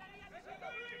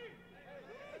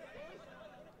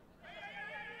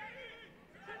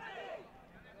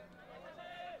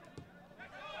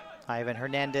 Ivan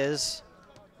Hernandez.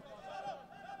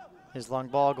 His long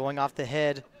ball going off the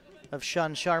head of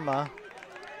Shan Sharma.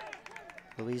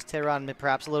 Luis Terran,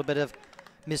 perhaps a little bit of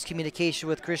miscommunication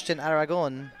with Christian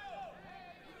Aragon.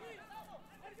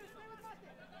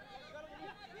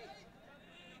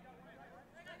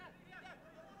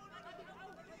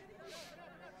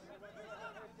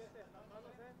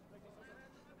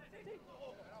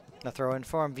 A throw in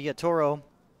from Villatoro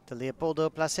to Leopoldo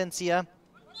Plasencia.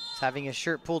 He's having his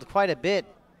shirt pulled quite a bit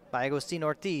by Agustin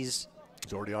Ortiz.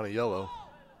 He's already on a yellow.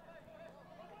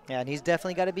 Yeah, and he's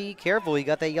definitely got to be careful. He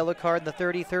got that yellow card in the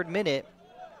 33rd minute.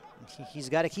 He's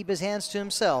got to keep his hands to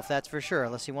himself, that's for sure,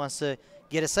 unless he wants to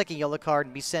get a second yellow card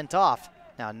and be sent off.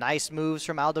 Now, nice moves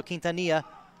from Aldo Quintanilla.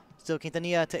 Still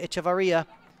Quintanilla to Echevarria.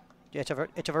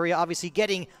 Echevarria obviously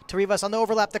getting to Rivas on the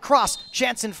overlap. The cross,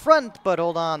 chance in front, but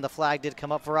hold on, the flag did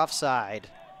come up for offside.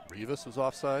 Rivas was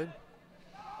offside?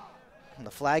 And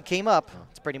the flag came up.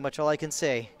 That's pretty much all I can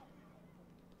say.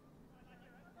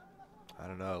 I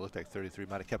don't know. It looked like 33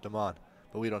 might have kept him on,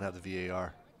 but we don't have the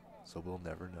VAR, so we'll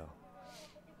never know.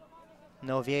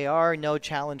 No VAR, no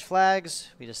challenge flags.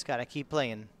 We just got to keep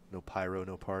playing. No pyro,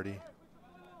 no party.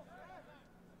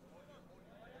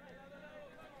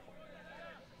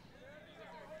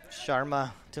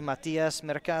 Sharma to Matias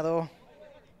Mercado.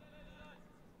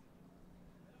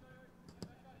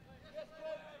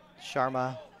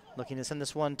 Sharma looking to send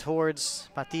this one towards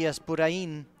Matias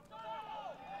Burain.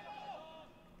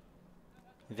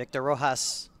 Victor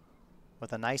Rojas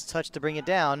with a nice touch to bring it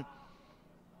down. A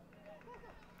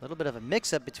little bit of a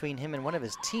mix-up between him and one of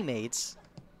his teammates.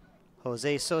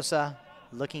 Jose Sosa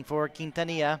looking for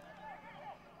Quintanilla.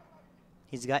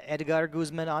 He's got Edgar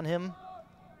Guzman on him.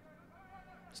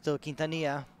 Still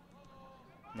Quintanilla.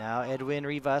 Now Edwin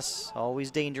Rivas,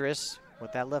 always dangerous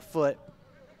with that left foot.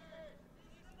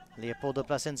 Leopoldo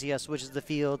Plasencia switches the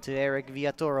field to Eric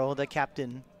Villatoro, the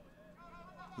captain.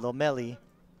 Lomeli.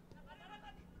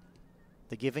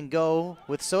 The give and go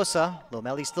with Sosa.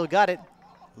 Lomeli still got it.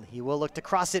 He will look to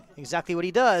cross it. Exactly what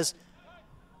he does.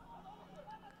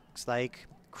 Looks like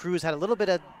Cruz had a little bit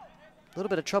of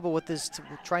trouble with this,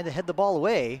 trying to head the ball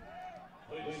away.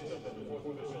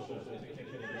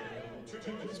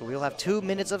 So we'll have 2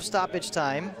 minutes of stoppage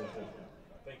time.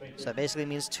 So that basically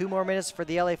means 2 more minutes for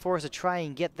the LA Force to try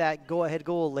and get that go-ahead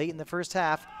goal late in the first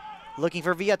half. Looking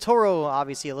for Villatoro,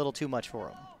 obviously a little too much for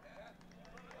him.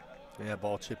 Yeah,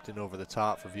 ball chipped in over the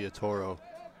top for Villatoro.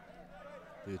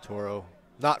 Villatoro,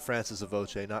 not Francis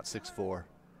Avoce, not 6'4".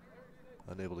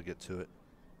 Unable to get to it.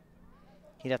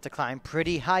 He'd have to climb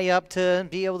pretty high up to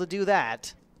be able to do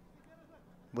that.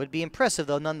 Would be impressive,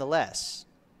 though, nonetheless.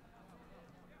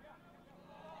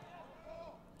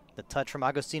 The touch from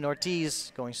Agustin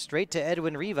Ortiz going straight to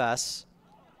Edwin Rivas.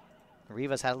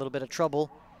 Rivas had a little bit of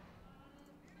trouble.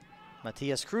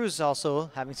 Matias Cruz also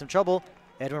having some trouble.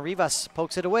 Edwin Rivas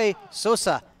pokes it away.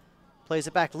 Sosa plays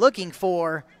it back, looking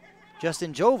for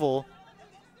Justin Jovel.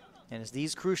 And it's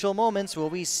these crucial moments will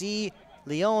we see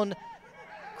Lyon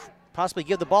possibly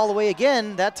give the ball away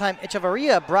again. That time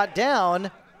Echevarria brought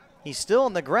down. He's still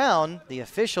on the ground. The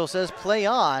official says play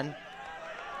on.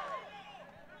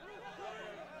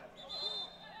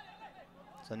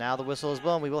 So now the whistle is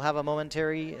blown. We will have a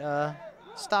momentary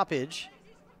stoppage.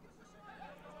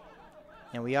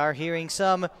 And we are hearing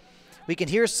some, we can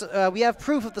hear, we have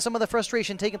proof of some of the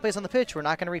frustration taking place on the pitch. We're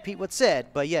not going to repeat what's said,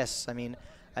 but yes, I mean,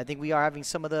 I think we are having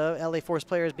some of the LA Force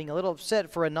players being a little upset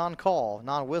for a non-call,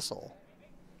 non-whistle.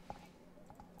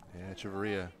 Yeah,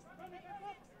 Echevarria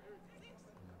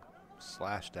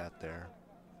slashed at there.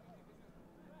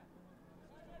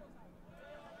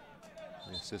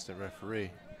 The assistant referee.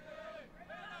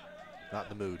 Not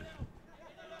in the mood.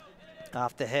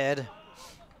 Off the head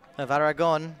of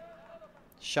Aragon.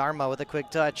 Sharma with a quick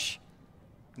touch.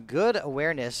 Good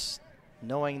awareness,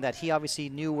 knowing that he obviously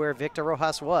knew where Victor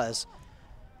Rojas was.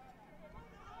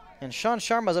 And Sean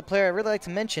Sharma is a player I really like to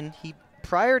mention.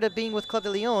 Prior to being with Club de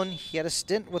Lyon, he had a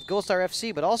stint with Gold Star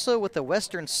FC, but also with the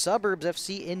Western Suburbs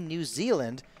FC in New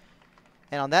Zealand.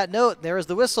 And on that note, there is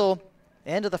the whistle.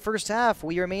 End of the first half.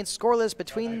 We remain scoreless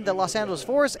between the Los Angeles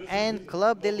Force and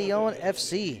Club de Lyon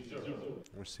FC.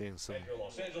 We're seeing some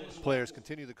players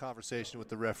continue the conversation with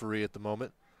the referee at the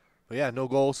moment. But yeah, no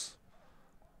goals.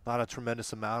 Not a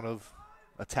tremendous amount of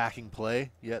attacking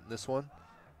play yet in this one.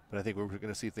 But I think we're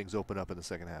going to see things open up in the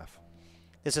second half.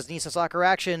 This is Nisa Soccer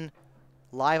Action,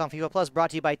 live on FIFA Plus, brought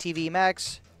to you by TV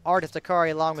Max. Art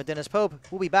Iftikhari along with Dennis Pope.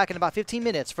 We'll be back in about 15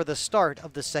 minutes for the start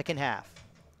of the second half.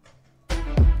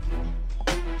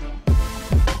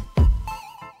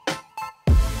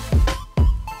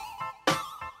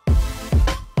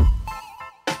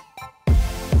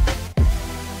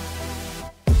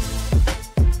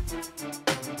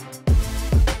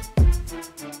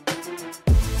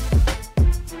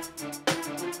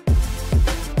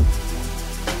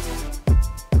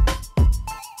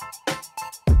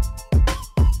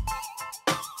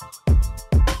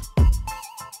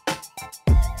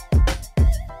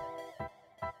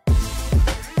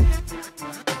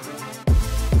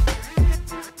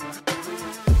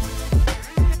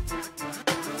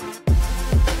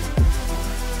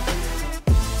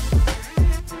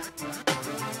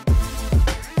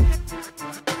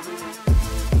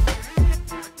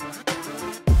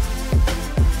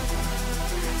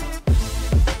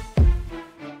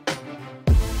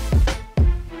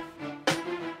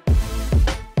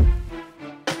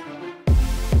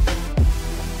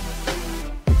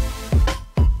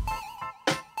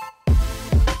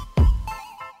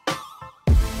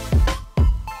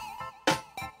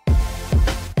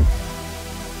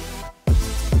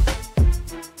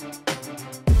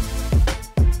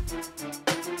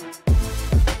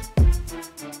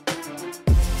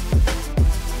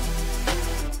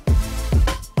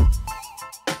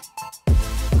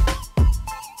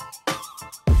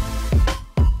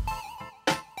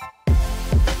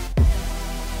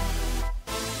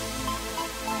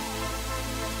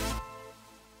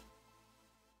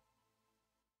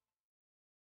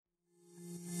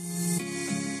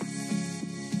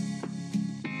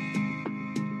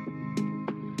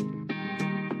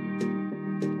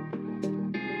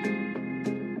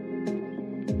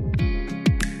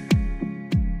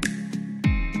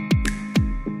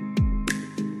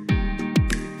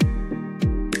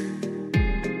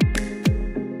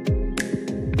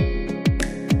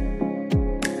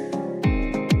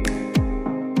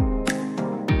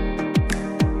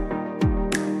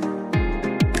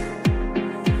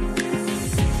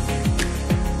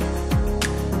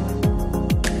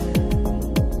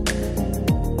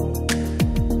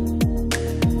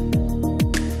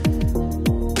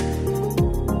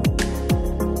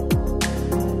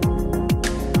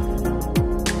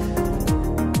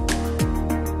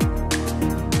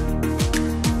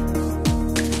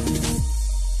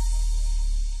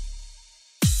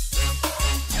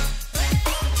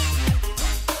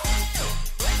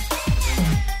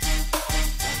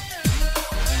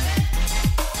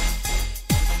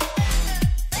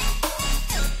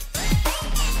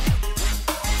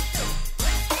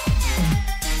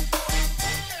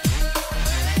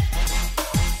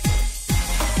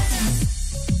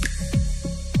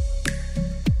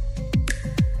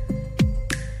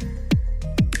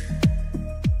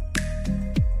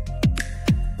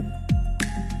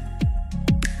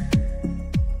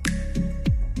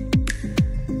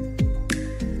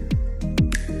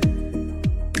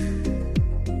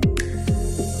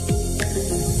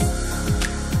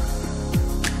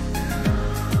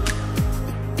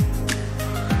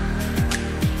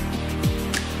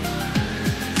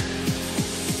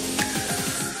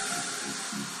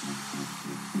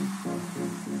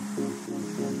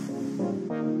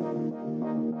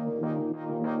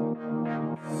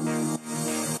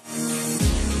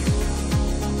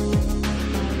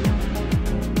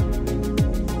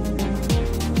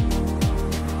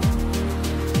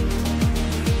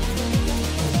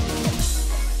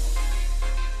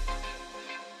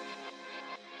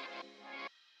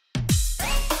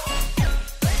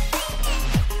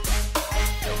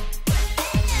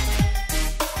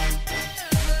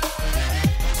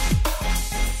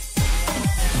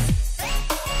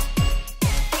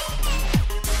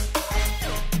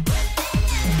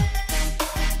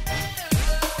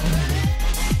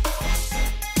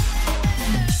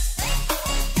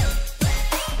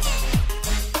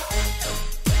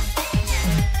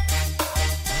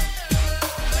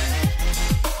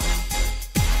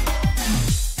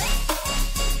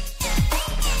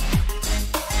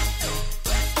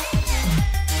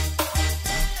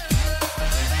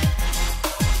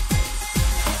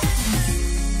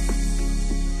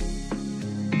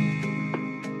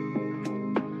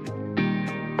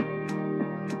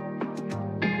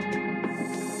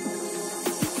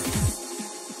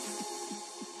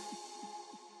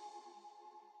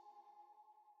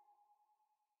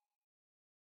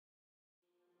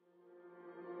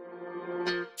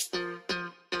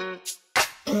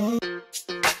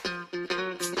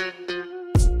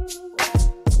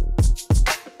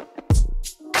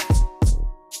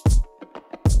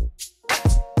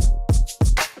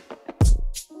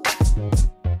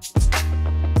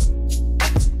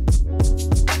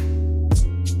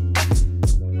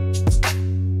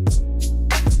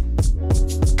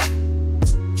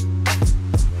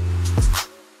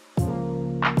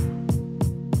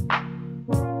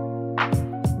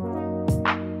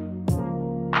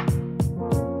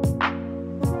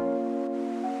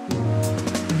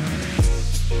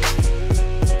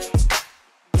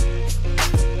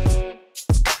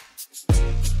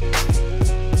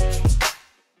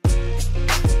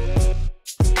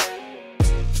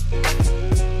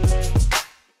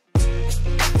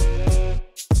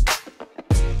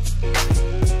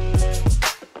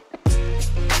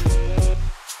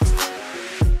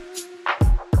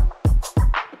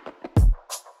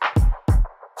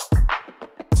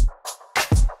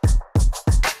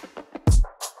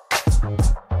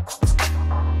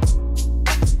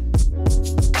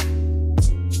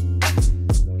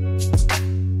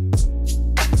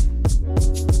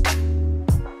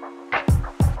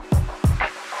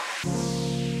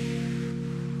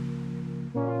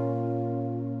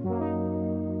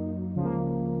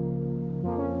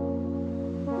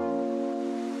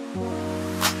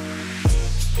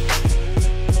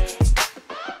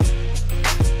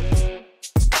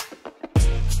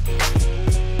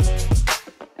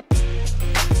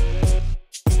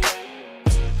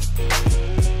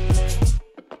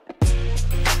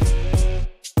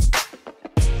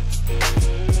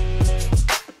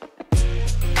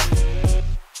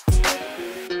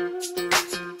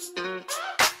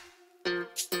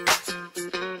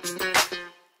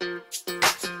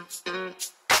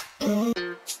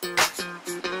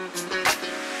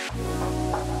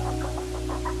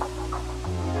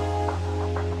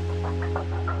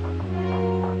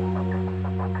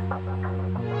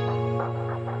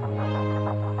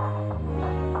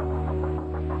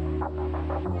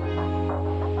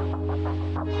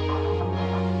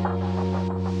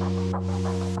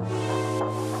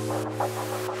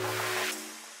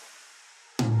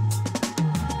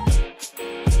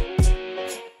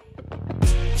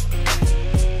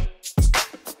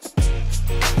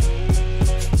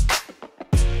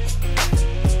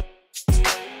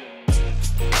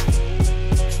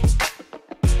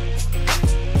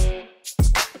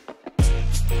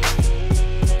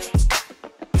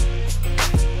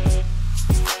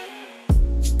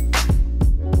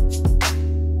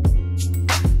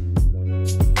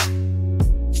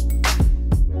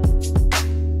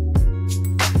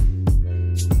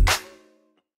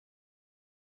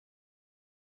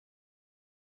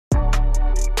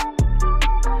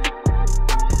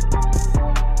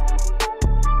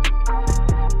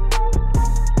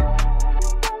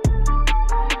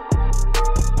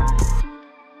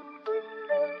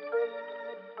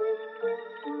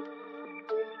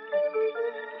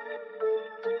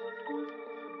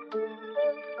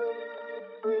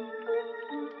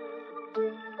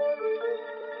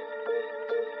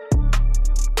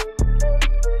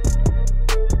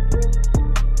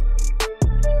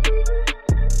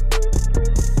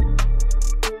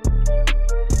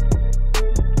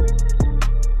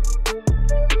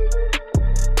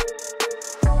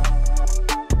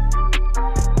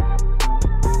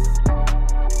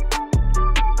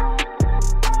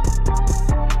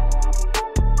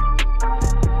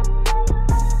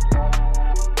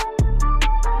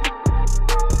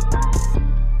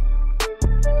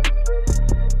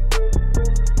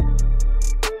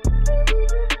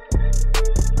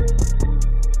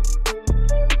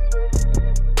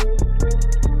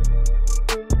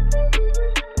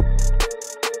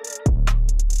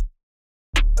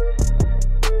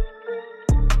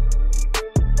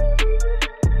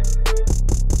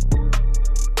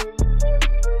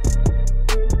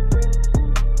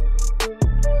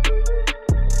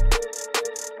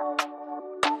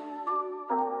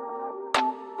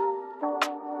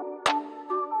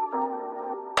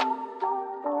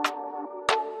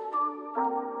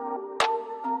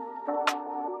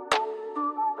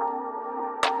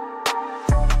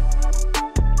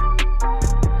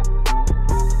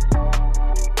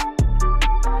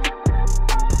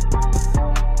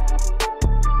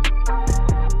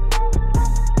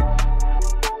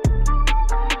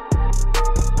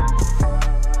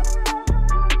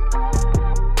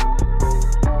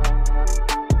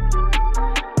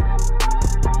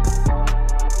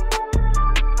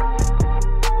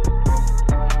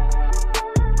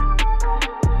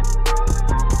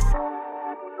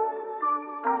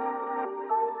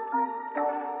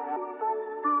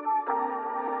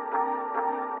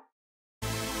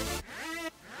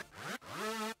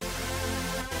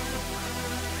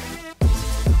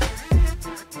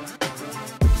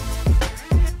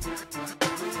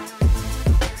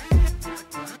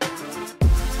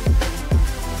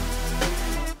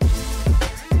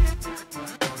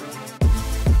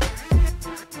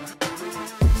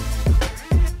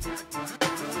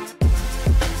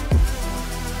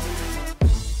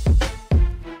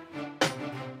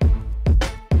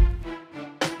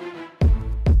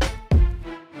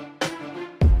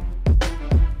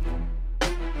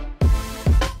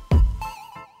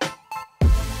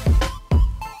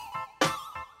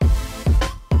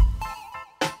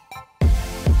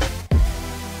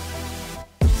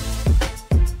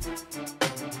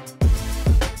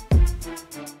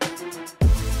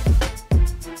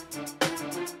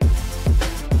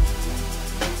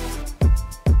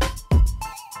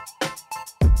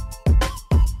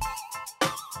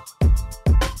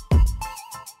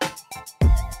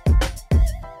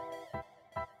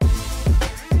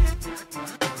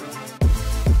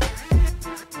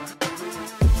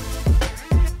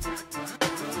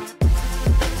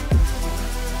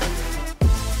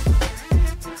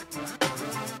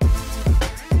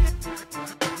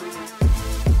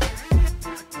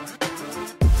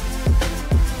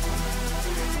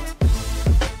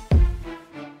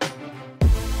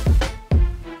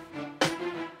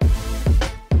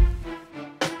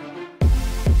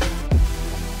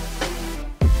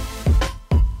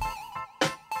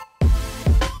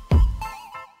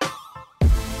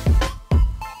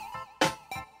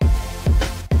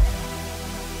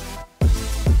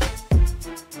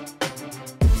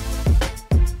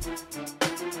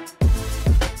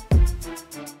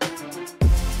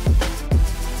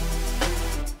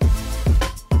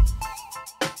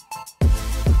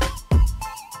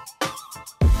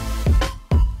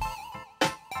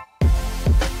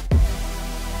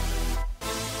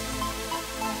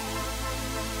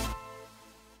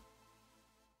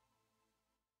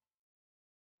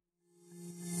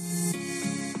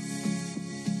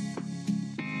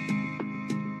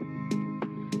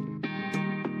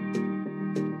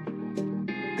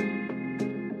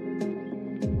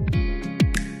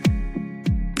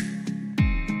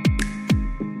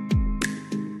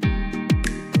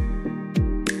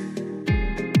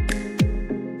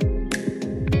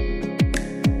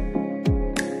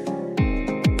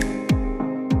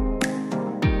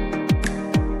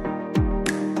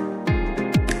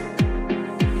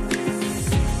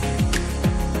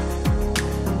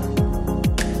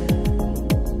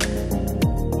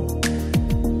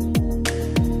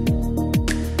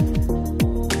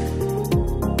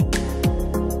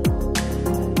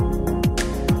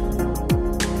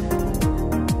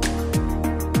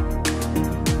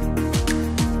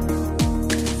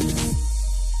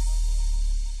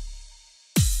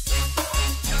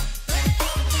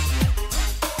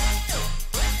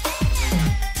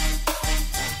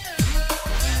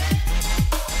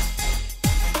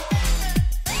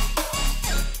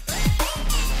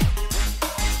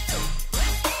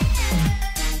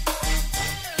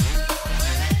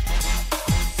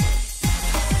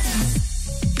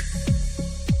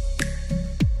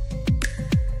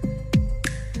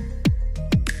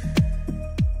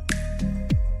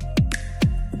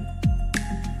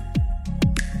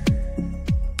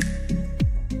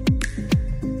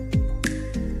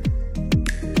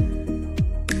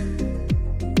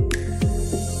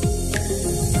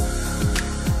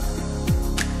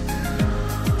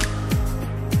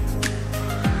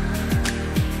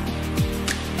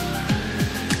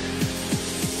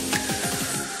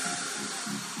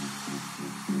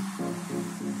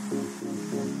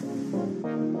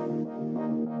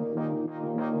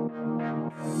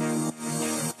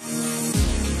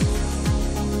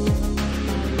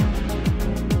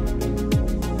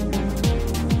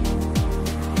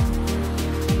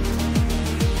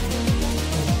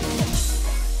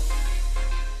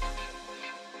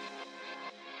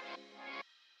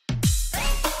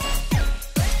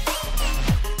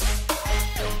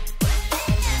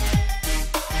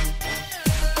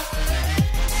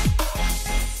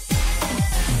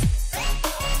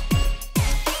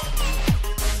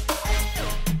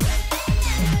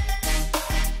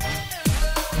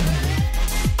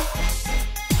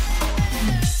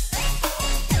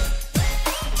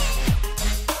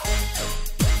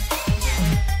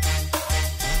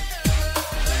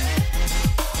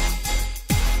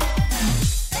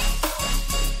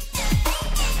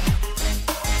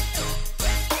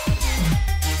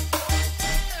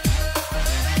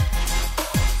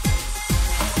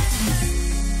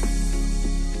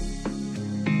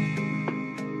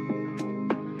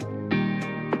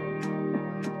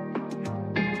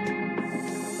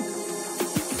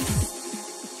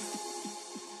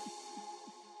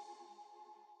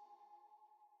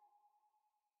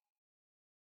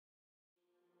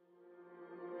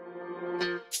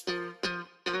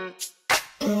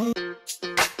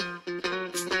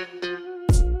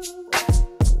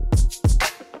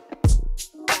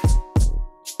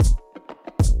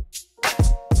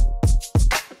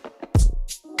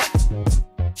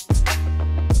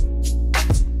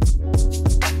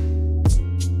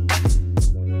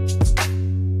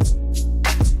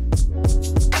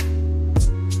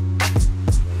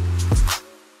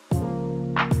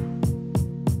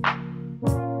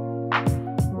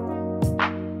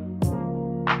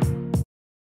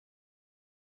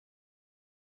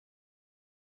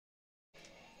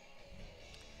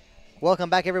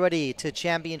 Welcome back, everybody, to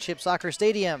Championship Soccer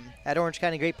Stadium at Orange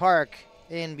County Great Park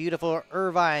in beautiful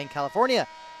Irvine, California.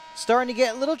 Starting to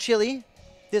get a little chilly.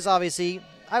 This obviously,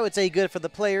 I would say, good for the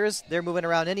players. They're moving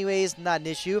around anyways, not an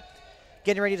issue.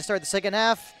 Getting ready to start the second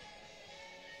half.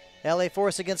 LA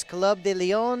Force against Club de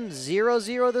Lyon,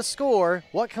 0-0 the score.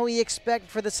 What can we expect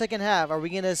for the second half? Are we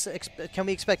going to can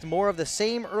we expect more of the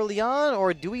same early on,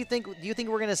 or do you think we're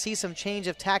going to see some change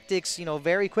of tactics,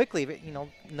 very quickly,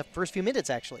 in the first few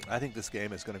minutes actually? I think this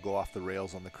game is going to go off the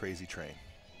rails on the crazy train,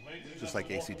 just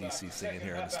like AC/DC singing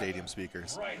here on the stadium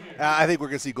speakers. I think we're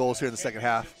going to see goals here in the second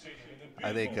half.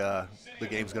 I think the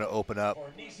game's going to open up,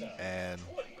 and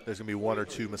there's going to be one or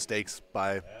two mistakes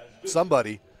by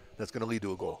somebody that's going to lead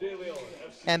to a goal.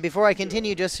 And before I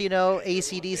continue, just so you know,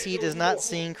 AC/DC does not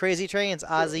sing Crazy Train. It's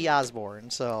Ozzy Osbourne.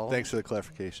 So thanks for the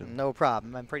clarification. No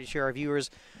problem. I'm pretty sure our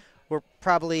viewers were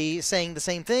probably saying the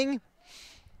same thing.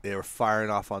 They were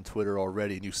firing off on Twitter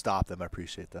already, and you stopped them. I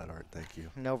appreciate that, Art. Thank you.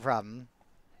 No problem.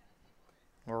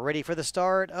 We're ready for the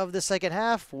start of the second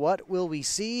half. What will we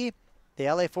see?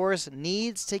 The LA Force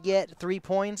needs to get 3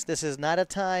 points. This is not a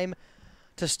time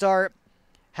to start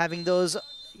having those.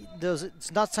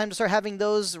 It's not time to start having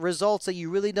those results that you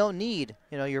really don't need.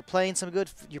 You're playing some good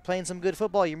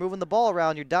football. You're moving the ball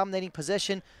around. You're dominating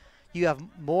possession. You have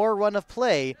more run of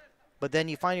play, but then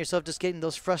you find yourself just getting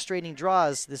those frustrating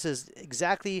draws. This is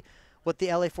exactly what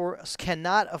the LA Force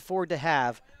cannot afford to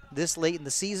have this late in the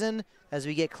season as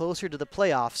we get closer to the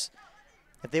playoffs.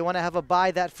 If they want to have a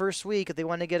bye that first week, if they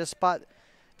want to get a spot,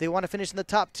 they want to finish in the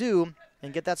top two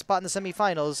and get that spot in the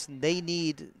semifinals, they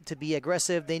need to be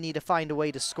aggressive. They need to find a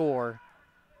way to score.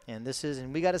 And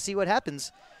we got to see what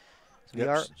happens.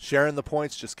 Yep. Sharing the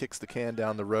points just kicks the can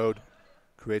down the road,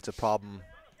 creates a problem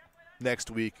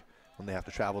next week when they have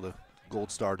to travel to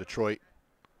Gold Star Detroit.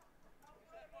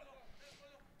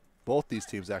 Both these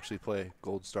teams actually play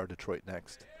Gold Star Detroit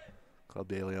next. Club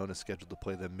de Lyon is scheduled to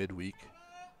play them midweek.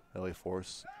 LA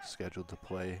Force scheduled to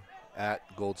play at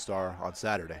Gold Star on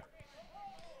Saturday.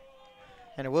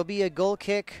 And it will be a goal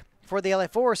kick for the LA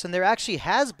Force, and there actually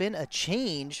has been a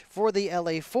change for the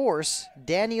LA Force.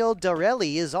 Daniel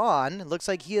Dorelli is on. It looks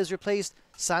like he has replaced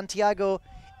Santiago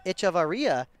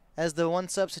Echevarria as the one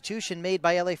substitution made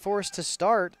by LA Force to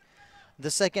start the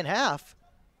second half.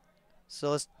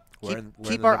 So let's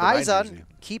keep our eyes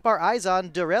on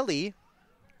Dorelli.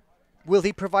 Will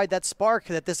he provide that spark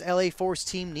that this LA Force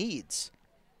team needs?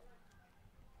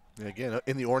 And again,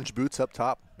 in the orange boots up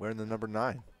top, wearing the number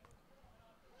 9.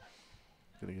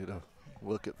 Going to get a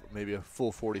look at maybe a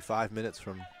full 45 minutes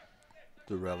from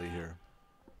Dorelli here.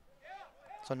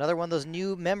 So another one of those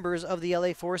new members of the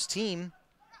LA Force team.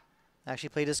 Actually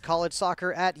played his college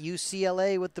soccer at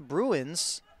UCLA with the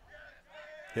Bruins.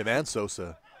 Him and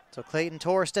Sosa. So Clayton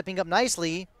Torres stepping up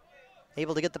nicely,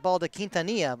 able to get the ball to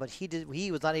Quintanilla, but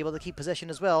he was not able to keep possession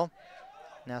as well.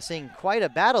 Now seeing quite a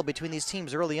battle between these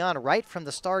teams early on, right from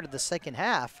the start of the second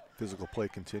half. Physical play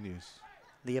continues.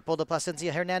 Leopoldo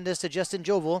Plasencia Hernandez to Justin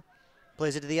Jovel.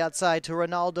 Plays it to the outside to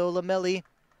Ronaldo Lamelli.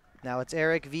 Now it's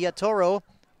Eric Villatoro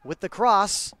with the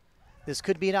cross. This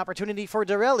could be an opportunity for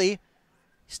Dorelli.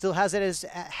 Still has it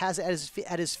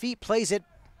at his feet. Plays it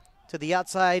to the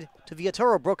outside to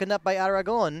Villatoro. Broken up by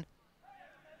Aragon.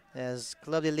 As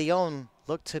Club de Lyon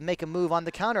look to make a move on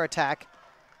the counterattack.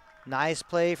 Nice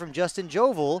play from Justin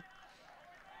Jovel.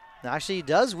 Actually, he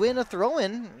does win a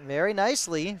throw-in very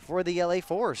nicely for the LA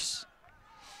Force.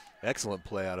 Excellent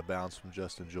play out of bounds from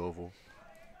Justin Jovel.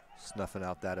 Snuffing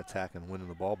out that attack and winning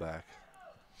the ball back.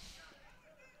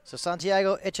 So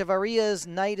Santiago Echevarria's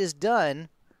night is done.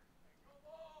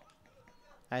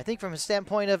 I think from a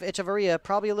standpoint of Echevarria,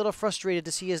 probably a little frustrated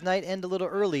to see his night end a little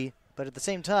early. But at the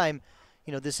same time,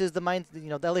 this is the mind.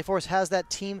 The LA Force has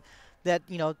that team, that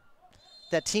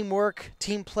teamwork,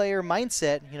 team player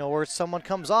mindset. Where someone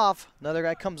comes off, another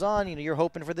guy comes on. You're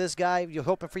hoping for this guy. You're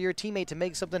hoping for your teammate to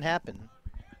make something happen.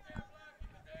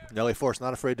 LA Force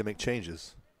not afraid to make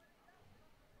changes.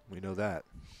 We know that.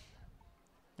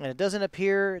 And it doesn't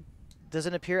appear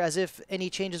as if any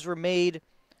changes were made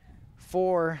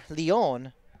for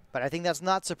Lyon, but I think that's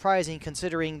not surprising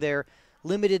considering their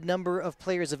limited number of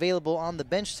players available on the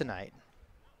bench tonight.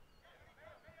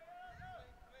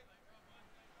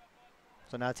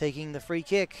 So now taking the free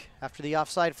kick after the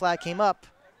offside flag came up.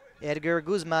 Edgar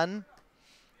Guzman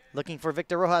looking for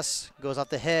Victor Rojas. Goes off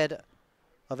the head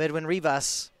of Edwin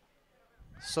Rivas.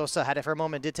 Sosa had it for a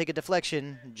moment, did take a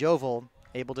deflection. Jovel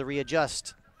able to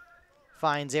readjust.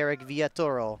 Finds Eric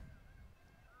Villatoro.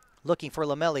 Looking for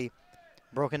Lamelli.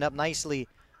 Broken up nicely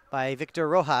by Victor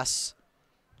Rojas.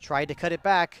 Tried to cut it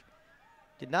back.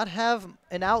 Did not have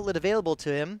an outlet available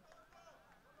to him.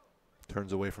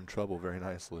 Turns away from trouble very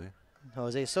nicely.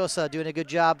 Jose Sosa doing a good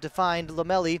job to find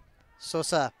Lamelli.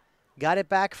 Sosa got it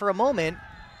back for a moment.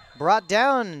 Brought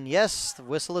down. Yes, the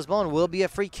whistle is blown. Will be a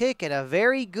free kick and a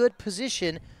very good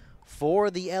position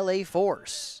for the LA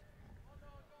Force.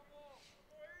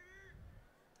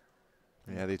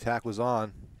 Yeah, the attack was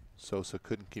on. Sosa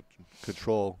couldn't keep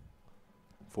control.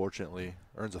 Fortunately,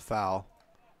 earns a foul.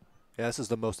 Yeah, this is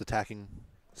the most attacking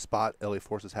spot LA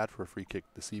Force has had for a free kick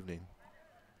this evening.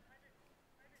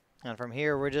 And from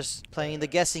here, we're just playing the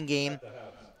guessing game.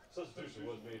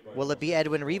 Will it be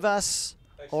Edwin Rivas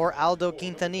or Aldo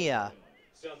Quintanilla?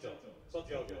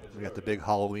 We got the big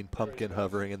Halloween pumpkin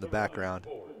hovering in the background.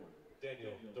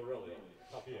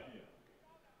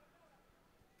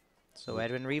 So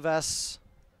Edwin Rivas.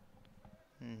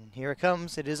 And here it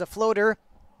comes. It is a floater.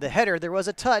 The header, there was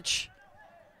a touch,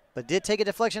 but did take a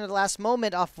deflection at the last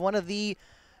moment off one of the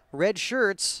red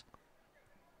shirts.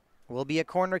 Will be a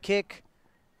corner kick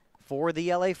for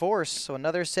the LA Force. So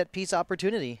another set piece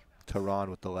opportunity. Tehran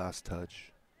with the last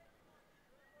touch.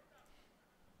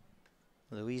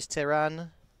 Luis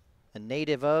Tehran, a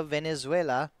native of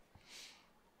Venezuela.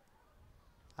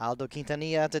 Aldo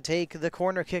Quintanilla to take the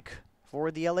corner kick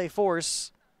for the LA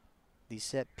Force. These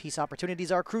set piece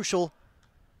opportunities are crucial.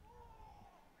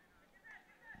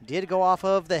 Did go off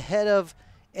of the head of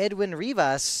Edwin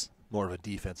Rivas. More of a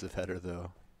defensive header,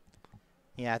 though.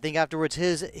 Yeah, I think afterwards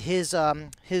his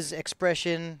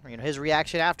expression, his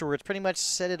reaction afterwards pretty much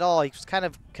said it all. He was kind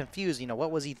of confused.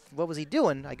 What was he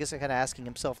doing? I guess I'm kind of asking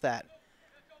himself that.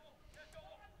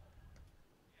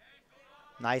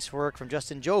 Nice work from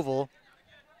Justin Jovel.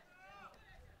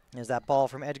 As that ball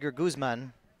from Edgar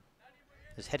Guzman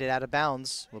is headed out of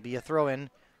bounds. Will be a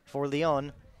throw-in for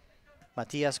Lyon.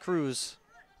 Matias Cruz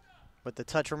with the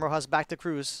touch from Rojas back to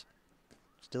Cruz.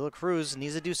 Still a Cruz,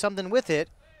 needs to do something with it.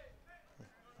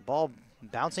 Ball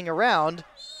bouncing around.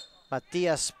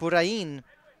 Matias Purain,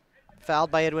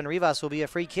 fouled by Edwin Rivas, will be a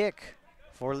free kick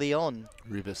for Lyon.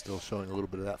 Rivas still showing a little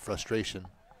bit of that frustration.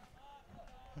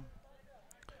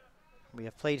 We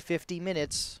have played 50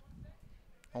 minutes.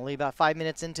 Only about 5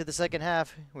 minutes into the second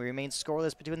half. We remain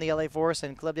scoreless between the LA Force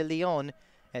and Club de Lyon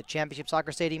at Championship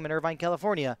Soccer Stadium in Irvine,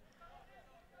 California.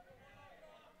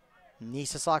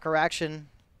 NISA Soccer action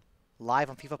live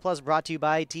on FIFA Plus, brought to you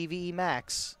by TVE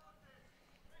Max.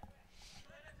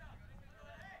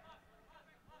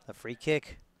 A free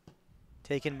kick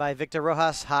taken by Victor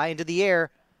Rojas, high into the air.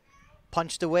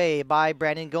 Punched away by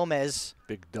Brandon Gomez.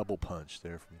 Big double punch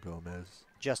there from Gomez.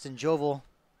 Justin Jovel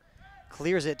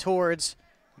clears it towards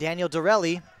Daniel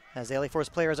Dorelli as the LA Force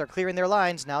players are clearing their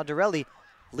lines. Now Dorelli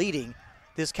leading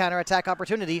this counterattack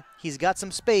opportunity. He's got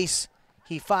some space.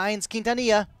 He finds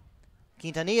Quintanilla.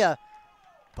 Quintanilla.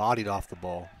 Bodied off the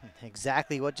ball.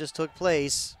 Exactly what just took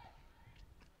place.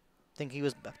 I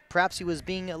think perhaps he was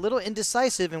being a little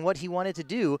indecisive in what he wanted to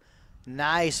do.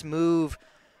 Nice move.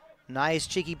 Nice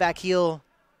cheeky back heel.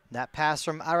 That pass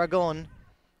from Aragon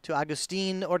to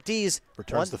Agustin Ortiz.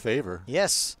 Returns the favor.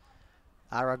 Yes.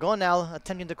 Aragon now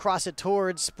attempting to cross it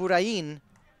towards Purain.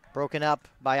 Broken up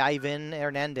by Ivan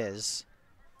Hernandez.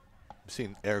 I've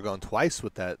seen Aragon twice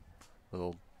with that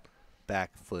little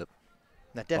back flip.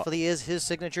 That definitely is his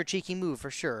signature cheeky move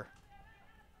for sure.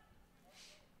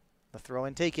 The throw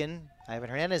in taken. Ivan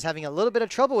Hernandez having a little bit of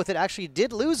trouble with it. Actually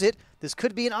did lose it. This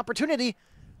could be an opportunity.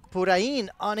 Purain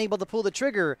unable to pull the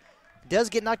trigger. Does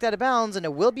get knocked out of bounds, and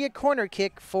it will be a corner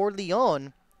kick for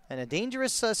Lyon. And a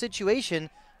dangerous situation.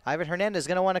 Ivan Hernandez is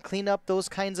going to want to clean up those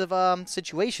kinds of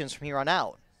situations from here on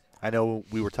out. I know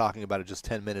we were talking about it just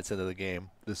 10 minutes into the game.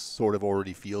 This sort of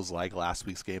already feels like last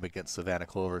week's game against Savannah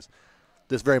Clovers.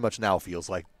 This very much now feels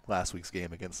like last week's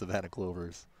game against Savannah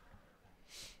Clovers.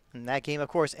 And that game, of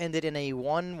course, ended in a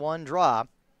 1-1 draw.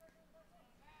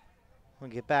 We'll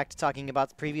get back to talking about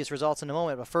the previous results in a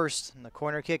moment, but first, the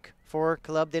corner kick for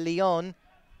Club de Lyon.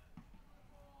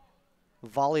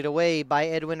 Volleyed away by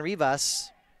Edwin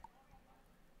Rivas.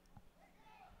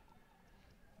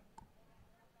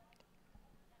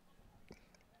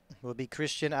 Will be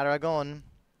Christian Aragon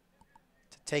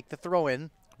to take the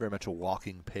throw-in. Very much a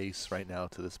walking pace right now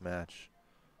to this match.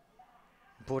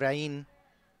 Purain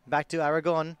Back to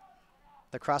Aragon.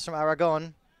 The cross from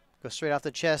Aragon goes straight off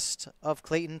the chest of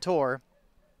Clayton Tor.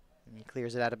 And he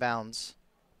clears it out of bounds.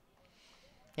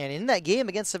 And in that game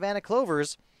against Savannah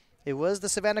Clovers, it was the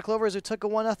Savannah Clovers who took a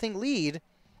 1-0 lead.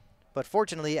 But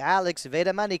fortunately, Alex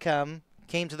Vedamanikam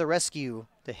came to the rescue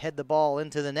to head the ball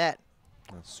into the net.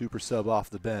 A super sub off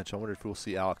the bench. I wonder if we'll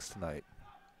see Alex tonight.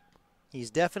 He's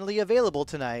definitely available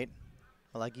tonight.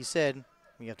 But like you said,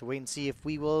 we have to wait and see if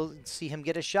we will see him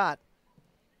get a shot.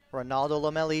 Ronaldo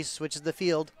Lomelli switches the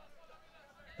field.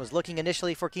 Was looking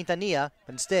initially for Quintanilla,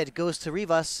 but instead goes to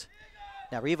Rivas.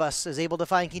 Now Rivas is able to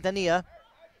find Quintanilla.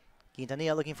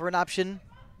 Quintanilla looking for an option.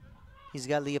 He's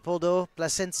got Leopoldo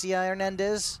Plasencia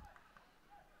Hernandez.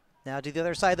 Now to the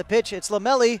other side of the pitch, it's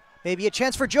Lomelli. Maybe a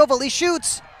chance for Jovel. He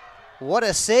shoots. What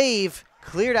a save.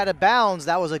 Cleared out of bounds.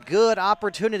 That was a good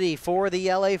opportunity for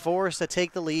the LA Force to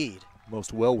take the lead.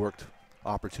 Most well-worked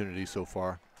opportunity so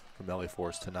far from LA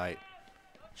Force tonight.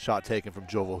 Shot taken from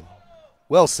Jovel.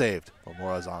 Well saved.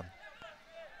 Morazan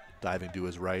diving to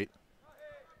his right.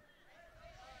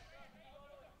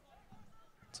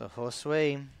 So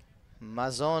Josue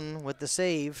Mazon with the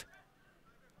save.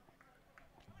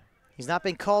 He's not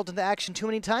been called into action too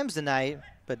many times tonight,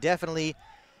 but definitely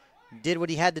did what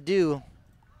he had to do.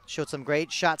 Showed some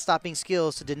great shot-stopping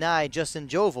skills to deny Justin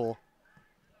Jovel.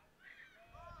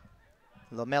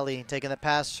 Lomelli taking the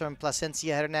pass from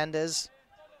Plasencia Hernandez.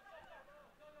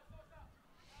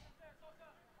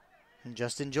 And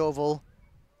Justin Jovel.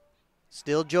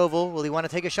 Still Jovel. Will he want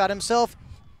to take a shot himself?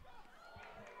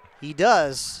 He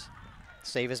does.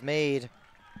 Save is made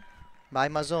by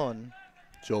Mazon.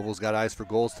 Jovel's got eyes for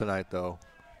goals tonight, though.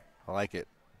 I like it.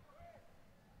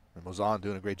 And Mazon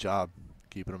doing a great job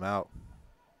keeping him out.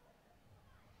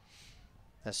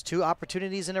 That's 2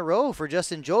 opportunities in a row for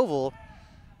Justin Jovel.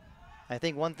 I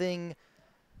think one thing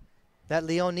that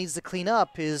Lyon needs to clean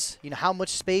up is, how much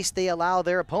space they allow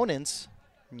their opponents.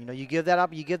 You give that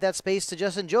up, you give that space to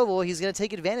Justin Jovel, he's going to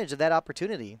take advantage of that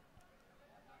opportunity.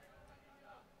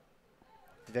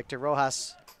 Victor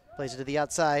Rojas plays it to the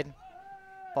outside.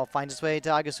 Ball finds its way to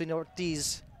Agustin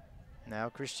Ortiz. Now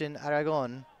Christian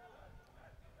Aragon.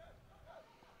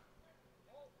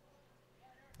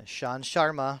 Sean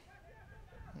Sharma.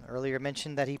 Earlier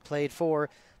mentioned that he played for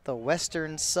the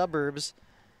Western Suburbs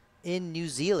in New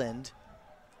Zealand.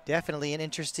 Definitely an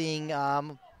interesting,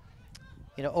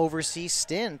 overseas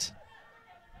stint.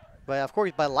 But of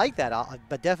course, but like that,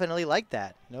 but definitely like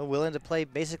that. Willing to play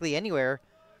basically anywhere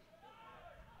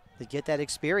to get that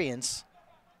experience.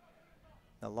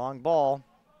 The long ball,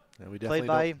 played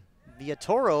by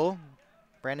Villatoro.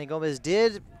 Brandon Gomez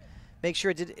did make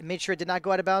sure it did not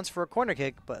go out of bounds for a corner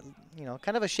kick, but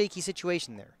kind of a shaky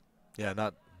situation there. Yeah,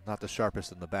 not the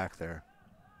sharpest in the back there.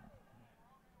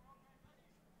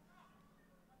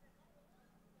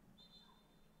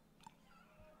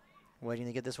 Waiting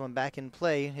to get this one back in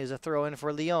play. Here's a throw in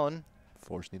for Lyon.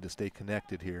 Force need to stay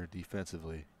connected here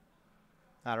defensively.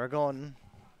 Aragon.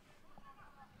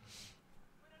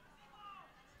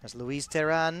 That's Luis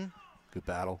Terran. Good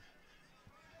battle.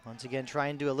 Once again,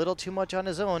 trying to do a little too much on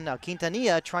his own. Now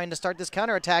Quintanilla trying to start this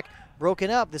counterattack.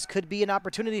 Broken up. This could be an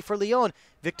opportunity for Lyon.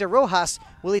 Victor Rojas,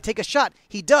 will he take a shot?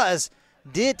 He does.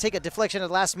 Did take a deflection at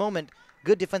the last moment.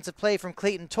 Good defensive play from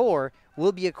Clayton Tor.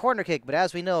 Will be a corner kick, but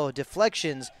as we know,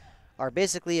 deflections are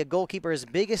basically a goalkeeper's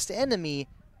biggest enemy.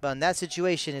 But in that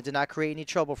situation, it did not create any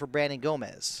trouble for Brandon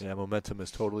Gomez. Yeah, momentum is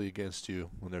totally against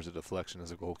you when there's a deflection as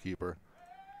a goalkeeper.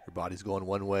 Your body's going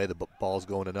one way, the ball's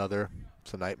going another.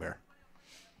 It's a nightmare.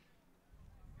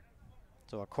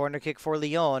 So a corner kick for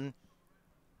Lyon.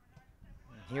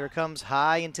 Here it comes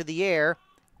high into the air.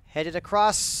 Headed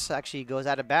across, actually goes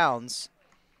out of bounds.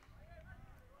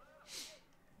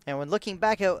 And when looking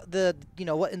back at the,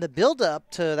 what in the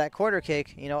build-up to that corner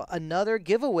kick, another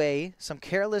giveaway, some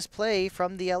careless play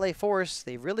from the LA Force.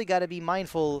 They've really got to be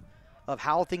mindful of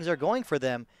how things are going for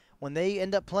them. When they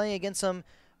end up playing against some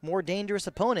more dangerous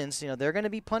opponents, they're going to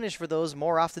be punished for those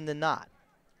more often than not.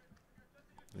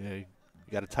 Yeah, you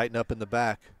got to tighten up in the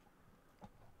back.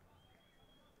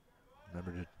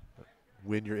 Remember to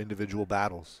win your individual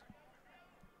battles.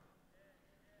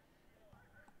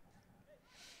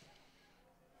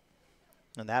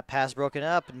 And that pass broken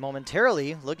up and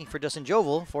momentarily looking for Justin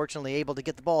Jovel. Fortunately able to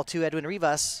get the ball to Edwin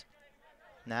Rivas.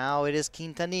 Now it is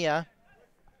Quintanilla.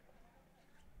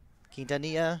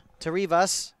 Quintanilla to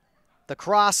Rivas. The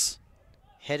cross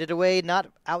headed away, not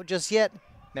out just yet.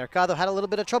 Mercado had a little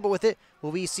bit of trouble with it.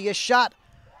 Will we see a shot?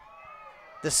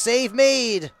 The save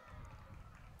made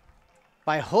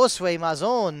by Josue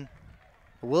Mazon.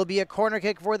 Will be a corner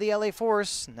kick for the LA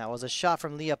Force. And that was a shot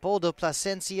from Leopoldo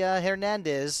Plasencia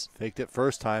Hernandez. Faked it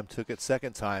first time, took it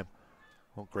second time.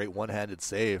 Well, great one-handed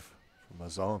save from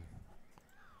Mazon.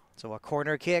 So a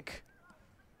corner kick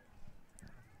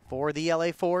for the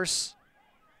LA Force.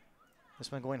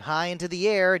 This one going high into the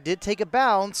air. Did take a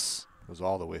bounce. Goes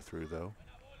all the way through, though.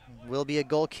 Will be a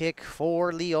goal kick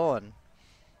for Lyon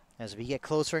as we get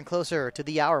closer and closer to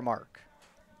the hour mark.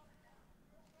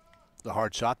 The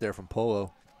hard shot there from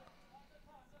Polo.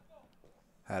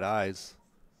 Had eyes.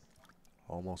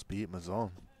 Almost beat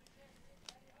Mazon.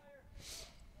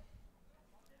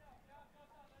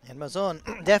 And Mazon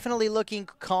definitely looking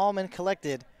calm and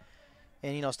collected,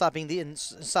 and stopping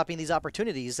these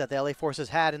opportunities that the LA Forces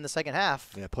had in the second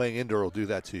half. Yeah, playing indoor will do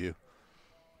that to you.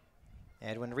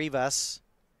 Edwin Rivas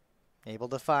able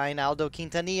to find Aldo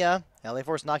Quintanilla. LA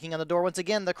Force knocking on the door once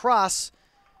again. The cross.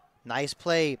 Nice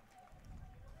play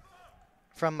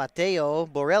from Mateo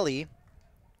Borelli.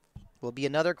 Will be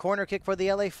another corner kick for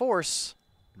the LA Force.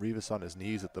 Rivas on his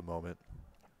knees at the moment.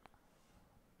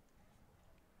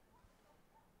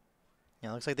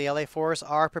 Yeah, looks like the LA Force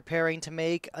are preparing to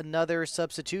make another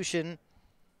substitution.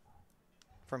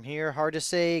 From here, hard to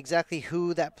say exactly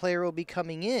who that player will be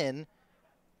coming in.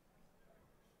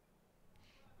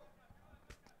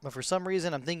 But for some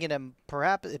reason, I'm thinking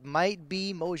perhaps it might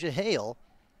be Moja Hale.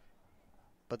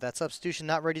 But that substitution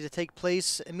not ready to take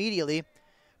place immediately.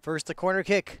 First, the corner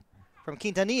kick from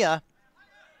Quintanilla.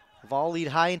 Volleyed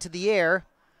high into the air.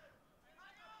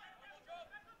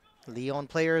 Lyon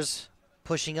players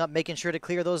pushing up, making sure to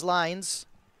clear those lines.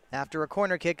 After a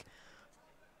corner kick,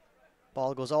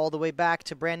 ball goes all the way back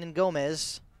to Brandon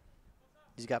Gomez.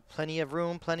 He's got plenty of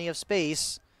room, plenty of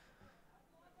space.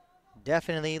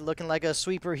 Definitely looking like a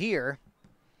sweeper here.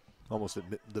 Almost at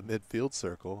the midfield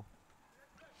circle.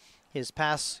 His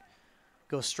pass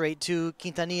goes straight to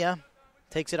Quintanilla.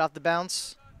 Takes it off the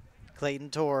bounce. Clayton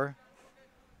Tor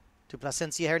to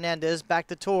Plasencia Hernandez. Back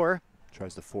to Tor.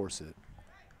 Tries to force it.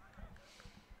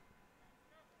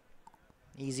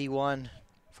 Easy one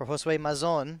for Josue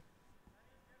Mazon.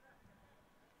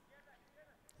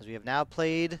 As we have now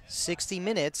played 60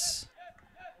 minutes.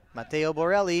 Mateo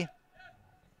Borelli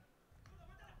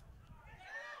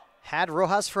had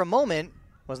Rojas for a moment.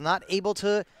 Was not able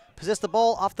to possess the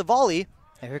ball off the volley.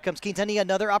 And here comes Quintanilla,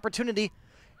 another opportunity.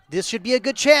 This should be a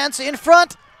good chance. In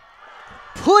front.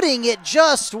 Putting it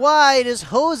just wide is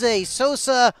Jose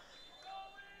Sosa.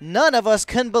 None of us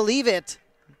can believe it.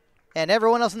 And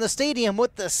everyone else in the stadium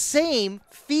with the same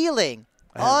feeling.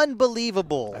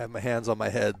 Unbelievable. I have my hands on my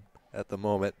head at the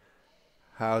moment.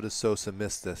 How does Sosa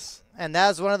miss this? And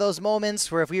that's one of those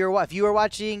moments where if you were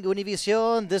watching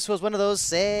Univision, this was one of those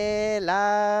se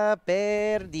la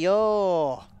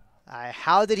perdió.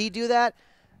 How did he do that?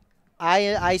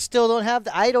 I still don't have.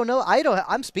 I don't know.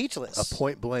 I'm speechless. A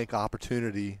point blank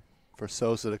opportunity for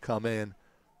Sosa to come in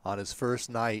on his first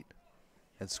night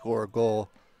and score a goal,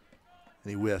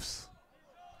 and he whiffs.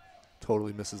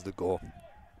 Totally misses the goal.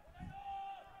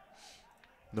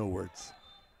 No words.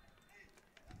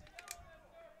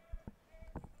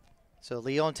 So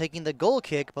Lyon taking the goal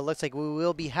kick, but looks like we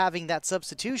will be having that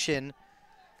substitution.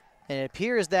 And it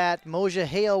appears that Moja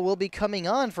Hale will be coming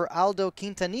on for Aldo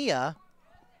Quintanilla.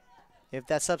 If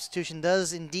that substitution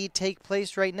does indeed take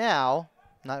place right now.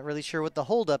 Not really sure what the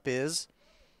holdup is.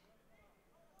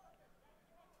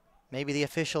 Maybe the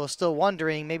official is still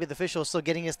wondering. Maybe the official is still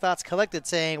getting his thoughts collected,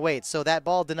 saying, wait, so that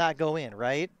ball did not go in,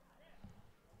 right?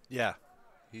 Yeah.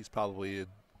 He's probably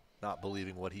not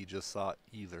believing what he just saw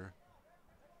either.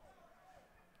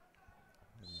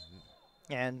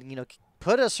 And,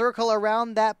 put a circle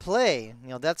around that play.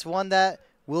 That's one that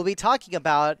we'll be talking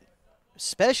about,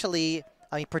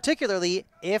 particularly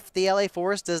if the LA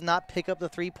Force does not pick up the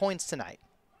 3 points tonight.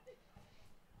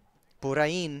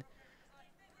 Burain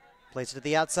plays it to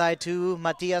the outside to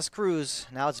Matias Cruz.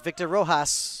 Now it's Victor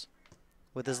Rojas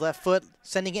with his left foot,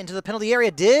 sending it into the penalty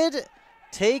area. Did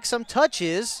take some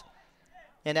touches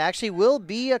and actually will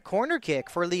be a corner kick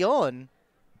for Lyon.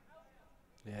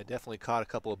 Yeah, definitely caught a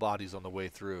couple of bodies on the way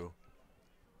through.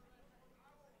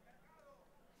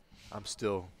 I'm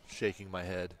still shaking my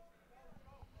head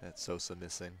at Sosa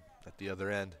missing at the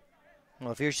other end.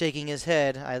 Well, if you're shaking his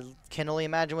head, I can only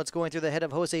imagine what's going through the head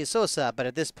of Jose Sosa. But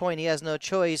at this point, he has no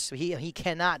choice. He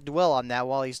cannot dwell on that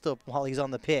while he's on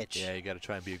the pitch. Yeah, you got to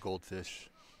try and be a goldfish.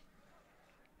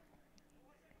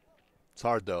 It's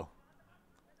hard though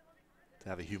to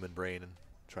have a human brain and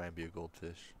try and be a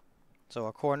goldfish. So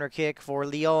a corner kick for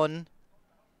Lyon.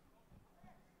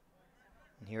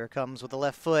 And here it comes with the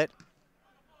left foot.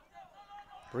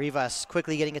 Rivas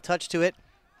quickly getting a touch to it.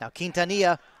 Now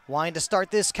Quintanilla wanting to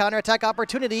start this counterattack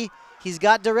opportunity. He's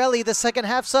got Dorelli, the second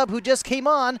half sub, who just came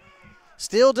on.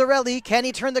 Still Dorelli. Can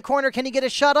he turn the corner? Can he get a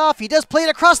shot off? He does play it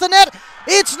across the net.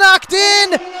 It's knocked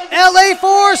in. LA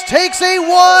Force takes a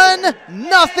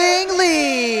 1-0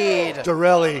 lead.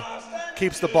 Dorelli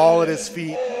keeps the ball at his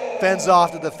feet, fends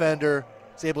off the defender,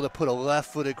 is able to put a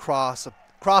left-footed cross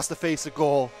across the face of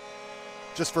goal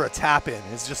just for a tap-in.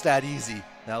 It's just that easy.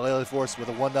 Now LA Force with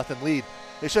a 1-0 lead.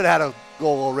 They should have had a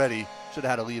goal already, should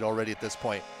have had a lead already at this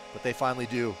point, but they finally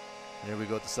do. And here we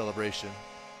go at the celebration.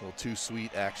 A little too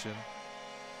sweet action.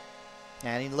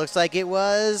 And it looks like it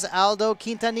was Aldo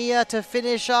Quintanilla to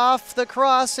finish off the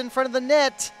cross in front of the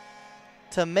net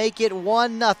to make it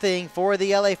 1-0 for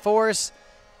the LA Force.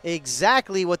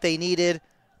 Exactly what they needed.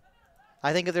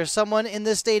 I think if there's someone in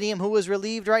this stadium who is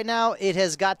relieved right now, it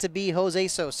has got to be Jose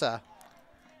Sosa.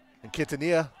 And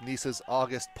Quintanilla, Nice's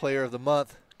August Player of the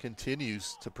Month,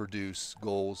 continues to produce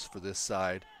goals for this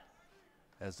side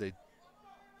as they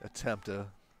attempt to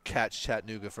catch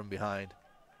Chattanooga from behind.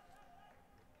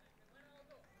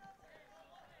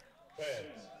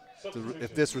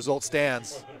 If this result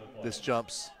stands, this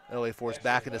jumps LA Force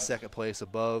back into second place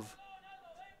above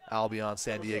Albion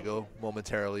San Diego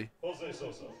momentarily.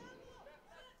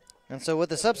 And so with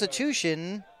the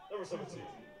substitution,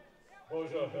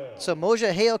 so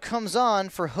Moja Hale comes on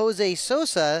for Jose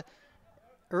Sosa.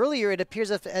 Earlier, it appeared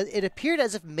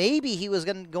as if maybe he was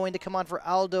going to come on for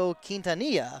Aldo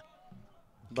Quintanilla.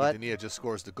 But Quintanilla just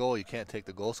scores the goal. You can't take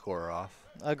the goal scorer off.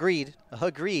 Agreed.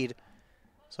 Agreed.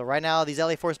 So right now, these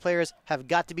LA Force players have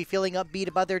got to be feeling upbeat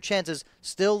about their chances.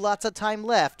 Still lots of time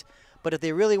left. But if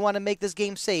they really want to make this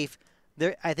game safe,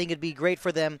 I think it'd be great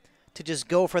for them to just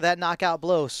go for that knockout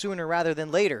blow sooner rather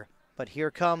than later. But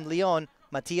here come Lyon.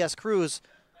 Matias Cruz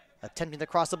attempting to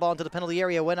cross the ball into the penalty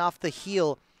area. Went off the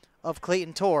heel of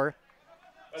Clayton Torre.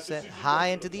 Sent high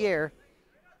into the air.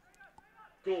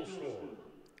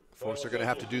 Force are going to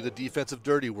have to do the defensive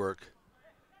dirty work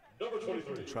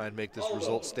to try and make this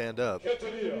result stand up.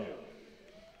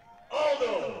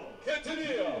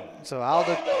 So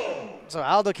Aldo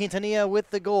Quintanilla with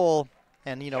the goal.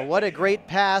 And, you know, what a great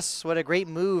pass, what a great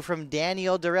move from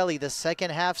Daniel Dorelli, the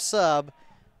second half sub.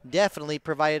 Definitely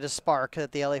provided a spark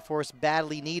that the LA Force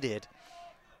badly needed.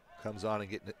 Comes on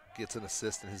and gets an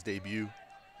assist in his debut.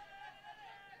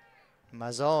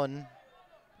 Mazon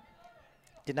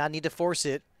did not need to force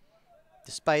it,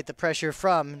 despite the pressure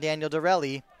from Daniel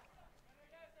Dorelli.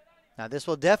 Now this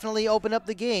will definitely open up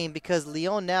the game because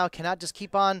Lyon now cannot just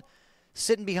keep on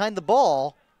sitting behind the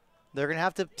ball. They're gonna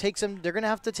have to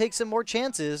take some more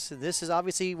chances. This is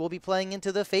obviously will be playing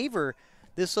into the favor.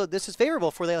 This is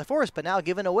favorable for the LA Force, but now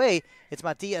given away, it's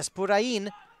Matias Purain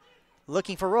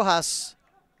looking for Rojas.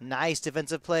 Nice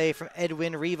defensive play from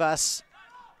Edwin Rivas.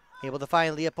 Able to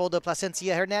find Leopoldo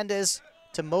Plasencia Hernandez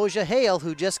to Moja Hale,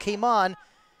 who just came on.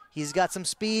 He's got some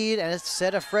speed and a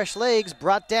set of fresh legs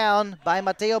brought down by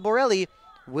Matteo Borelli.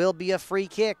 Will be a free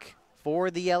kick for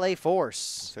the LA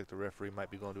Force. Looks like the referee might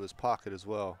be going to his pocket as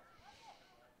well.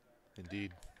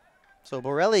 Indeed. So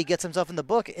Borelli gets himself in the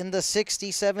book in the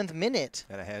 67th minute.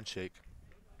 And a handshake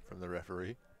from the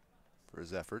referee for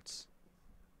his efforts.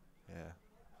 Yeah.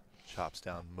 Chops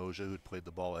down Moja, who'd played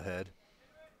the ball ahead.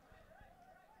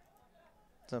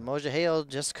 So Moja Hale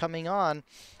just coming on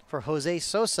for Jose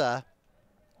Sosa.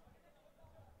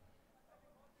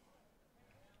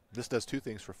 This does two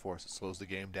things for Force. It slows the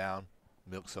game down,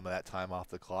 milks some of that time off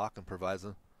the clock, and provides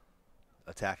an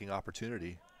attacking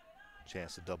opportunity.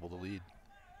 Chance to double the lead.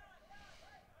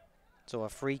 So a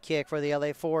free kick for the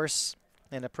LA Force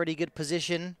in a pretty good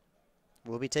position.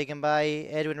 Will be taken by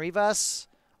Edwin Rivas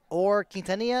or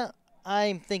Quintanilla.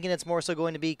 I'm thinking it's more so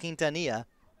going to be Quintanilla.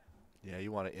 Yeah,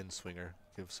 you want an in-swinger.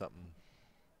 Give something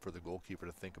for the goalkeeper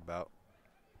to think about.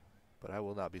 But I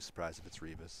will not be surprised if it's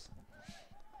Rivas.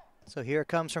 So here it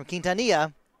comes from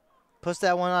Quintanilla. Puts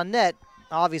that one on net.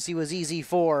 Obviously was easy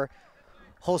for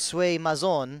Josue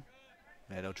Mazon.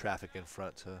 Yeah, no traffic in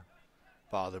front to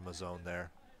bother Mazon there.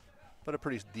 But a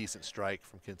pretty decent strike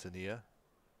from Quintanilla.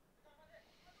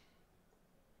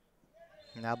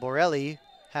 Now Borelli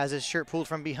has his shirt pulled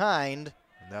from behind.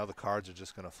 And now the cards are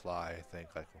just going to fly, I think,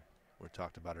 like we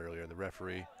talked about earlier. The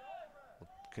referee will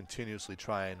continuously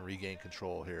try and regain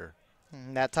control here.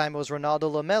 And that time it was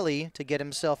Ronaldo Lomelli to get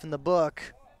himself in the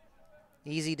book.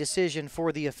 Easy decision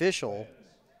for the official.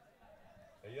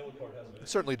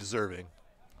 Certainly deserving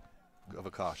of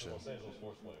a caution.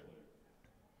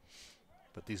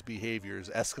 But these behaviors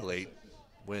escalate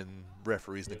when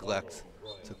referees neglect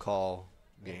to call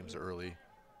games early.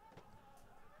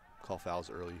 Call fouls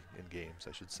early in games,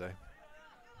 I should say.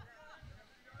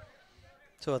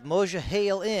 So with Moja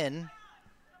Hale in,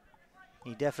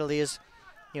 he definitely is,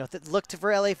 you know, looked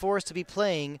for LA Force to be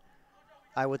playing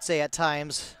I would say at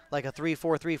times, like a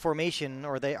 3-4-3 formation,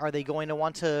 or are they going to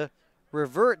want to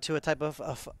revert to a type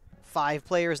of 5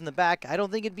 players in the back? I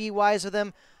don't think it'd be wise of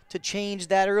them to change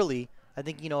that early. I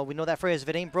think, we know that phrase, if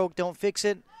it ain't broke, don't fix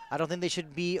it. I don't think they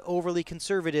should be overly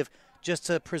conservative just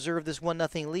to preserve this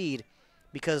 1-0 lead,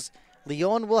 because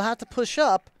Lyon will have to push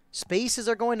up. Spaces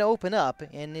are going to open up,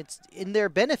 and it's in their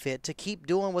benefit to keep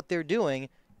doing what they're doing,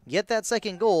 get that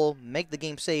second goal, make the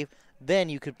game safe. Then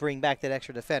you could bring back that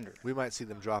extra defender. We might see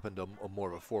them drop into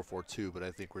more of a 4-4-2, but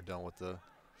I think we're done with the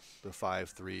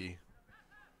 5-3-2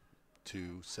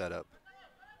 setup.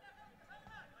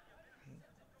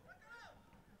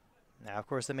 Now, of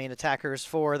course, the main attackers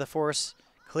for the Force,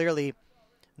 clearly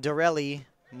Dorelli,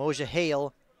 Moja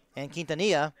Hale, and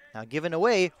Quintanilla. Now given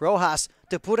away, Rojas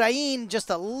to Purain, just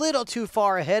a little too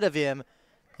far ahead of him.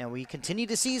 And we continue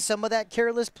to see some of that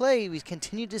careless play. We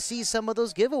continue to see some of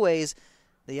those giveaways.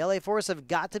 The LA Force have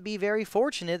got to be very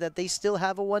fortunate that they still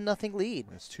have a 1-0 lead.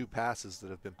 It's 2 passes that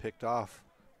have been picked off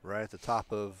right at the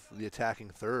top of the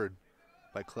attacking third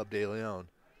by Club de Lyon,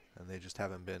 and they just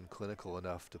haven't been clinical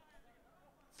enough to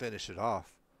finish it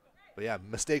off. But yeah,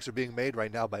 mistakes are being made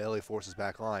right now by LA Force's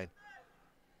back line.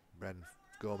 Brandon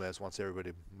Gomez wants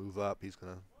everybody to move up. He's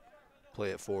going to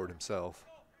play it forward himself.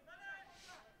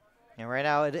 And right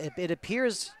now it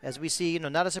appears, as we see,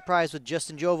 not a surprise with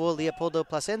Justin Jovo, Leopoldo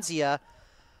Plasencia,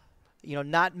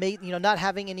 not making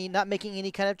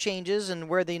any kind of changes in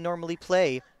where they normally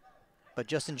play. But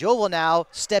Justin Jovo now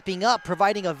stepping up,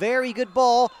 providing a very good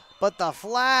ball, but the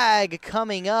flag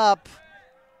coming up.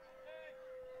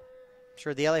 I'm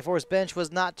sure the LA Force bench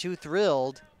was not too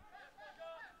thrilled.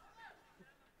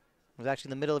 I was actually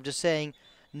in the middle of just saying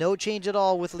no change at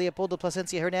all with Leopoldo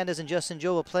Plasencia Hernandez and Justin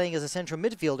Jovo playing as the central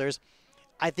midfielders.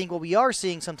 I think what we are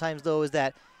seeing sometimes, though, is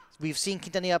that we've seen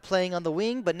Quintanilla playing on the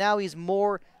wing, but now he's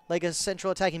more like a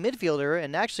central attacking midfielder,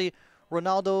 and actually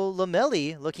Ronaldo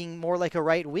Lomelli looking more like a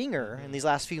right winger in these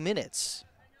last few minutes.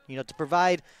 To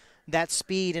provide that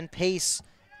speed and pace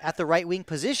at the right wing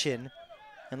position.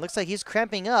 And looks like he's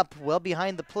cramping up well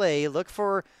behind the play. Look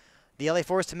for the LA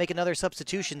Force to make another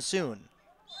substitution soon.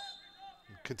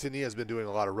 Quintanilla has been doing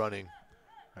a lot of running.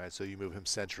 All right, so you move him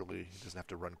centrally. He doesn't have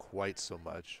to run quite so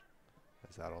much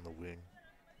as out on the wing.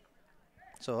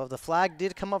 So the flag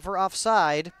did come up for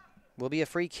offside. Will be a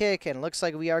free kick, and looks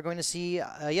like we are going to see,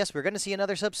 yes, we're going to see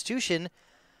another substitution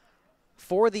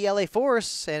for the LA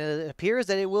Force, and it appears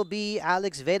that it will be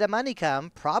Alex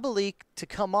Vedamanicam, probably to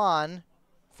come on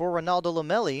for Ronaldo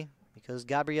Lomelli, because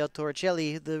Gabriel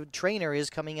Torricelli, the trainer, is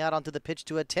coming out onto the pitch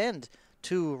to attend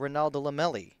to Ronaldo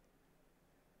Lomelli.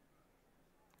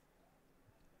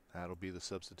 That'll be the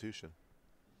substitution.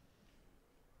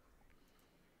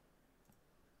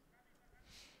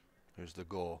 Here's the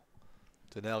goal.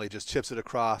 Tonelli just chips it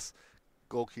across.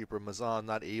 Goalkeeper Mazan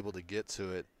not able to get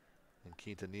to it. And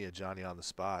Quintanilla, Johnny on the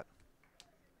spot.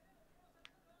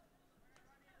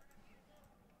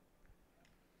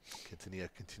 Quintanilla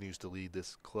continues to lead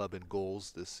this club in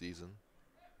goals this season.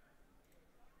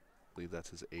 I believe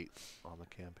that's his 8th on the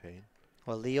campaign.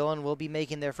 Well, Lyon will be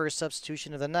making their first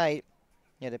substitution of the night.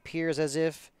 It appears as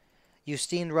if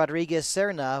Justin Rodriguez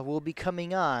Serna will be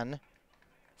coming on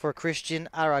for Christian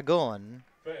Aragon.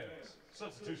 Fans,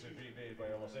 substitution being made by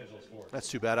our Los Angeles Force. That's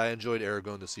too bad. I enjoyed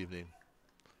Aragon this evening.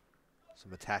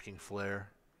 Some attacking flair.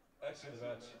 Excellent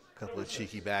match. A couple of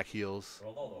cheeky back heels.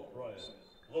 Ronaldo, Brian,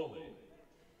 Lowly.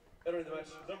 Entering the match,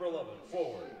 number 11,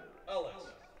 forward, Alex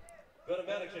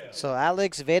Vedamanicam. So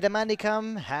Alex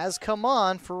Vedamanicam has come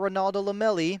on for Ronaldo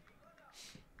Lomelli.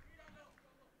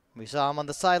 We saw him on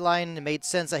the sideline. It made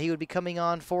sense that he would be coming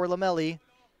on for Lomelli.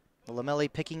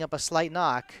 Lomelli picking up a slight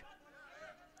knock.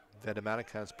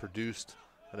 Vedamanicam's produced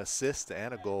an assist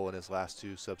and a goal in his last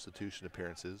 2 substitution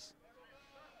appearances.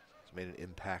 He's made an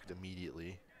impact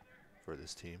immediately for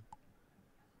this team.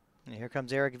 And here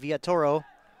comes Eric Villatoro.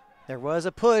 There was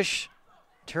a push.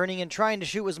 Turning and trying to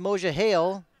shoot was Moja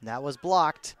Hale. That was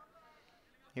blocked.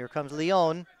 Here comes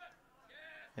Lyon.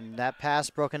 And that pass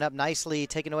broken up nicely,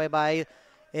 taken away by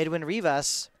Edwin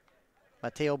Rivas.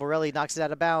 Mateo Borelli knocks it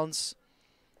out of bounds.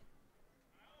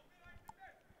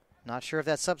 Not sure if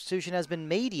that substitution has been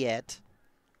made yet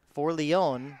for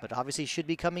Lyon, but obviously should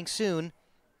be coming soon.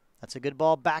 That's a good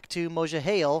ball back to Moja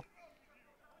Hale.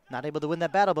 Not able to win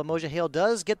that battle, but Moja Hale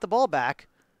does get the ball back.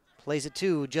 Plays it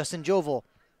to Justin Jovel.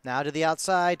 Now to the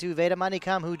outside to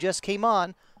Vedamanicam, who just came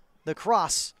on. The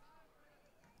cross.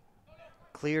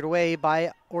 Cleared away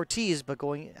by Ortiz, but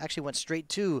actually went straight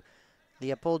to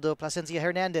Leopoldo Plasencia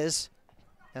Hernandez.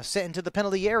 Now sent into the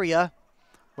penalty area.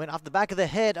 Went off the back of the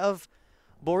head of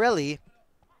Borelli.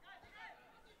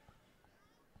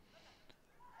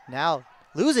 Now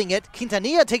losing it.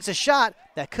 Quintanilla takes a shot,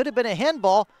 That could have been a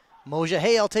handball. Moja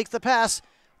Hale takes the pass.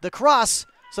 The cross.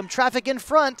 Some traffic in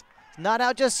front. Not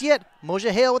out just yet.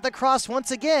 Moja Hale with the cross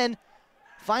once again.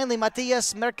 Finally,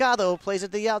 Matias Mercado plays it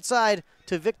to the outside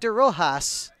to Victor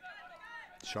Rojas.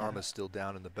 Sharma's still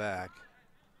down in the back.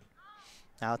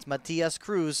 Now it's Matias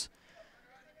Cruz.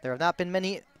 There have not been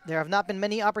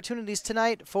many opportunities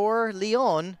tonight for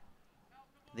Lyon.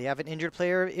 They have an injured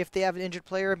player. If they have an injured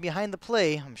player behind the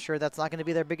play, I'm sure that's not going to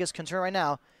be their biggest concern right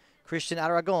now. Christian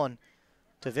Aragon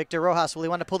to Victor Rojas. Will he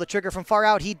want to pull the trigger from far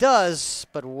out? He does,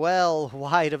 but well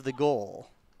wide of the goal.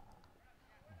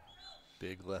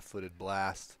 Big left-footed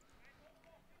blast.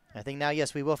 I think now,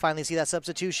 yes, we will finally see that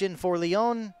substitution for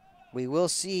Lyon. We will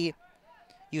see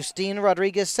Justin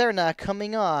Rodriguez Serna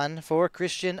coming on for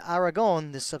Christian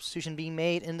Aragon. This substitution being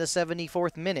made in the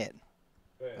 74th minute.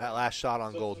 That last shot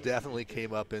on goal definitely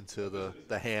came up into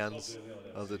the hands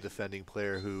of the defending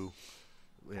player who,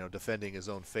 defending his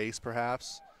own face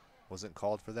perhaps. Wasn't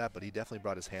called for that, but he definitely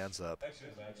brought his hands up,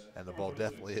 and the ball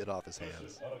definitely hit off his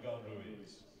hands.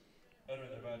 Entering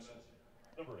the match,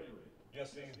 number 8,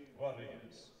 Justin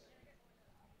Rodriguez.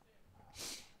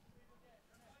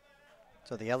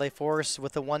 So the LA Force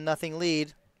with a 1-0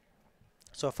 lead.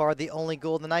 So far, the only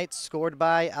goal of the night scored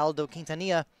by Aldo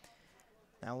Quintanilla.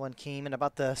 That one came in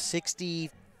about the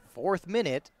 64th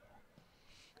minute.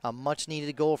 A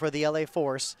much-needed goal for the LA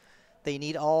Force. They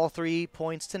need all 3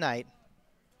 points tonight.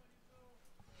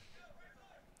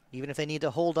 Even if they need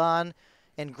to hold on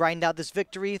and grind out this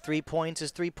victory, 3 points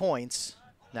is 3 points.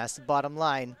 That's the bottom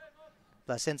line.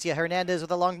 Placencia Hernandez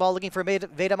with a long ball looking for Veda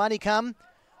Manicam.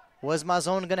 Was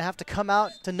Mazon going to have to come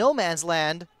out to no man's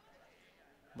land?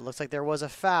 It looks like there was a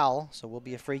foul, so will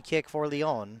be a free kick for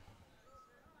Lyon.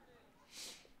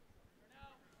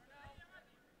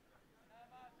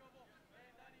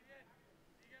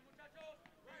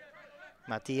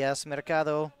 Matias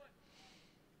Mercado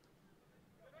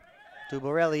to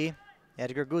Borelli.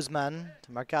 Edgar Guzman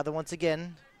to Mercado once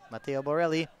again. Mateo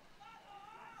Borelli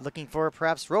looking for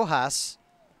perhaps Rojas.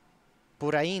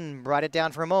 Burain brought it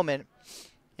down for a moment.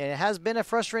 And it has been a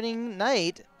frustrating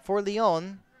night for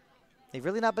Lyon. They've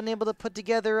really not been able to put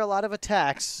together a lot of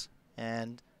attacks.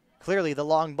 And clearly the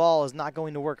long ball is not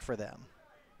going to work for them.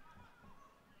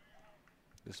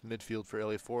 This midfield for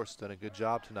LA Force done a good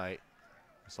job tonight.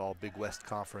 It's all Big West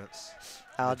Conference.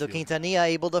 Aldo midfield. Quintanilla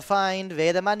able to find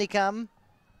Veda Manicam.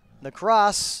 The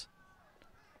cross.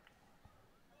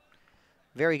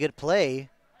 Very good play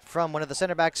from one of the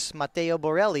center backs, Mateo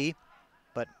Borelli.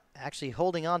 But actually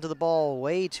holding on to the ball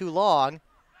way too long.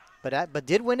 But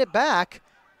did win it back.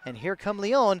 And here come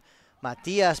Lyon.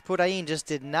 Matias Purain just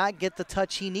did not get the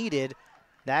touch he needed.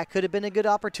 That could have been a good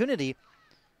opportunity.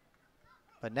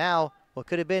 But now, what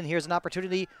could have been, here's an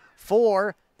opportunity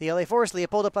for the LA Force.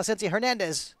 Leopoldo Placencia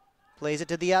Hernandez plays it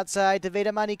to the outside to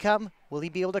Veda Manicam. Will he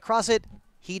be able to cross it?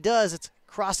 He does. It's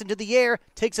crossed into the air.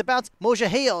 Takes a bounce. Moja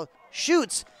Hale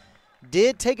shoots.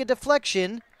 Did take a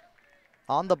deflection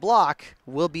on the block.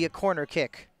 Will be a corner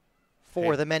kick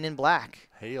for the men in black.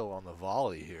 Hale on the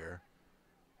volley here.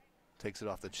 Takes it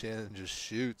off the chin and just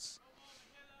shoots.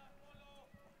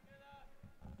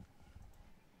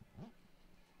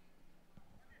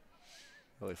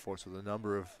 LA Force with a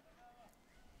number of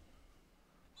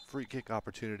free kick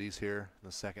opportunities here in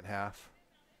the second half.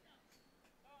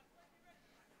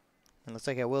 It looks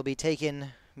like it will be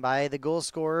taken by the goal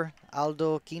scorer,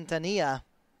 Aldo Quintanilla.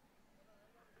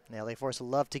 The LA Force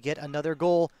love to get another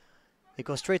goal. It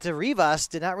goes straight to Rivas.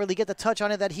 Did not really get the touch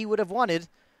on it that he would have wanted.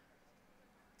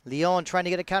 Lyon trying to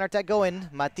get a counterattack going.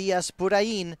 Matias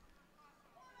Purain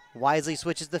wisely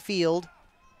switches the field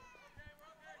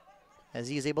as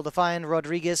he is able to find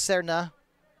Rodriguez Serna,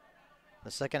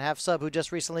 the second half sub who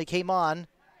just recently came on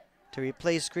to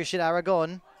replace Christian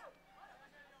Aragon.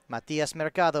 Matias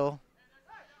Mercado.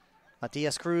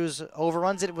 Matias Cruz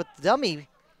overruns it with the dummy,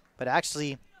 but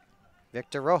actually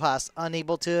Victor Rojas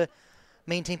unable to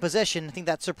maintain possession. I think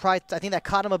that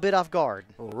caught him a bit off guard.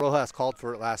 Well, Rojas called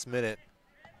for it last minute.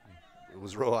 It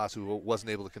was Rojas who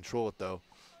wasn't able to control it though.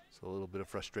 So a little bit of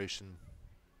frustration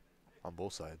on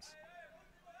both sides.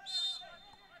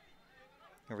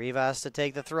 Rivas to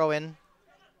take the throw in.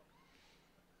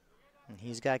 And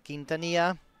he's got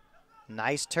Quintanilla.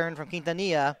 Nice turn from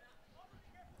Quintanilla.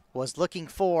 Was looking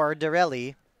for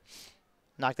Dorelli.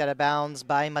 Knocked out of bounds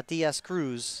by Matias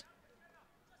Cruz.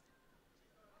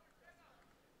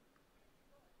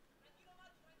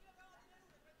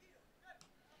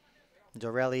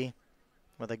 Dorelli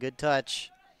with a good touch.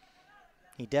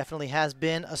 He definitely has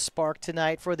been a spark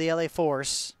tonight for the LA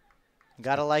Force.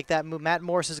 Gotta like that move. Matt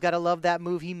Morse has gotta love that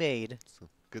move he made. It's a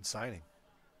good signing.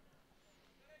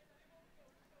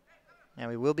 And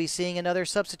we will be seeing another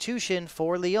substitution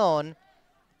for Lyon.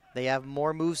 They have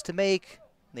more moves to make.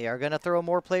 They are going to throw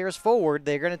more players forward.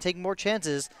 They're going to take more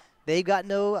chances. They got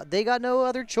no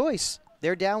other choice.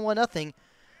 They're down 1-0.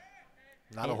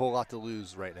 Not a whole lot to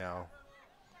lose right now.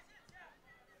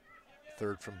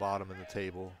 Third from bottom in the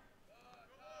table.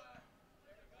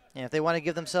 And if they want to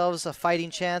give themselves a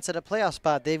fighting chance at a playoff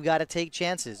spot, they've got to take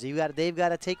chances. They've got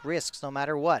to take risks no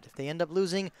matter what. If they end up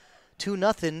losing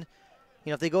 2-0,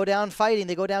 if they go down fighting,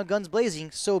 they go down guns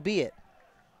blazing, so be it.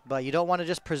 But you don't want to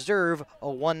just preserve a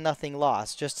 1-0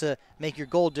 loss just to make your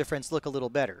goal difference look a little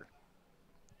better.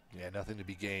 Yeah, nothing to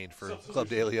be gained for Club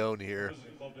de Lyon here.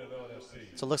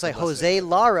 So it looks like Jose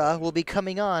Lara will be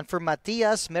coming on for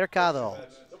Matias Mercado.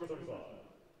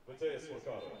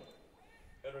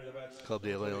 Club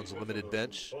de Lyon's limited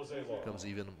bench becomes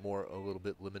even more a little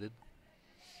bit limited.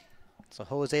 So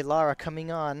Jose Lara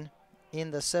coming on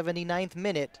in the 79th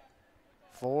minute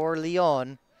for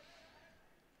Lyon.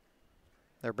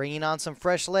 They're bringing on some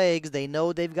fresh legs. They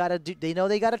know they got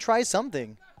to try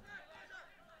something.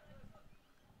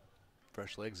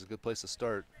 Fresh legs is a good place to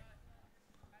start.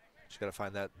 Just got to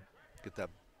find that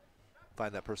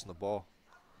person the ball.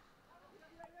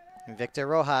 Victor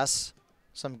Rojas,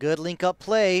 some good link-up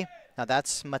play. Now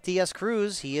that's Matias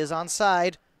Cruz. He is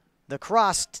onside. The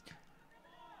cross.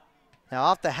 Now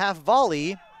off the half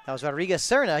volley. That was Rodriguez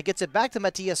Serna. Gets it back to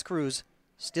Matias Cruz.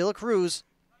 Still Cruz.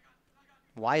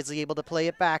 Wisely able to play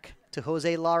it back to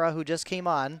Jose Lara, who just came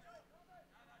on.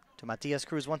 To Matias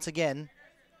Cruz once again.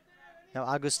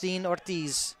 Now Agustin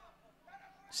Ortiz.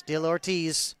 Still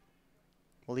Ortiz.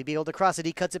 Will he be able to cross it?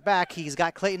 He cuts it back. He's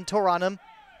got Clayton Tor on him.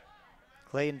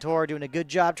 Clayton Tor doing a good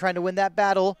job trying to win that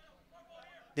battle.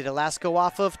 Did it last go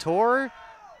off of Tor?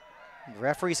 The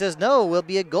referee says no, will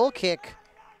be a goal kick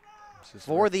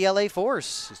for the LA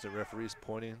Force. Assistant referee's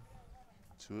pointing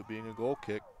to it being a goal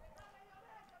kick.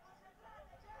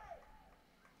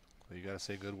 So you got to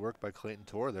say good work by Clayton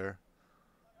Tor there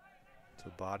to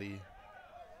body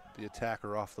the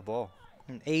attacker off the ball.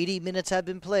 80 minutes have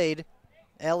been played.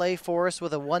 LA Force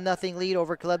with a 1-0 lead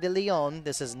over Club de Lyon.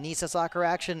 This is Nisa Soccer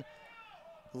Action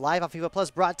live on FIFA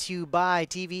Plus, brought to you by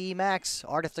TVE Max.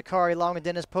 Ardith Dakari along with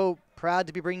Dennis Pope, proud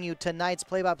to be bringing you tonight's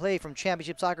play-by-play from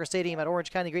Championship Soccer Stadium at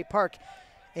Orange County Great Park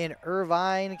in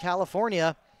Irvine,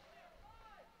 California.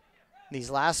 These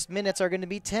last minutes are going to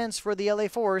be tense for the LA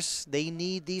Force. They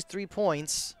need these 3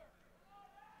 points.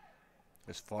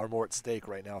 There's far more at stake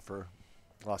right now for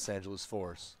Los Angeles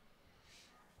Force.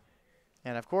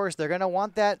 And, of course, they're going to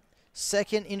want that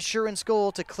second insurance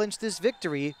goal to clinch this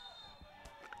victory.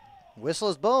 Whistle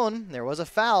is blown. There was a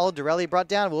foul. Durelli brought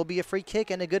down. Will be a free kick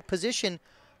and a good position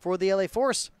for the LA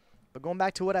Force. But going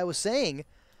back to what I was saying,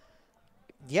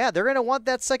 yeah, they're going to want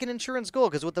that second insurance goal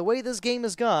because with the way this game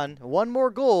has gone, one more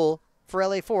goal for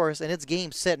LA Force and it's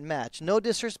game, set, and match. No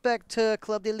disrespect to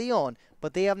Club de Lyon,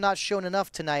 but they have not shown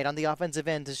enough tonight on the offensive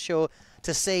end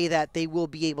to say that they will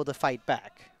be able to fight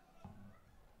back.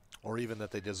 Or even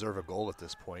that they deserve a goal at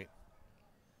this point.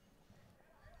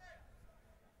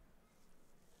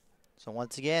 So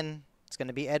once again, it's going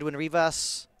to be Edwin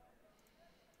Rivas.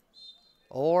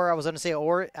 Or I was going to say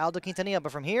or Aldo Quintanilla,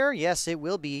 but from here, yes, it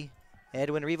will be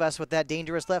Edwin Rivas with that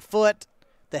dangerous left foot.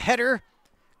 The header.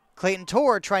 Clayton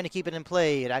Tor trying to keep it in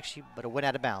play. But it went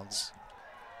out of bounds.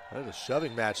 There's a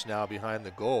shoving match now behind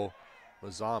the goal.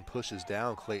 Lazan pushes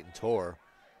down Clayton Tor.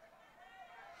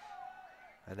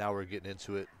 And now we're getting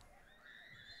into it.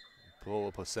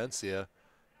 Polo Placencia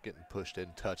getting pushed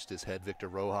and touched his head, Victor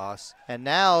Rojas. And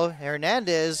now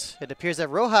Hernandez, it appears that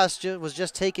Rojas was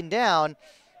just taken down.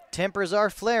 Tempers are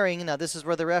flaring. Now this is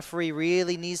where the referee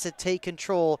really needs to take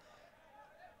control.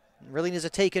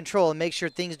 And make sure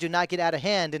things do not get out of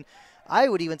hand. And I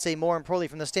would even say more importantly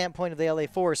from the standpoint of the LA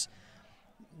Force,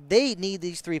 they need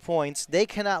these 3 points. They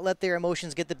cannot let their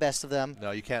emotions get the best of them.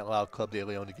 No, you can't allow Club de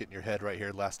Lyon to get in your head right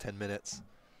here the last 10 minutes.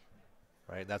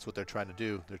 Right, and that's what they're trying to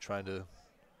do. They're trying to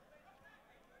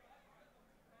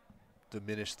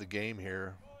diminish the game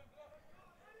here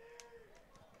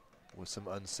with some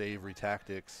unsavory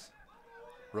tactics.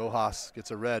 Rojas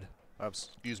gets a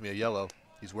yellow.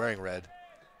 He's wearing red.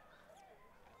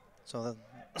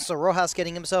 So Rojas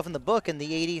getting himself in the book in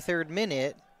the 83rd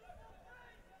minute.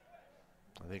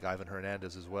 I think Ivan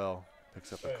Hernandez as well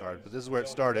picks up a card. But this is where it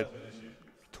started.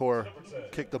 Tor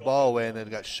kicked the ball away and then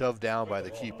got shoved down by the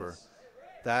keeper.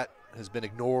 That has been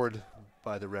ignored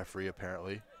by the referee,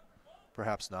 apparently.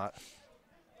 Perhaps not.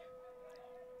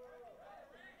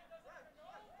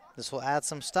 This will add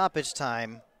some stoppage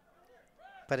time.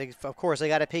 But, of course, I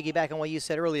got to piggyback on what you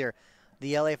said earlier.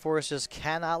 The LA Force just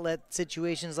cannot let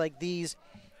situations like these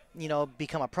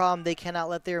become a problem. They cannot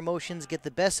let their emotions get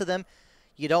the best of them.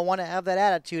 You don't want to have that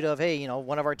attitude of, hey,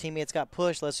 one of our teammates got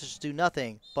pushed, let's just do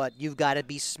nothing. But you've got to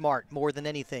be smart more than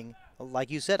anything. Like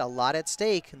you said, a lot at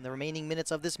stake in the remaining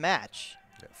minutes of this match.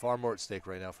 Yeah, far more at stake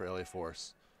right now for LA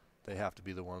Force. They have to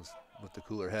be the ones with the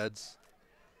cooler heads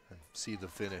and see the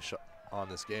finish on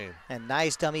this game. And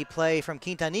nice dummy play from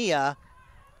Quintanilla.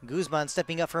 Guzman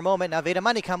stepping up for a moment. Now Veda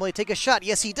Manicam, will he take a shot?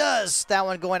 Yes, he does. That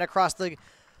one going across the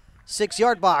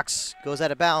 6-yard box. Goes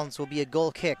out of bounds. Will be a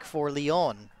goal kick for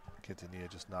Lyon. Quintanilla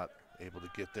just not able to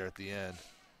get there at the end.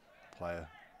 Apply a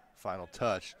final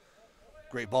touch.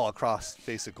 Great ball across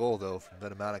face of goal, though, from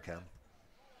Veda Manicam.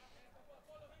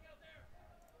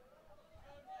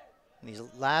 These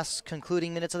last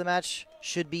concluding minutes of the match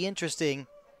should be interesting.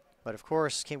 But, of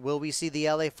course, will we see the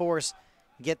LA Force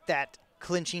get that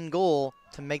clinching goal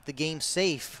to make the game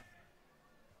safe?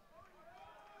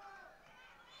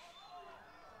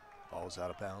 Ball's out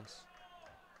of bounds.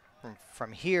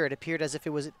 From here, it appeared as if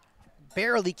it was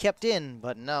barely kept in,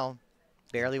 but no,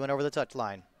 barely went over the touch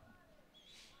line.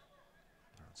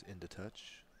 It's into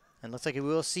touch. And looks like we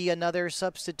will see another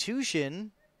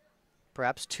substitution,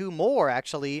 perhaps 2 more,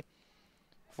 actually,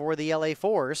 for the LA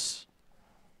Force.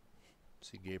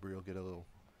 See Gabriel get a little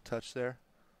touch there.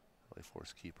 LA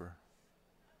Force keeper.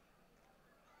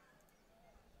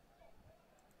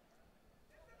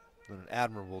 Done an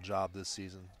admirable job this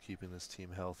season keeping this team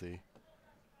healthy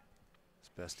as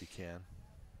best he can.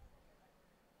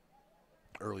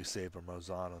 Early save from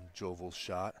Mozan on Jovel's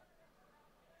shot.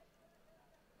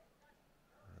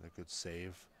 Another good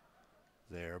save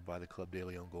there by the Club de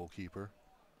Leon goalkeeper.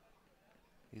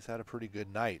 He's had a pretty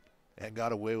good night and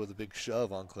got away with a big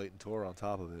shove on Clayton Toro on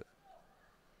top of it.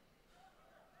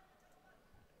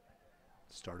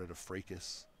 Started a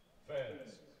fracas.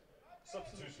 Fans,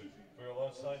 substitution for your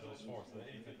Los Angeles Force in the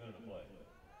 85th minute of play.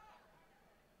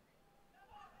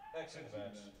 Action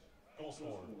match. Goal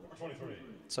scorer, number 23.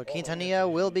 So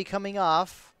Quintanilla will be coming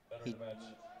off. Number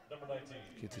 19.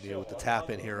 Quintanilla with the tap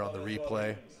in here on the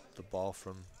replay. The ball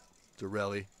from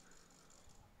Durelli.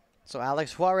 So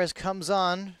Alex Juarez comes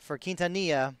on for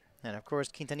Quintanilla. And, of course,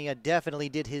 Quintanilla definitely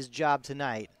did his job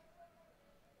tonight.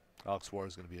 Alex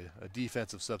Juarez is going to be a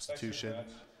defensive substitution.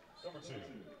 Number 2,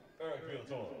 Eric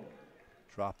Villatoro.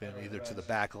 Drop in either to the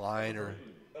back line or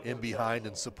in behind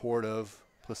in support of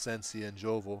Plasencia and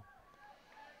Jovel.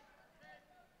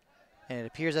 And it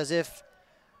appears as if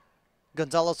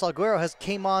Gonzalo Salguero has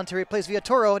came on to replace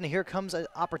Villatoro, and here comes an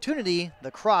opportunity.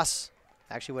 The cross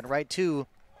actually went right to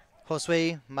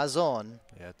Josue Mazon.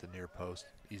 Yeah, at the near post.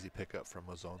 Easy pickup from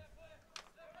Mazon.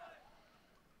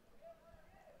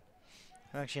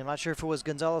 Actually, I'm not sure if it was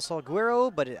Gonzalo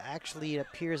Salguero, but it actually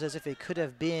appears as if it could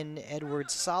have been Edward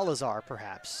Salazar,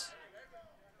 perhaps.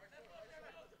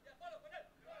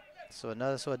 So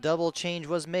a double change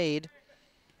was made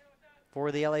for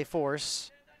the LA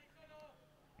Force.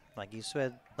 Like you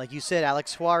said,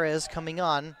 Alex Juarez coming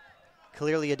on,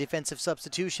 clearly a defensive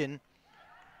substitution.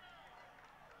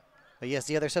 But yes,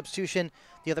 the other substitution,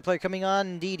 the other player coming on,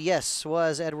 indeed, yes,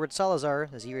 was Edward Salazar,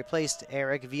 as he replaced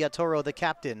Eric Villatoro, the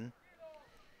captain.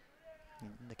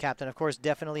 The captain, of course,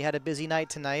 definitely had a busy night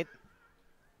tonight.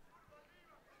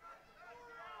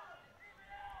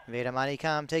 Veda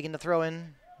Manicam taking the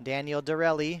throw-in. Daniel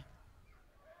Durelli.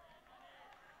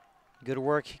 Good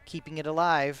work keeping it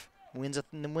alive. Wins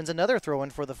another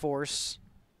throw-in for the Force.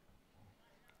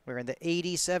 We're in the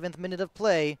 87th minute of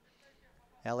play.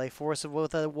 LA Force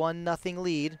with a 1-0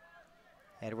 lead.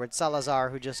 Edward Salazar,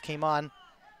 who just came on,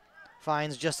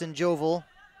 finds Justin Jovel.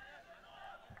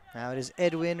 Now it is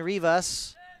Edwin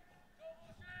Rivas.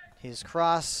 His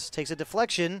cross takes a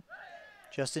deflection.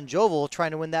 Justin Jovel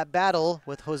trying to win that battle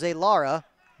with Jose Lara.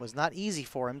 Was not easy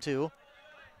for him, too.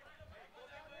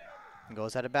 And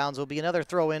goes out of bounds. Will be another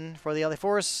throw-in for the LA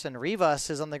Force. And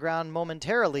Rivas is on the ground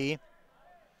momentarily.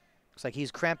 Looks like he's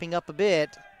cramping up a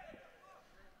bit.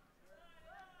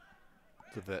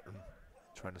 The veteran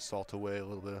trying to salt away a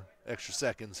little bit of extra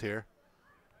seconds here.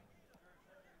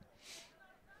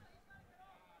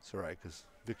 It's all right, because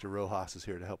Victor Rojas is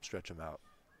here to help stretch him out.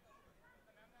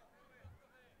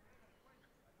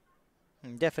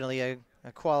 And definitely a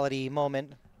quality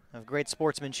moment of great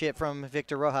sportsmanship from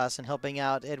Victor Rojas in helping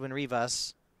out Edwin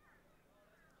Rivas.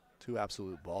 Two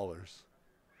absolute ballers.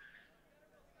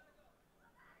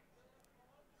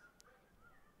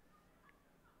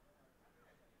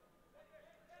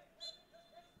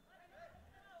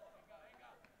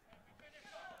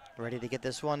 Ready to get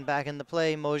this one back into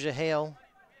play. Moja Hale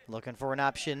looking for an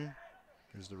option.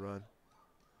 Here's the run.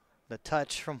 The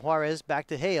touch from Juarez back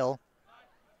to Hale.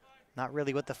 Not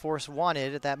really what the Force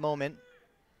wanted at that moment.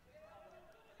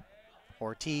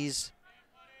 Ortiz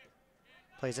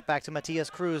plays it back to Matias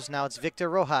Cruz. Now it's Victor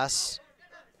Rojas.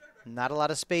 Not a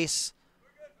lot of space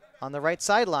on the right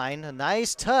sideline. A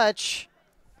nice touch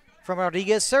from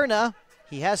Rodriguez Serna.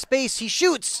 He has space. He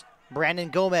shoots. Brandon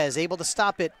Gomez able to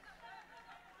stop it.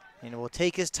 And will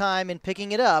take his time in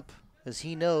picking it up as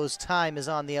he knows time is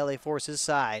on the LA Force's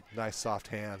side. Nice soft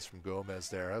hands from Gomez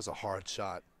there. That was a hard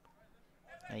shot.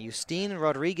 And Justine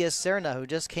Rodriguez Serna, who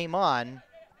just came on,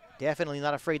 definitely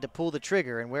not afraid to pull the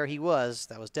trigger. And where he was,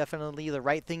 that was definitely the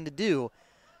right thing to do.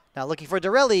 Now looking for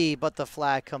Dorelli, but the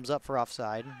flag comes up for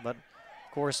offside. But,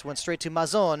 of course, went straight to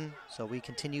Mazon, so we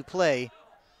continue play.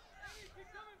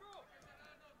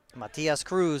 Matias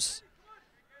Cruz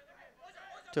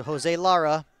to Jose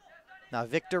Lara. Now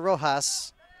Victor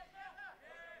Rojas.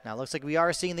 Now it looks like we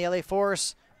are seeing the LA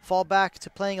Force fall back to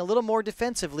playing a little more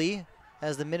defensively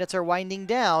as the minutes are winding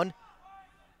down.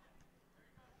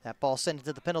 That ball sent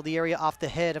into the penalty area off the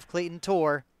head of Clayton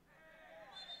Torr.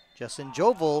 Justin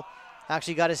Jovel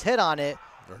actually got his head on it.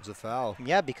 Earns a foul.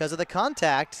 Yeah, because of the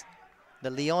contact. The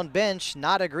Lyon bench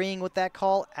not agreeing with that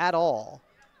call at all.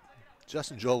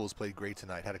 Justin Jovel's played great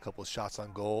tonight. Had a couple of shots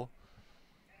on goal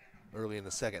early in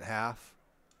the second half.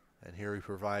 And here he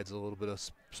provides a little bit of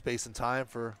space and time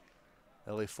for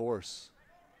LA Force.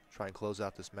 Try and close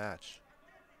out this match.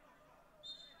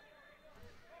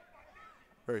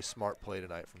 Very smart play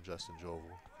tonight from Justin Jovel.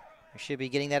 We should be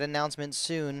getting that announcement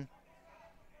soon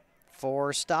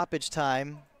for stoppage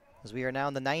time, as we are now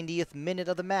in the 90th minute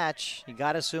of the match. You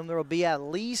got to assume there will be at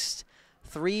least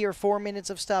 3 or 4 minutes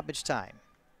of stoppage time.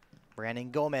 Brandon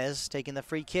Gomez taking the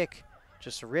free kick,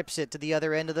 just rips it to the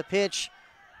other end of the pitch.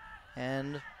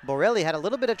 And Borelli had a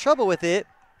little bit of trouble with it.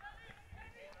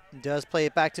 Does play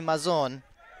it back to Mazon.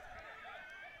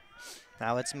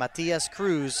 Now it's Matias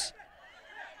Cruz.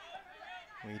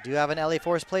 We do have an LA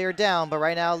Force player down, but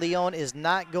right now Lyon is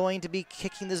not going to be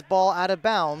kicking this ball out of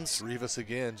bounds. Rivas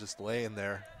again, just laying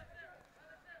there.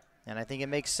 And I think it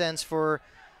makes sense for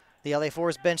the LA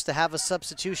Force bench to have a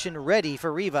substitution ready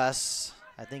for Rivas.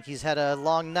 I think he's had a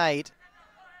long night.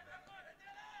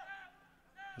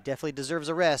 He definitely deserves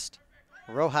a rest.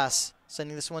 Rojas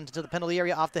sending this one to the penalty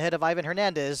area off the head of Ivan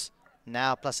Hernandez.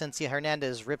 Now Plasencia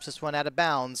Hernandez rips this one out of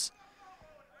bounds.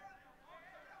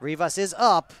 Rivas is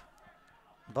up,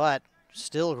 but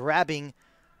still grabbing,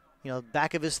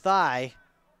 back of his thigh.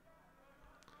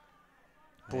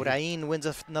 Purain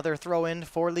wins another throw-in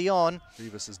for Lyon.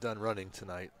 Rivas is done running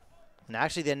tonight. And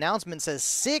actually the announcement says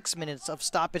 6 minutes of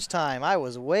stoppage time. I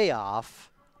was way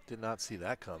off. Did not see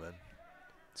that coming.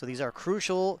 So these are a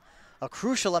crucial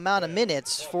amount of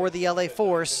minutes for the LA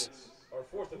Force. Our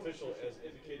fourth official has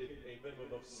indicated a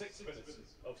minimum of 6 minutes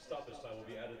of stoppage time will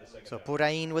be added the second So half.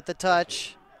 Purain with the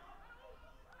touch.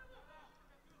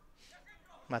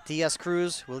 Matias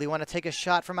Cruz, will he want to take a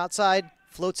shot from outside?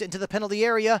 Floats it into the penalty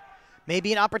area.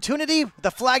 Maybe an opportunity. The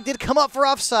flag did come up for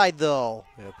offside, though.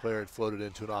 Yeah, a player had floated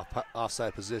into an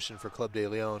offside position for Club de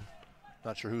Leon.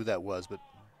 Not sure who that was, but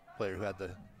player who had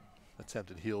the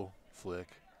attempted heel flick.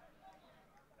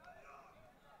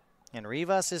 And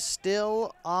Rivas is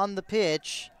still on the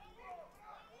pitch.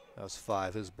 That was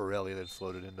 5. His Borelli that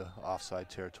floated into offside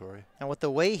territory. And with the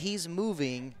way he's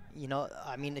moving,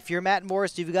 if you're Matt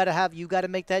Morris, you got to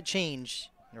make that change.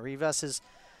 And Rivas is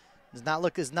not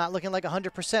looking like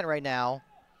 100% right now.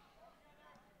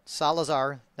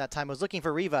 Salazar that time was looking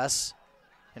for Rivas,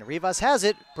 and Rivas has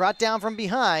it, brought down from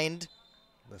behind.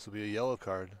 This will be a yellow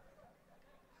card.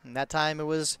 And that time it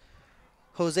was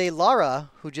Jose Lara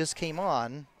who just came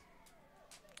on.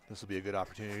 This will be a good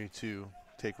opportunity to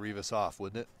take Rivas off,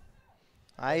 wouldn't it?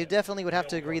 I definitely would have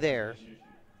to agree there. To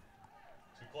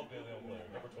Club de Leon player,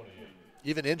 number 28.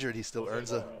 Even injured, he still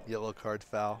earns a yellow card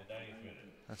foul.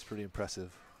 That's pretty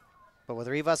impressive. But with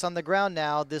Rivas on the ground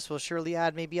now, this will surely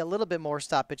add maybe a little bit more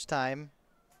stoppage time.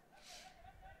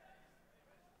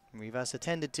 Rivas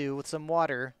attended to with some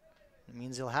water. It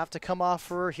means he'll have to come off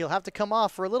for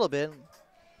a little bit.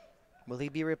 Will he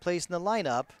be replaced in the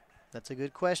lineup? That's a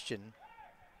good question.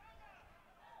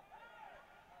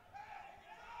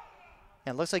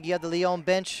 And it looks like you have the Lyon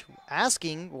bench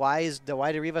asking why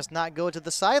did Rivas not go to the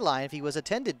sideline if he was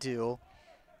attended to?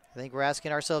 I think we're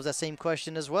asking ourselves that same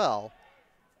question as well.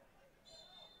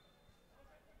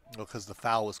 Well, because the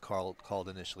foul was called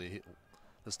initially.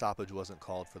 The stoppage wasn't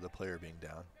called for the player being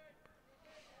down.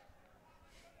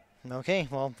 Okay,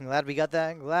 well, I'm glad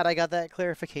I got that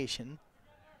clarification.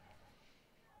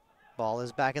 Ball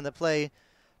is back in the play.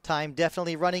 Time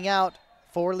definitely running out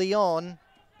for Lyon.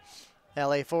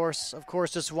 LA Force, of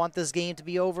course, just want this game to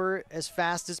be over as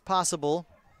fast as possible.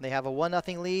 They have a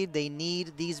 1-0 lead. They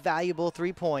need these valuable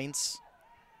 3 points.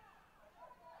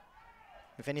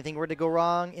 If anything were to go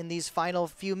wrong in these final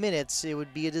few minutes, it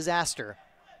would be a disaster.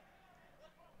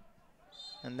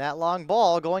 And that long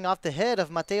ball going off the head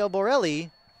of Matteo Borelli,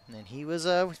 and he was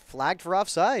flagged for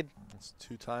offside. It's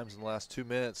 2 times in the last 2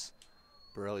 minutes.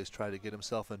 Borelli's tried to get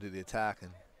himself into the attack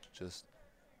and just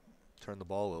turn the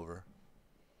ball over.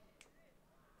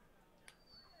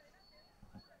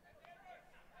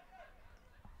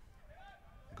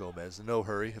 Gomez, in no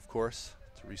hurry, of course,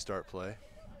 to restart play.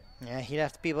 Yeah,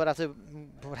 people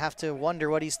would have to wonder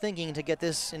what he's thinking to get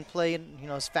this in play,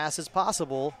 as fast as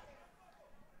possible.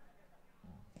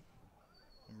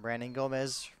 Brandon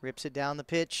Gomez rips it down the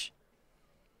pitch.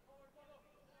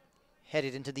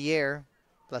 Headed into the air.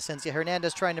 Plasencia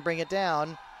Hernandez trying to bring it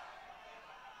down.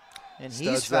 And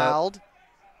he's fouled.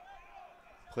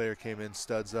 Player came in,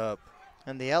 studs up.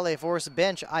 And the LA Force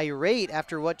bench irate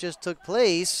after what just took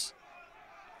place.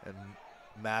 And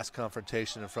mass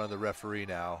confrontation in front of the referee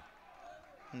now.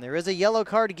 And there is a yellow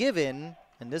card given.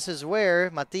 And this is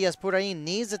where Matias Purain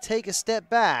needs to take a step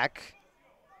back.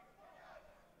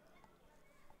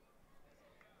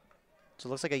 So it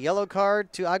looks like a yellow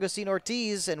card to Agustin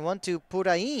Ortiz and one to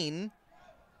Purain.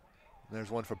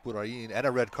 There's one for Purain and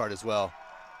a red card as well.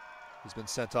 He's been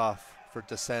sent off for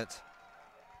dissent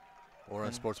or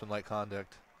unsportsmanlike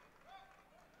conduct.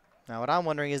 Now what I'm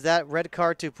wondering, is that red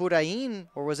card to Purain,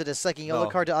 or was it a second yellow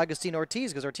card to Agustin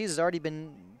Ortiz? Because Ortiz has already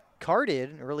been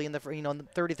carded early in the in the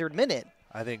 33rd minute.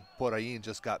 I think Purain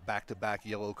just got back-to-back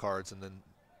yellow cards and then.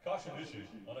 Caution issued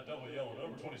on a double yellow,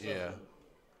 number 27. Yeah.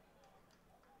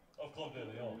 Of Club de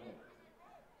Lyon.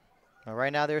 Well,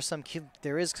 right now there is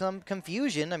some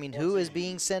confusion. I mean, who is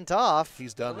being sent off?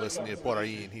 He's done listening to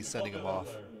Purain. He's sending him off.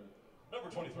 Number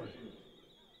 23.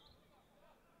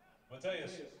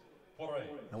 Mateus Purain.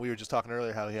 And we were just talking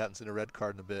earlier how he hadn't seen a red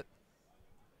card in a bit.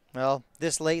 Well,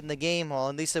 this late in the game, well,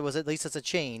 at least it's a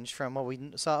change from what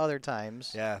we saw other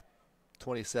times. Yeah,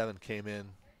 27 came in,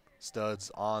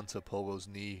 studs onto Pogo's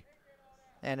knee.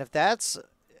 And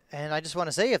I just want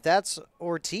to say, if that's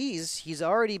Ortiz, he's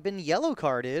already been yellow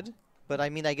carded. But I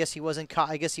mean, I guess he wasn't.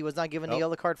 I guess he was not given a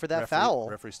yellow card for that foul.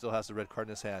 Referee still has the red card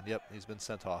in his hand. Yep, he's been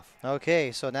sent off.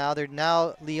 Okay, so now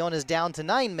Lyon is down to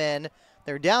 9 men.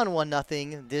 They're down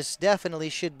 1-0. This definitely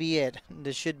should be it.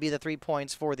 This should be the 3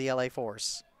 points for the LA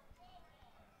Force.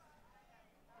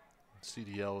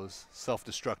 CDL is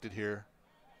self-destructed here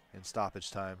in stoppage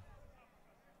time.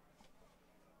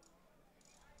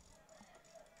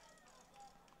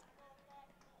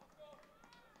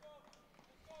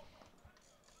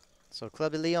 So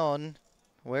Club de Lyon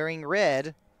wearing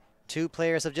red. 2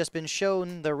 players have just been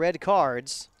shown the red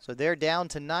cards. So they're down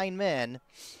to 9 men.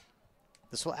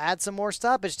 This will add some more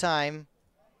stoppage time.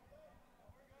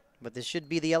 But this should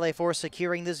be the LA Force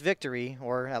securing this victory,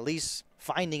 or at least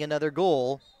finding another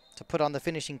goal to put on the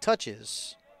finishing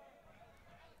touches.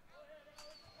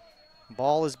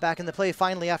 Ball is back in the play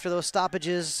finally after those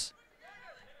stoppages.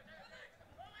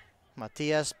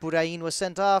 Matias Purain was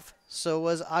sent off. So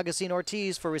was Agustin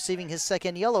Ortiz for receiving his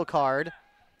second yellow card.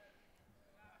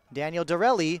 Daniel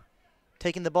Dorelli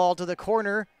taking the ball to the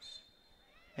corner.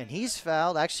 And he's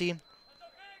fouled. Actually,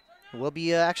 will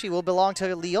belong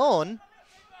to Lyon.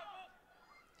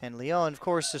 And Lyon, of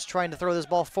course, is trying to throw this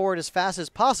ball forward as fast as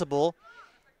possible.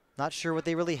 Not sure what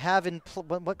they really have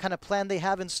what kind of plan they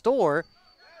have in store.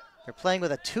 They're playing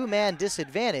with a 2-man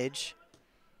disadvantage.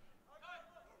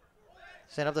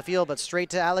 Sent up the field, but straight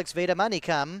to Alex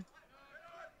Vedamanikam.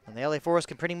 And the LA Force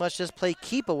can pretty much just play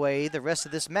keep away the rest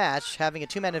of this match, having a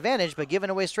 2-man advantage, but giving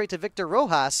away straight to Victor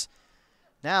Rojas.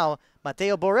 Now,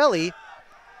 Matteo Borelli.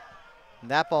 And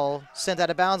that ball sent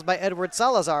out of bounds by Edward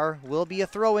Salazar will be a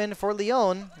throw-in for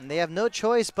Lyon. And they have no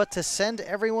choice but to send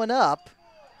everyone up.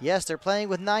 Yes, they're playing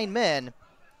with 9 men,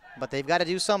 but they've got to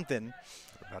do something.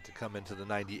 About to come into the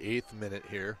 98th minute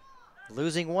here.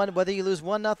 Losing one, whether you lose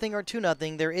 1-0 or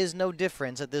 2-0, there is no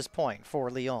difference at this point for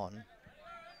Lyon.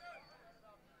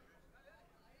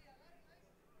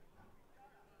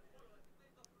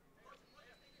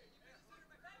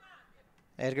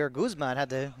 Edgar Guzman had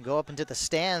to go up into the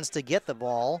stands to get the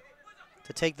ball,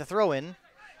 to take the throw-in.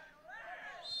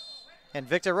 And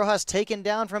Victor Rojas taken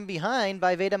down from behind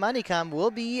by Vedamanikam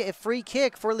will be a free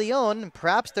kick for Lyon.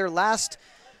 Perhaps their last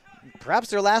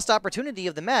opportunity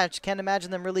of the match. Can't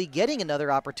imagine them really getting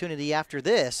another opportunity after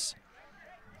this.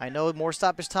 I know more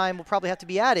stoppage time will probably have to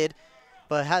be added,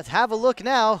 but have a look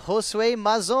now. Josue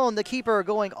Mazon, the keeper,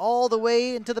 going all the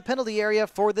way into the penalty area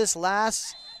for this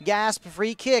last gasp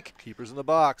free kick. Keeper's in the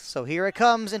box. So here it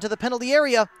comes into the penalty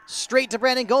area. Straight to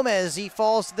Brandon Gomez. He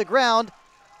falls to the ground.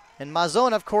 And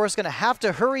Mazon, of course, going to have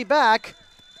to hurry back.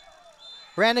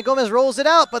 Brandon Gomez rolls it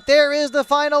out, but there is the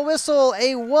final whistle.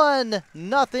 A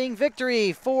 1-0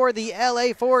 victory for the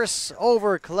LA Force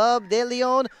over Club de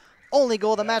Lyon. Only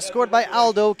goal of the match scored by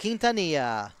Aldo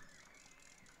Quintanilla.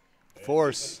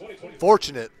 Force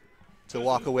fortunate to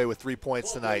walk away with 3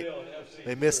 points tonight.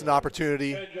 They missed an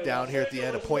opportunity down here at the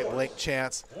end, a point-blank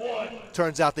chance.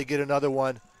 Turns out they get another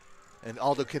one, and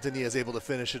Aldo Quintanilla is able to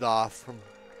finish it off from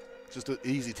just an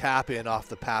easy tap-in off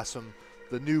the pass from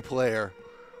the new player,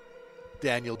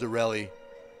 Daniel Dorelli.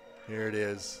 Here it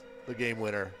is, the game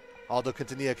winner. Aldo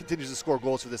Quintanilla continues to score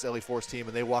goals for this LA Force team,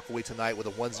 and they walk away tonight with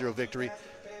a 1-0 victory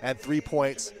and 3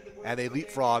 points, and they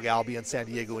leapfrog Albion San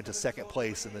Diego into second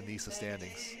place in the NISA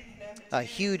standings. A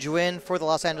huge win for the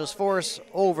Los Angeles Force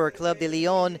over Club de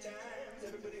Lyon.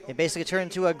 It basically turned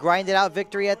into a grinded-out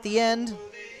victory at the end.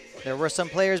 There were some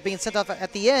players being sent off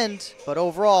at the end, but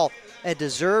overall, a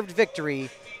deserved victory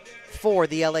for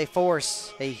the LA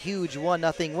Force. A huge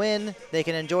 1-0 win. They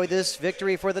can enjoy this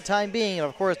victory for the time being. And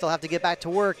of course, they'll have to get back to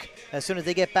work as soon as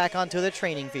they get back onto the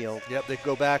training field. Yep, they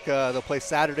go back. They'll play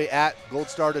Saturday at Gold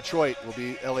Star Detroit. Will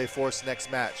be LA Force next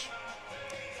match.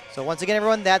 So once again,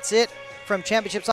 everyone, that's it from Championship